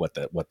critique what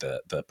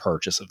the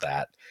purchase of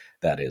that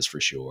is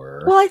for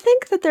sure. Well, I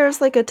think that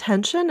there's like a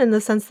tension in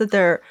the sense that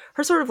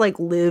her sort of like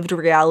lived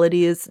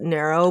reality is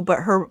narrow, but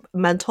her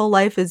mental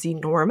life is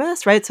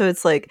enormous, right? So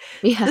it's like,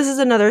 this is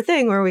another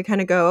thing where we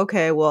kind of go,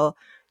 okay, well,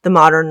 the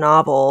modern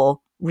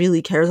novel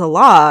really cares a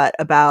lot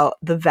about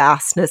the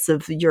vastness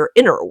of your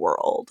inner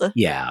world.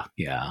 Yeah.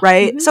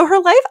 Right? Mm-hmm. So her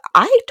life,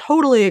 I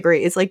totally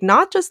agree, is like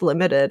not just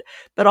limited,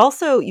 but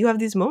also you have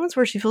these moments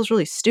where she feels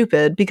really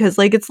stupid because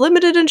like it's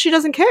limited and she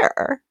doesn't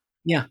care.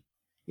 Yeah.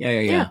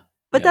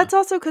 But that's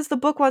also because the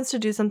book wants to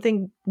do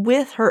something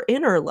with her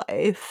inner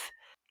life,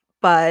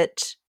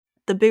 but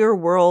the bigger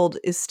world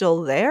is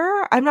still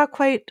there. I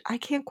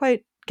can't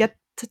quite get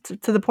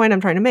to the point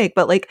I'm trying to make,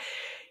 but like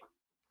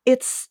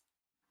it's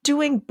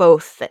doing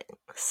both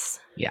things.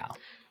 Yeah.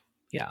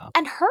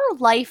 And her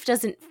life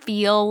doesn't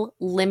feel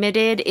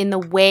limited in the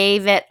way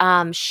that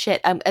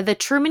the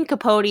Truman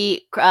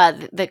Capote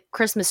the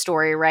Christmas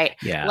Story, right?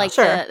 Yeah. Like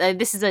sure.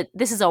 This is a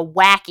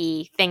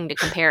wacky thing to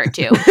compare it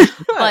to.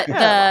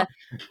 But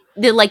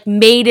the like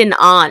maiden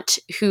aunt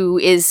who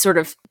is sort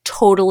of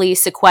totally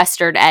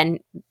sequestered and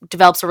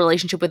develops a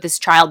relationship with this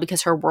child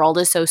because her world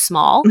is so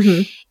small.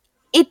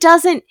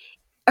 Mm-hmm.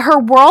 Her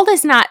world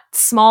is not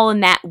small in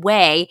that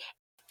way.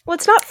 Well,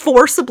 it's not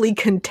forcibly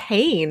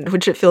contained,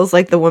 which it feels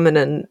like the woman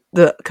in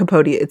the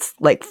Capote, it's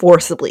like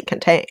forcibly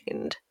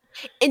contained.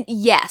 And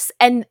yes,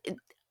 and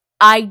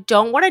I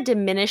don't want to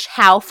diminish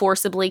how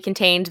forcibly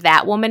contained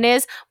that woman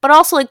is, but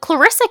also like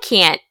Clarissa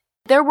can't.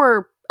 There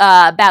were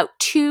about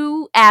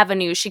 2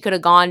 avenues she could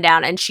have gone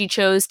down, and she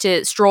chose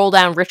to stroll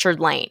down Richard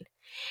Lane.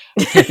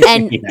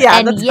 And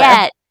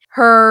yet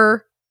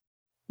her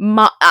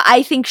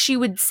I think she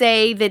would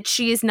say that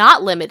she is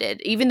not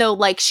limited, even though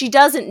like she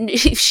doesn't.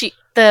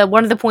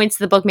 One of the points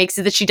the book makes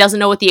is that she doesn't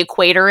know what the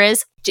equator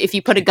is. If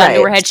you put a gun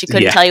to her head, she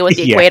couldn't tell you what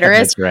the equator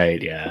is. That's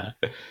right. Yeah.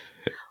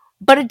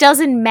 But it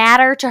doesn't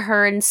matter to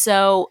her, and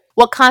so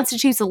what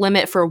constitutes a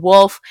limit for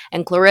Woolf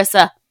and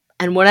Clarissa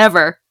and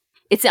whatever?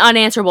 It's an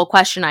unanswerable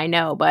question, I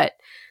know, but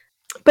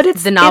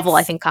it's the novel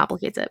I think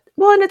complicates it.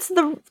 Well, and it's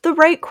the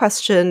right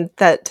question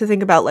to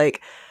think about.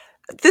 Like,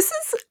 this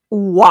is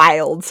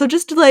wild. So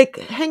just like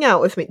hang out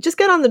with me. Just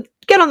get on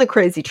the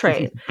crazy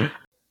train.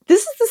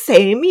 This is the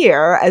same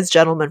year as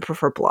Gentlemen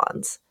Prefer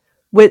Blondes,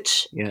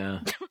 which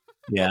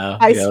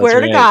I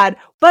swear to God,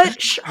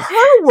 but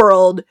her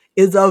world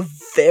is a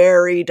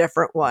very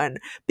different one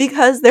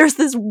because there's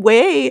this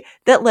way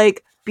that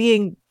like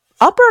being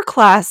upper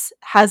class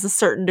has a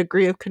certain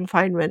degree of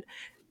confinement,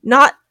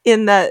 not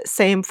in the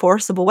same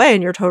forcible way,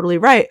 and you're totally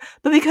right,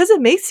 but because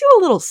it makes you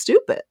a little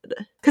stupid,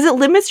 because it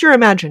limits your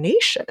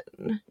imagination.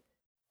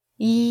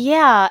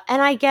 Yeah,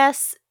 and I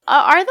guess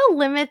are the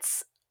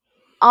limits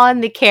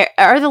on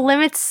are the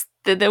limits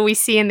that we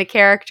see in the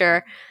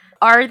character,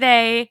 are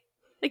they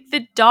like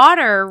the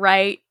daughter,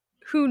 right?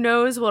 Who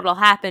knows what'll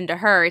happen to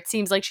her? It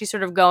seems like she's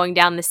sort of going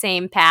down the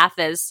same path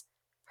as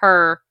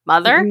her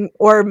mother.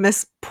 Or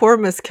poor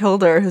Miss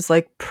Kilder, who's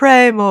like,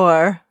 pray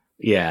more.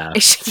 Yeah.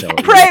 So,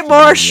 Pray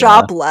more,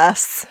 shop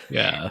less.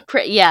 Yeah.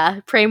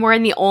 Pray more,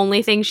 and the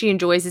only thing she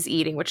enjoys is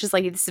eating, which is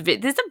like this is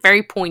a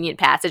very poignant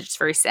passage. It's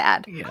very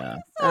sad. Yeah.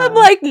 I'm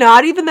like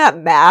not even that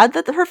mad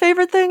that her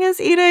favorite thing is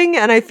eating,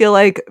 and I feel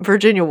like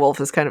Virginia Woolf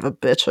is kind of a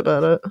bitch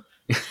about it.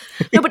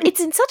 No, but it's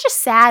in such a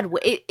sad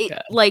way.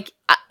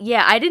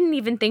 I didn't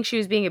even think she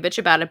was being a bitch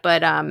about it,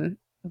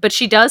 but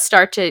she does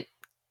start to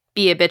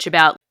be a bitch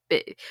about,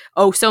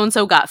 oh, so and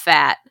so got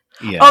fat.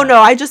 Yeah. Oh no,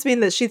 I just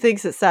mean that she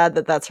thinks it's sad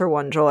that that's her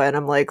one joy, and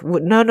I'm like,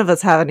 none of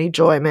us have any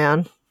joy,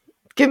 man.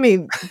 Give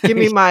me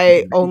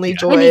my only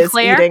joy is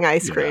eating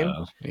ice cream.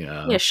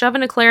 Yeah. Shove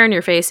an eclair in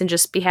your face and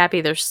just be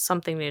happy. There's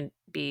something to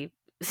be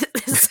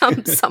some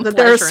that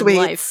there are pleasure in sweets.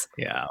 life.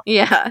 Yeah.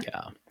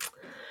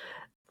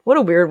 What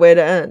a weird way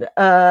to end.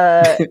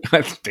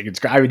 I think it's.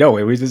 I mean,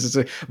 no, this is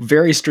a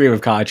very stream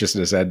of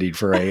consciousness ending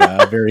for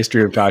a very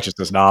stream of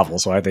consciousness novel.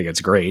 So I think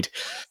it's great.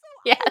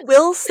 Yeah, I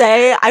will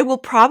say I will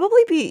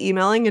probably be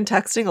emailing and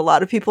texting a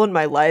lot of people in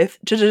my life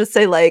to just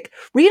say, like,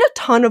 read a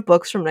ton of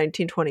books from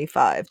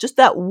 1925, just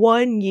that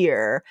 1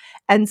 year,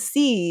 and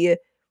see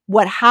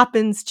what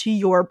happens to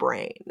your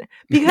brain.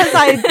 Because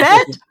I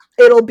bet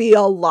it'll be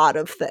a lot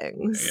of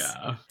things.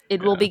 Yeah.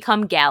 It will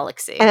become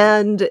Galaxy.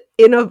 And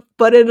in a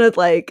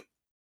like,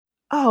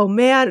 oh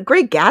man,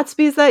 Great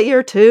Gatsby's that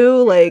year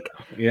too. Like,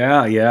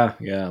 yeah,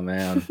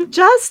 man.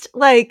 Just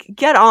like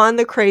get on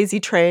the crazy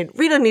train.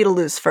 Read Anita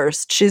Loos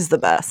first. She's the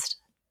best.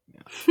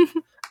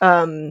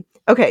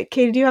 Okay,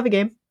 Katie, do you have a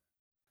game?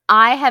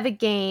 I have a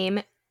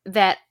game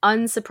that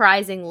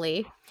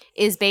unsurprisingly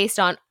is based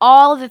on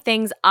all of the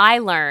things I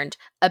learned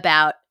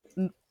about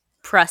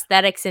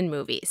prosthetics in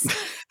movies.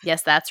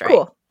 Yes, that's right.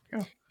 Cool.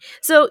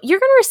 So you're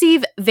going to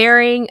receive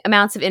varying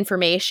amounts of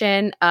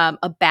information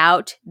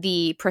about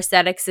the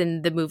prosthetics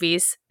in the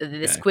movies,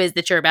 this quiz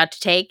that you're about to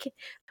take.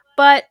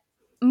 But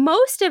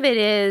most of it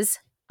is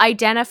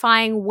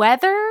identifying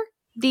whether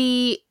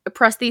the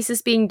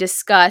prosthesis being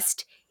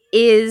discussed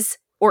is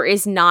or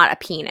is not a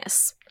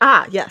penis.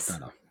 Ah, yes.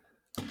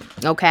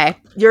 Okay.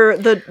 You're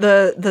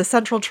the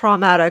central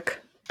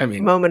traumatic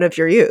moment of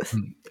your youth.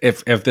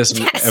 If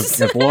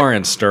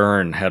Lauren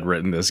Stern had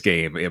written this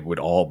game, it would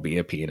all be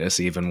a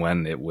penis, even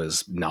when it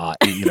was not.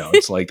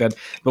 It's like that.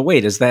 But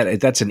wait,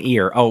 that's an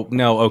ear? Oh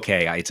no,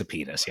 okay, it's a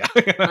penis. Yeah.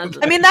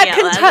 I mean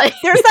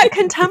there's that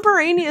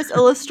contemporaneous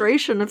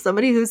illustration of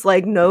somebody whose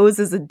like nose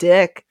is a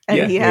dick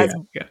and he has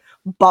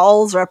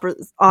balls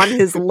on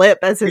his lip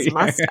as his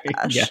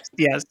mustache.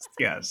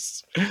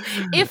 Yes.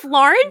 If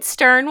Lauren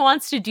Stern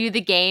wants to do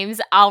the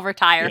games, I'll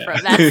retire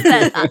from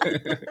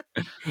that.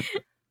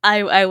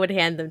 I would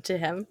hand them to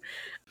him.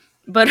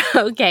 But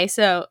okay,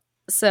 so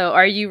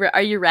are you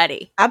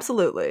ready?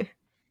 Absolutely.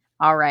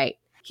 All right.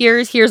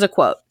 Here's a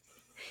quote.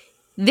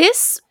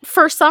 This,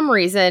 for some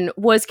reason,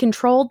 was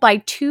controlled by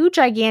two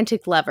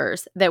gigantic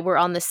levers that were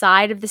on the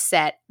side of the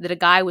set that a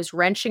guy was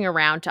wrenching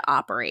around to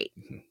operate.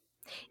 Mm-hmm.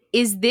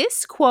 Is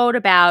this quote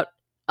about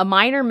a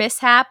minor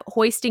mishap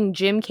hoisting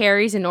Jim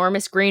Carrey's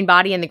enormous green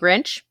body in The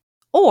Grinch,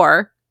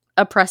 or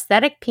a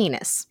prosthetic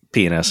penis?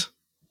 Penis.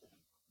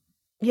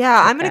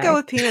 Yeah, I'm going to go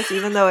with penis,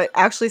 even though it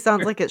actually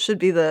sounds like it should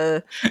be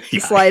the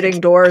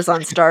sliding doors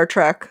on Star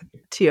Trek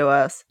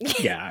TOS.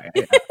 Yeah.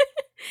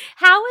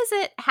 How is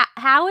it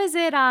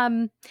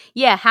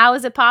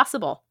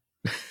possible?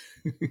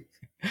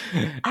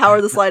 How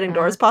are the sliding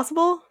doors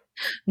possible?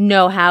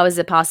 No, how is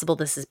it possible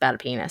this is about a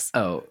penis?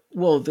 Oh,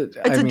 well, it's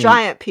a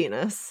giant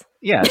penis.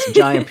 Yeah, it's a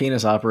giant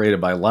penis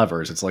operated by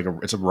levers. It's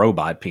a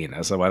robot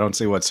penis. So I don't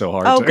see what's so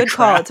hard. Oh, good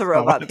call. It's a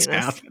robot penis.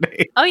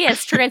 Happening. Oh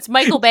yes,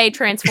 Michael Bay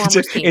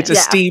Transformers penis. It's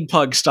a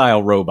steampunk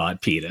style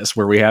robot penis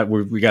where we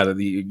got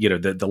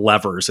the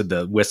levers and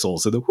the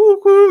whistles and the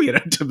whoo whoo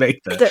to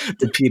make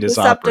the penis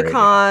operate.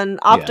 Decepticon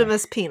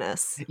Optimus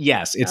penis.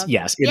 Yes, it's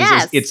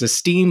a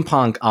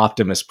steampunk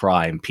Optimus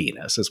Prime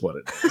penis is what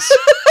it is.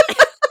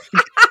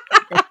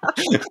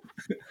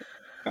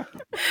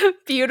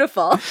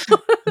 Beautiful.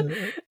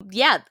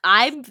 Yeah,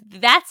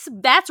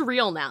 that's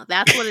real now.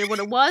 That's what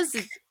it was.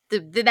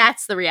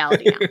 That's the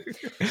reality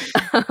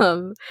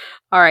now.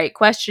 All right,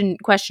 question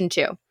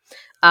 2.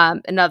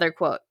 Another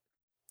quote.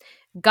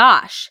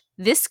 Gosh,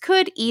 this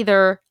could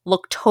either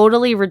look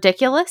totally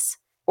ridiculous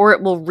or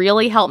it will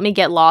really help me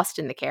get lost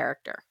in the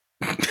character.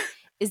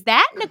 Is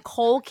that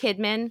Nicole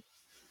Kidman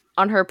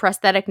on her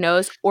prosthetic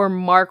nose or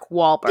Mark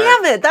Wahlberg?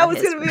 Damn it, that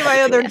was going to be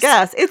my other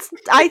guess.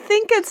 I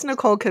think it's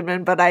Nicole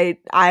Kidman, but I'm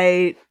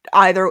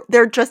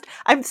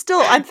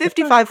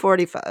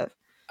 55-45.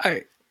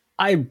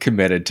 I'm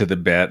committed to the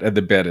bet, and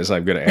the bet is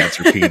I'm going to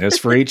answer penis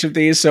for each of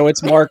these. So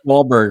it's Mark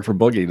Wahlberg for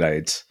Boogie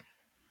Nights.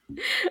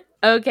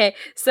 Okay,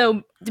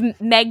 so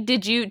Meg,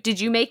 did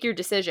you make your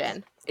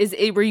decision?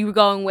 Were you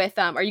going with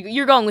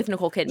you're going with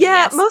Nicole Kidman?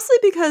 Yeah, yes? Mostly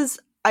because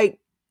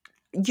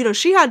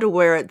she had to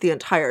wear it the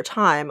entire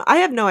time. I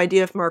have no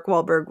idea if Mark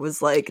Wahlberg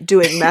was like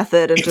doing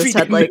method and just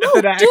had like, no,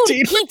 dude,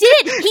 he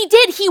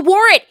did. He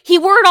wore it. He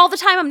wore it all the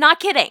time. I'm not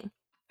kidding.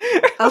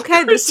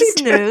 Okay, this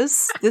is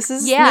news. This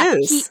is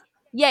news.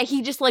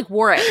 He just like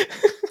wore it.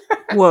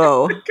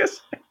 Whoa.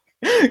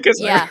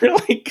 Because I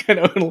really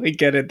can only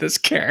get at this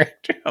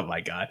character. Oh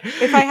my god!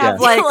 If I have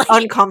like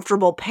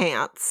uncomfortable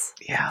pants.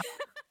 Yeah.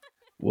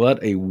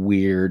 What a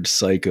weird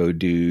psycho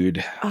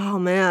dude. Oh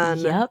man.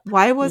 Yep.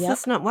 Why was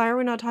this not? Why are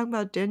we not talking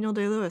about Daniel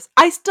Day-Lewis?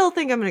 I still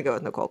think I'm gonna go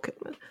with Nicole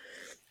Kidman.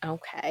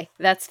 Okay,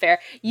 that's fair.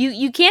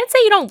 You can't say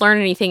you don't learn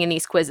anything in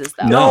these quizzes,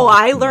 though. No,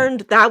 I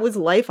learned that was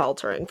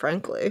life-altering,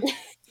 frankly.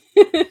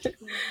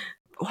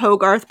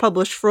 Hogarth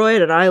published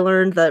Freud, and I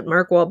learned that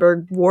Mark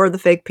Wahlberg wore the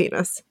fake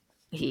penis.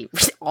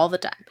 All the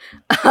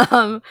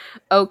time.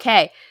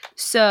 Okay,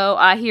 so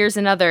here's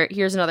another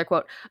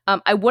quote.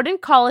 I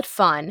wouldn't call it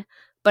fun,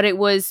 but it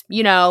was,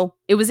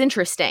 it was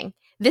interesting.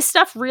 This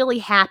stuff really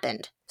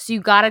happened, so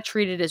you gotta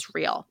treat it as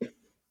real.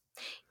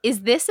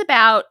 Is this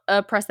about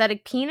a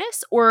prosthetic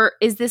penis, or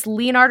is this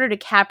Leonardo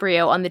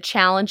DiCaprio on the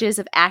challenges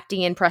of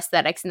acting in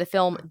prosthetics in the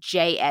film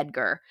J.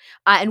 Edgar?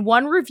 And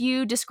one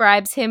review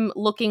describes him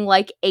looking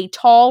like a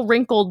tall,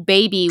 wrinkled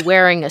baby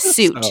wearing a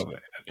suit.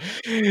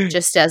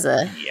 Just as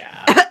a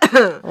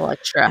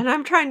extra. And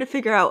I'm trying to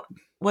figure out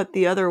what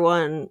the other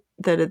one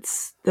that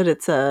it's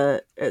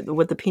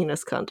with the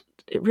penis cunt.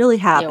 It really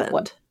happened.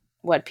 Yeah,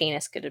 what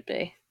penis could it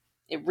be?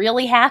 It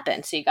really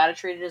happened, so you got to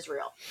treat it as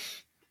real.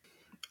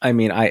 I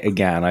mean,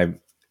 I'm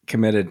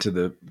committed to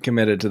the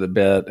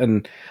bit,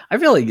 and I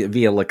feel like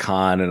via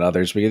Lacan and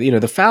others, because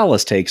the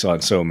phallus takes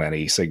on so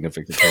many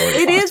significant.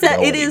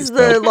 It is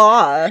the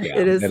law. Yeah,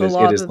 it is the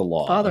law. It is the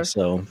law. Father.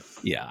 So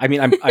yeah, I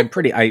mean, I'm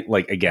pretty. I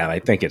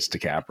think it's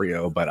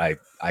DiCaprio, but I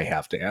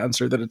have to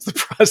answer that it's the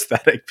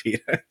prosthetic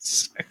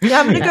penis. Yeah,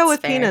 I'm gonna go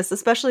with penis,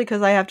 especially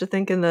because I have to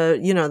think in the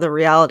the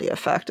reality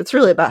effect. It's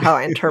really about how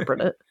I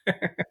interpret it.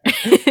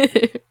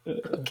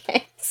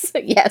 Okay. So,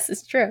 yes,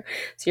 it's true.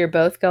 So you're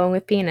both going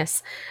with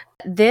penis.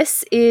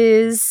 This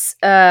is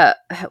I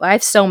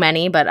have so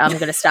many, but I'm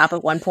going to stop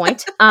at one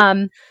point.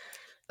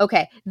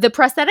 Okay. The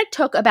prosthetic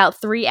took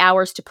about 3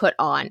 hours to put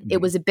on.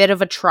 It was a bit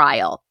of a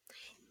trial.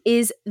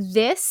 Is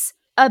this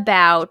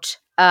about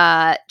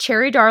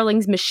Cherry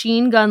Darling's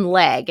machine gun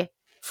leg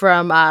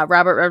from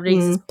Robert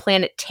Rodriguez's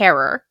Planet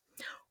Terror,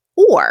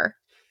 or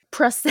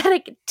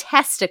prosthetic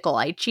testicle?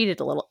 I cheated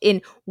a little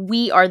in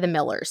We Are the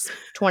Millers,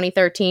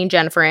 2013.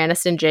 Jennifer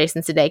Aniston,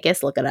 Jason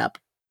Sudeikis. Look it up.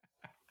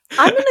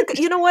 I'm gonna.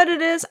 You know what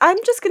it is? I'm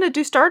just gonna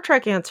do Star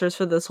Trek answers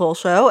for this whole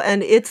show,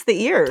 and it's the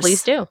ears.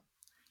 Please do.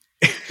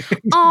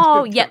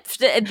 Oh, yep.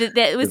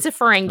 It was the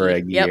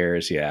Ferengi.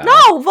 Ears, yeah.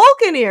 No,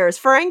 Vulcan ears.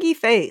 Ferengi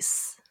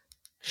face.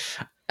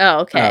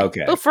 Oh, okay.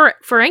 But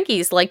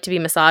Ferengis like to be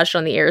massaged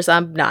on the ears.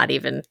 I'm not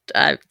even.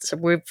 So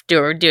we're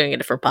doing a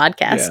different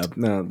podcast. Yeah,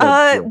 no.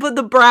 But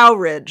the brow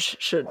ridge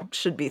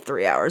should be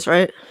 3 hours,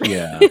 right?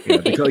 Yeah. I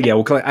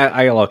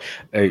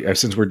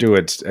since we're doing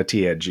a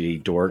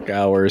TNG dork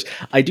hours,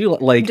 I do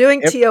like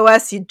doing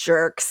TOS, you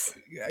jerks.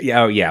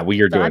 Yeah, yeah. Well,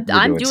 you're doing.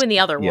 I'm doing the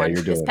other one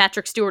because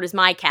Patrick Stewart is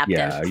my captain.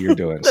 Yeah, you're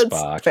doing That's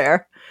Spock.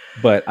 Fair.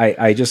 But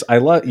I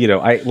love,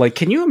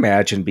 can you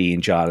imagine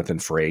being Jonathan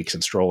Frakes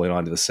and strolling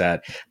onto the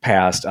set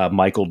past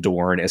Michael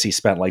Dorn as he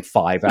spent like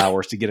 5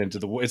 hours to get into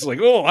the woods? It's like,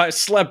 oh, I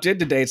slept in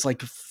today. It's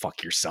like,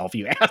 fuck yourself,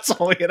 you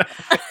asshole.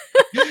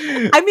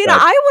 I mean,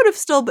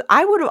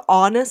 I would have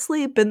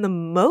honestly been the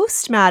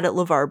most mad at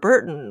LeVar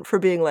Burton for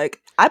being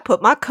like, I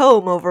put my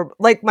comb over,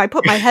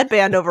 put my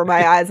headband over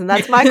my eyes, and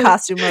that's my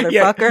costume,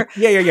 motherfucker.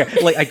 Yeah.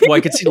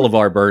 I could see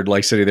LeVar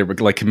Burton sitting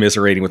there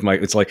commiserating with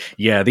Mike. It's like,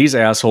 yeah, these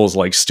assholes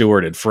like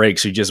Stewart and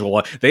Frakes who just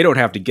they don't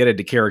have to get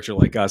into character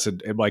like us.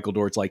 And Michael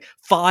Dorn's like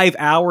 5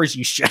 hours,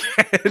 you shit.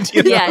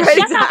 Yeah,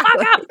 shut the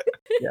fuck up.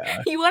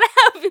 Yeah. You want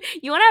to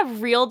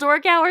have real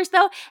dork hours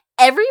though?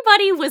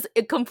 Everybody was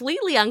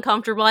completely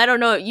uncomfortable. I don't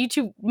know. You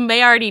two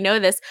may already know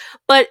this,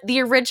 but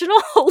the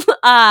original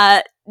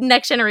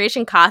Next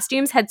Generation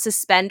costumes had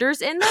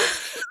suspenders in them.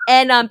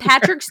 And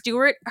Patrick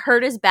Stewart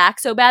hurt his back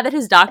so bad that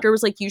his doctor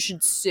was like, you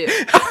should sue.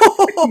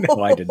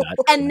 No, I did not.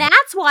 And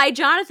that's why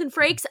Jonathan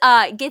Frakes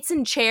gets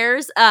in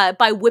chairs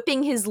by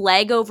whipping his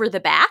leg over the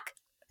back.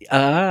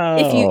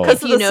 Oh.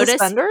 If you notice.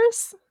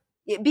 Suspenders?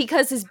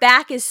 Because his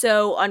back is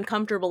so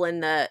uncomfortable in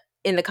the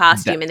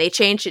costume, and they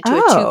changed it to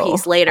a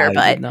two-piece later.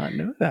 I did not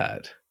know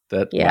that.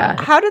 Yeah.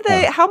 Wow.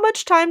 How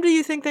much time do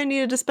you think they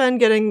needed to spend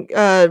getting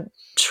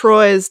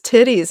Troy's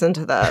titties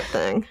into that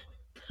thing?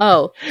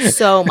 Oh,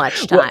 so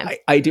much time. Well,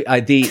 I do.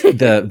 I do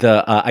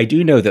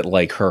know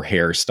that her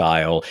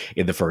hairstyle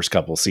in the first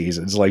couple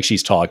seasons,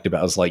 she's talked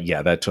about, is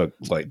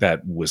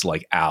that was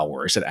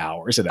hours and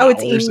hours and hours.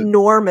 Oh, it's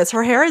enormous.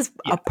 Her hair is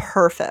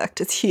perfect.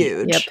 It's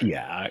huge.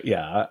 Yep.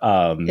 Yeah.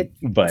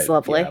 It's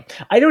lovely. Yeah.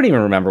 I don't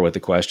even remember what the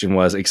question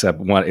was, except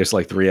one. It's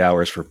 3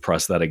 hours for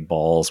prosthetic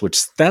balls,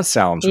 which that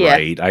sounds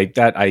right.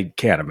 I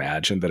can't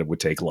imagine that it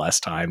would take less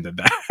time than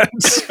that.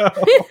 So.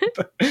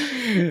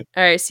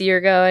 All right. So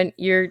you're going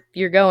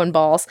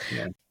balls.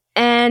 Yeah.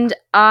 And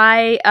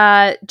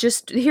I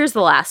here's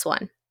the last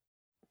one.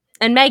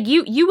 And Meg,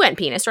 you went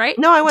penis, right?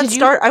 No, I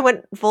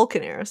went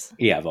Vulcan ears.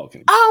 Yeah,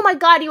 Vulcan. Oh my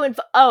god, you went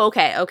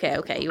okay.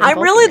 I'm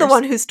really the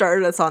one who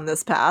started us on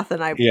this path,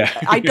 and I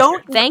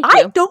don't thank you.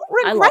 I don't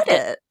regret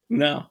it.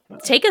 No.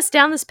 Take us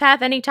down this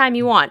path anytime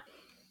you want.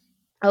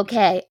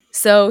 Okay,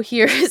 so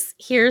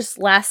here's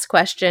last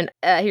question.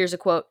 Here's a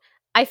quote.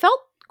 I felt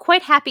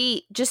quite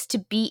happy just to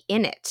be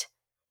in it.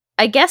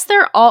 I guess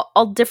there are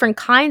all different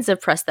kinds of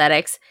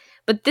prosthetics,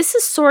 but this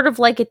is sort of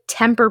like a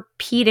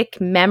Tempur-Pedic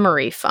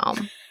memory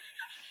foam.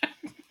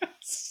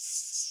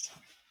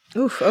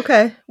 Oof.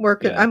 Okay,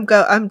 working.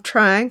 Yeah. I'm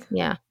trying.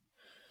 Yeah,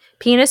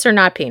 penis or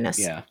not penis?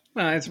 Yeah.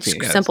 No, it's a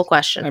penis. Simple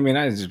question. I mean,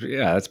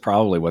 that's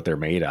probably what they're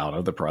made out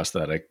of, the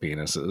prosthetic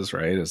penises,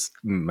 right? Is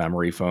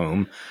memory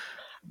foam.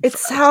 It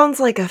sounds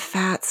like a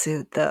fat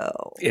suit,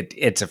 though.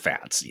 It's a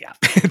fat, yeah.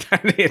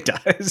 It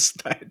does.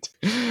 But,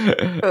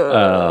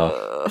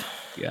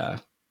 yeah.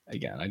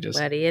 Again, what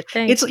do you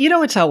think? It's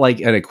it's how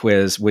like at a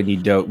quiz when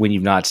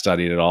you've not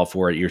studied at all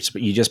for it, you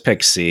just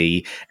pick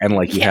C and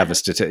like you have a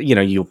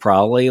you'll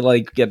probably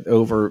like get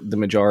over the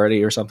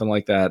majority or something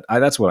like that.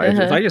 That's what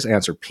if I just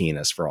answer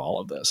penis for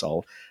all of this,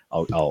 I'll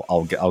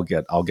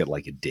get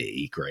like a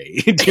D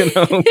grade.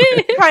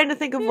 Trying to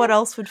think of what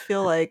else would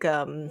feel like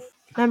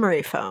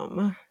memory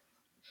foam.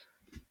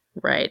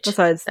 Right.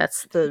 Besides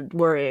that's the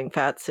worrying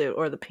fat suit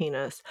or the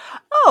penis.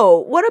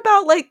 Oh, what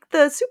about like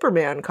the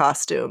Superman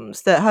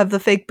costumes that have the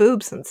fake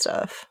boobs and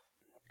stuff?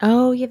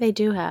 Oh, yeah, they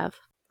do have.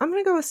 I'm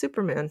going to go with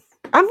Superman.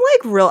 I'm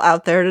like real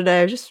out there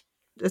today.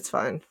 It's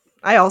fine.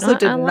 I also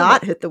did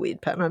not hit the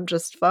weed pen. I'm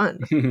just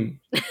fun.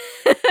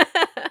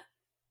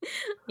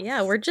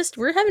 Yeah,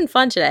 we're having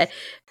fun today.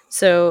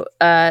 So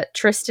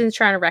Tristan's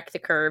trying to wreck the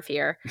curve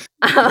here.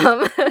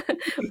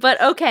 But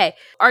okay,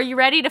 are you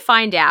ready to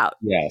find out?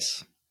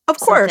 Yes. Of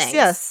course,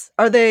 yes.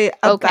 Are they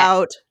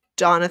about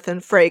Jonathan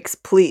Frakes,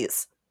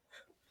 please?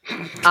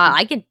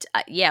 I could,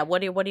 yeah.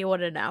 What do you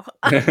want to know?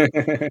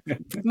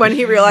 When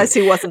he realized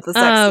he wasn't the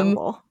sex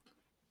symbol.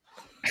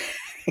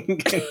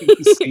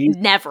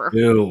 Never.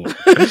 No.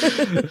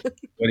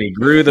 When he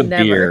grew the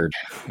beard.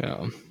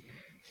 Yeah.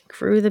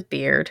 Grew the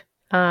beard.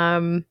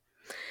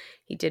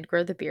 He did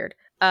grow the beard.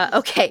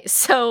 Okay,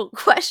 so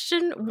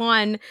question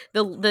 1,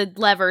 the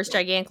levers,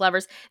 gigantic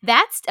levers.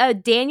 That's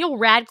Daniel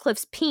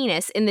Radcliffe's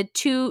penis in the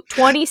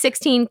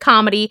 2016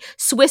 comedy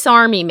Swiss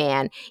Army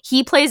Man.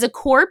 He plays a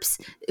corpse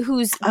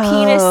whose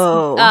penis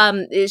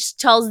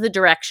tells the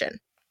direction.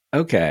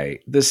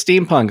 Okay, the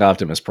steampunk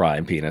Optimus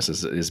Prime penis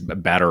is a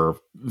better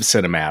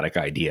cinematic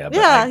idea.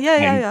 But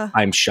yeah.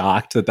 I'm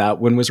shocked that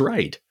one was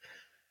right.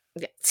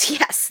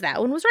 Yes,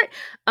 that one was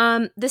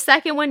right. The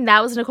second one,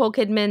 that was Nicole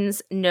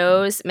Kidman's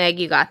nose. Meg,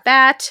 you got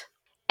that.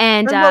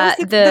 And what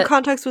was the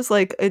context was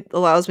like, it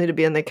allows me to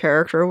be in the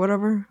character or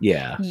whatever.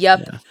 Yeah.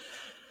 Yep. Yeah.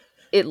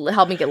 It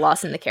helped me get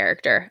lost in the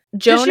character.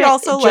 Did she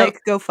also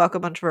go fuck a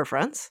bunch of her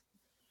friends?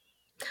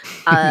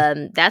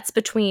 That's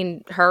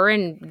between her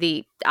and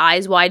the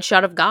eyes wide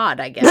shut of God,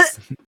 I guess.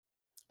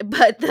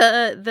 But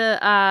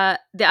the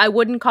I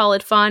wouldn't call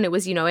it fun. It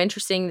was,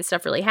 interesting. The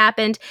stuff really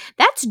happened.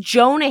 That's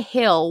Jonah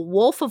Hill,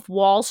 Wolf of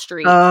Wall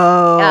Street,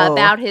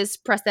 about his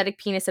prosthetic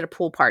penis at a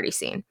pool party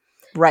scene.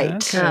 Right.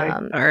 Okay.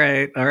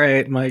 All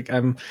right, Mike.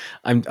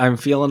 I'm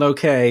feeling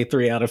okay.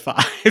 3 out of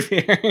 5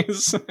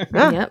 years.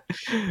 Yep.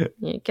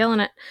 You're killing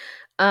it.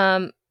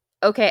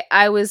 Okay,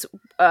 I was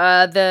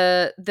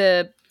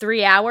the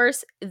 3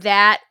 hours.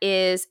 That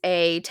is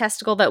a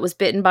testicle that was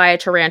bitten by a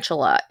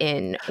tarantula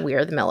in We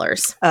Are the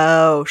Millers.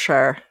 Oh,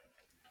 sure.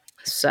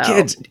 So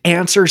kids,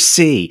 answer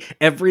C.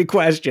 Every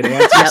question,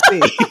 answer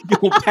C.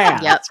 You'll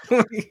pass.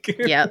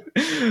 Yep.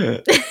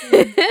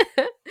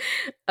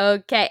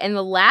 Okay, and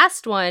the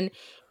last one,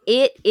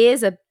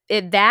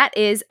 that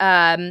is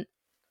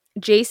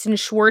Jason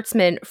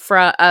Schwartzman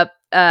from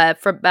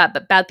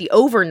about The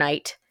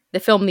Overnight. The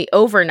film The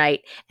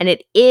Overnight, and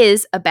it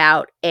is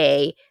about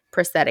a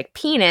prosthetic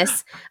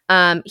penis.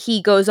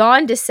 He goes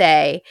on to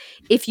say,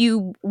 if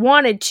you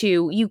wanted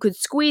to, you could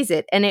squeeze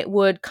it and it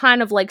would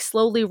kind of like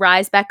slowly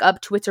rise back up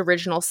to its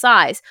original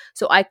size.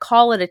 So I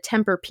call it a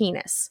Tempur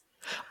penis.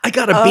 I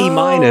got a B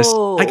minus.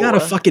 I got a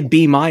fucking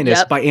B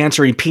minus by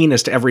answering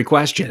penis to every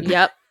question.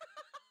 Yep.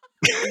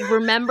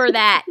 Remember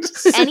that.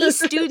 Any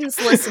students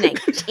listening,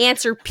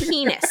 answer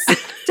penis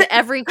to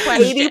every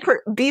question.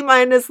 B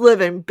minus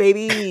living,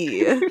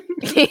 baby.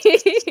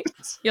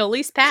 You'll at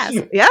least pass.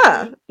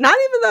 Yeah, not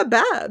even that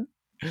bad.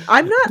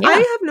 I'm not. Yeah. I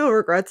have no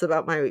regrets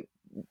about my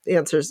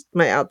answers.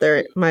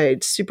 My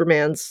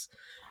Superman's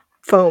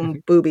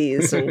foam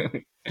boobies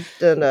and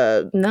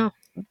no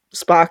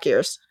Spock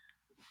ears.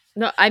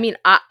 No, I mean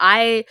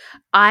I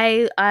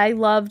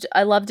loved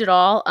it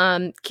all.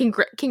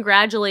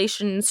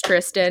 Congratulations,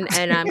 Tristan,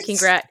 and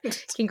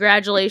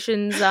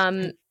congratulations,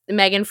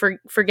 Megan,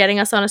 for getting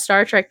us on a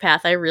Star Trek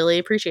path. I really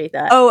appreciate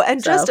that. Oh,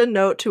 and just a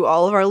note to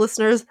all of our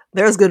listeners: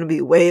 there's going to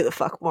be way the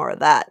fuck more of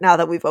that now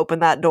that we've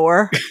opened that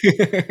door.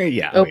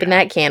 Yeah, open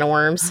that can of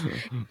worms.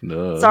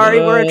 Sorry,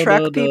 we're a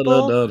Trek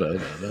people.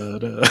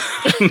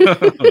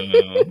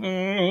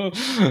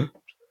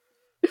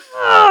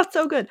 Oh,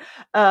 so good.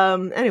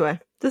 Anyway.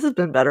 This has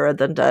been Better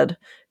Than Dead.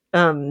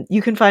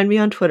 You can find me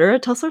on Twitter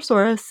at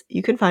Teslarsaurus.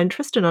 You can find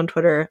Tristan on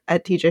Twitter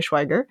at TJ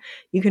Schweiger.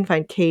 You can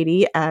find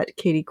Katie at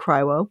Katie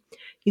Crywo.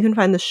 You can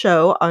find the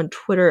show on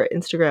Twitter,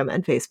 Instagram,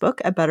 and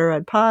Facebook at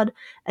BetterEdPod,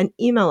 and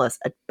email us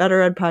at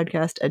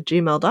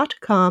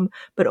betteredpodcast@gmail.com,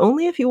 but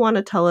only if you want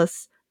to tell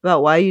us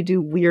about why you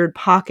do weird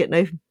pocket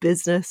knife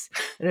business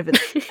and if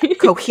it's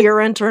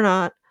coherent or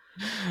not.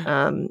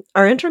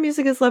 Our intro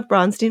music is Lev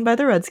Bronstein by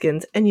the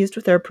Redskins and used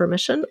with their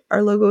permission.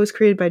 Our logo was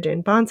created by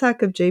Jane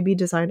Bonsack of JB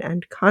Design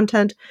and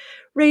Content.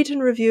 Rate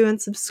and review and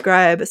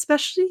subscribe,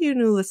 especially you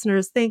new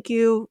listeners. Thank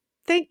you.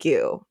 Thank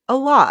you a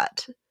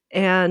lot.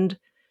 And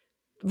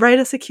write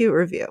us a cute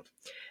review.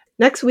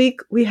 Next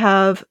week, we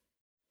have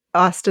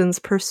Austin's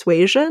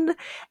Persuasion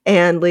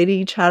and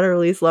Lady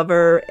Chatterley's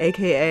Lover,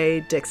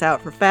 aka Dicks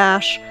Out for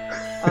Fash,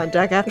 on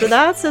deck after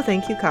that. So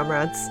thank you,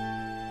 comrades.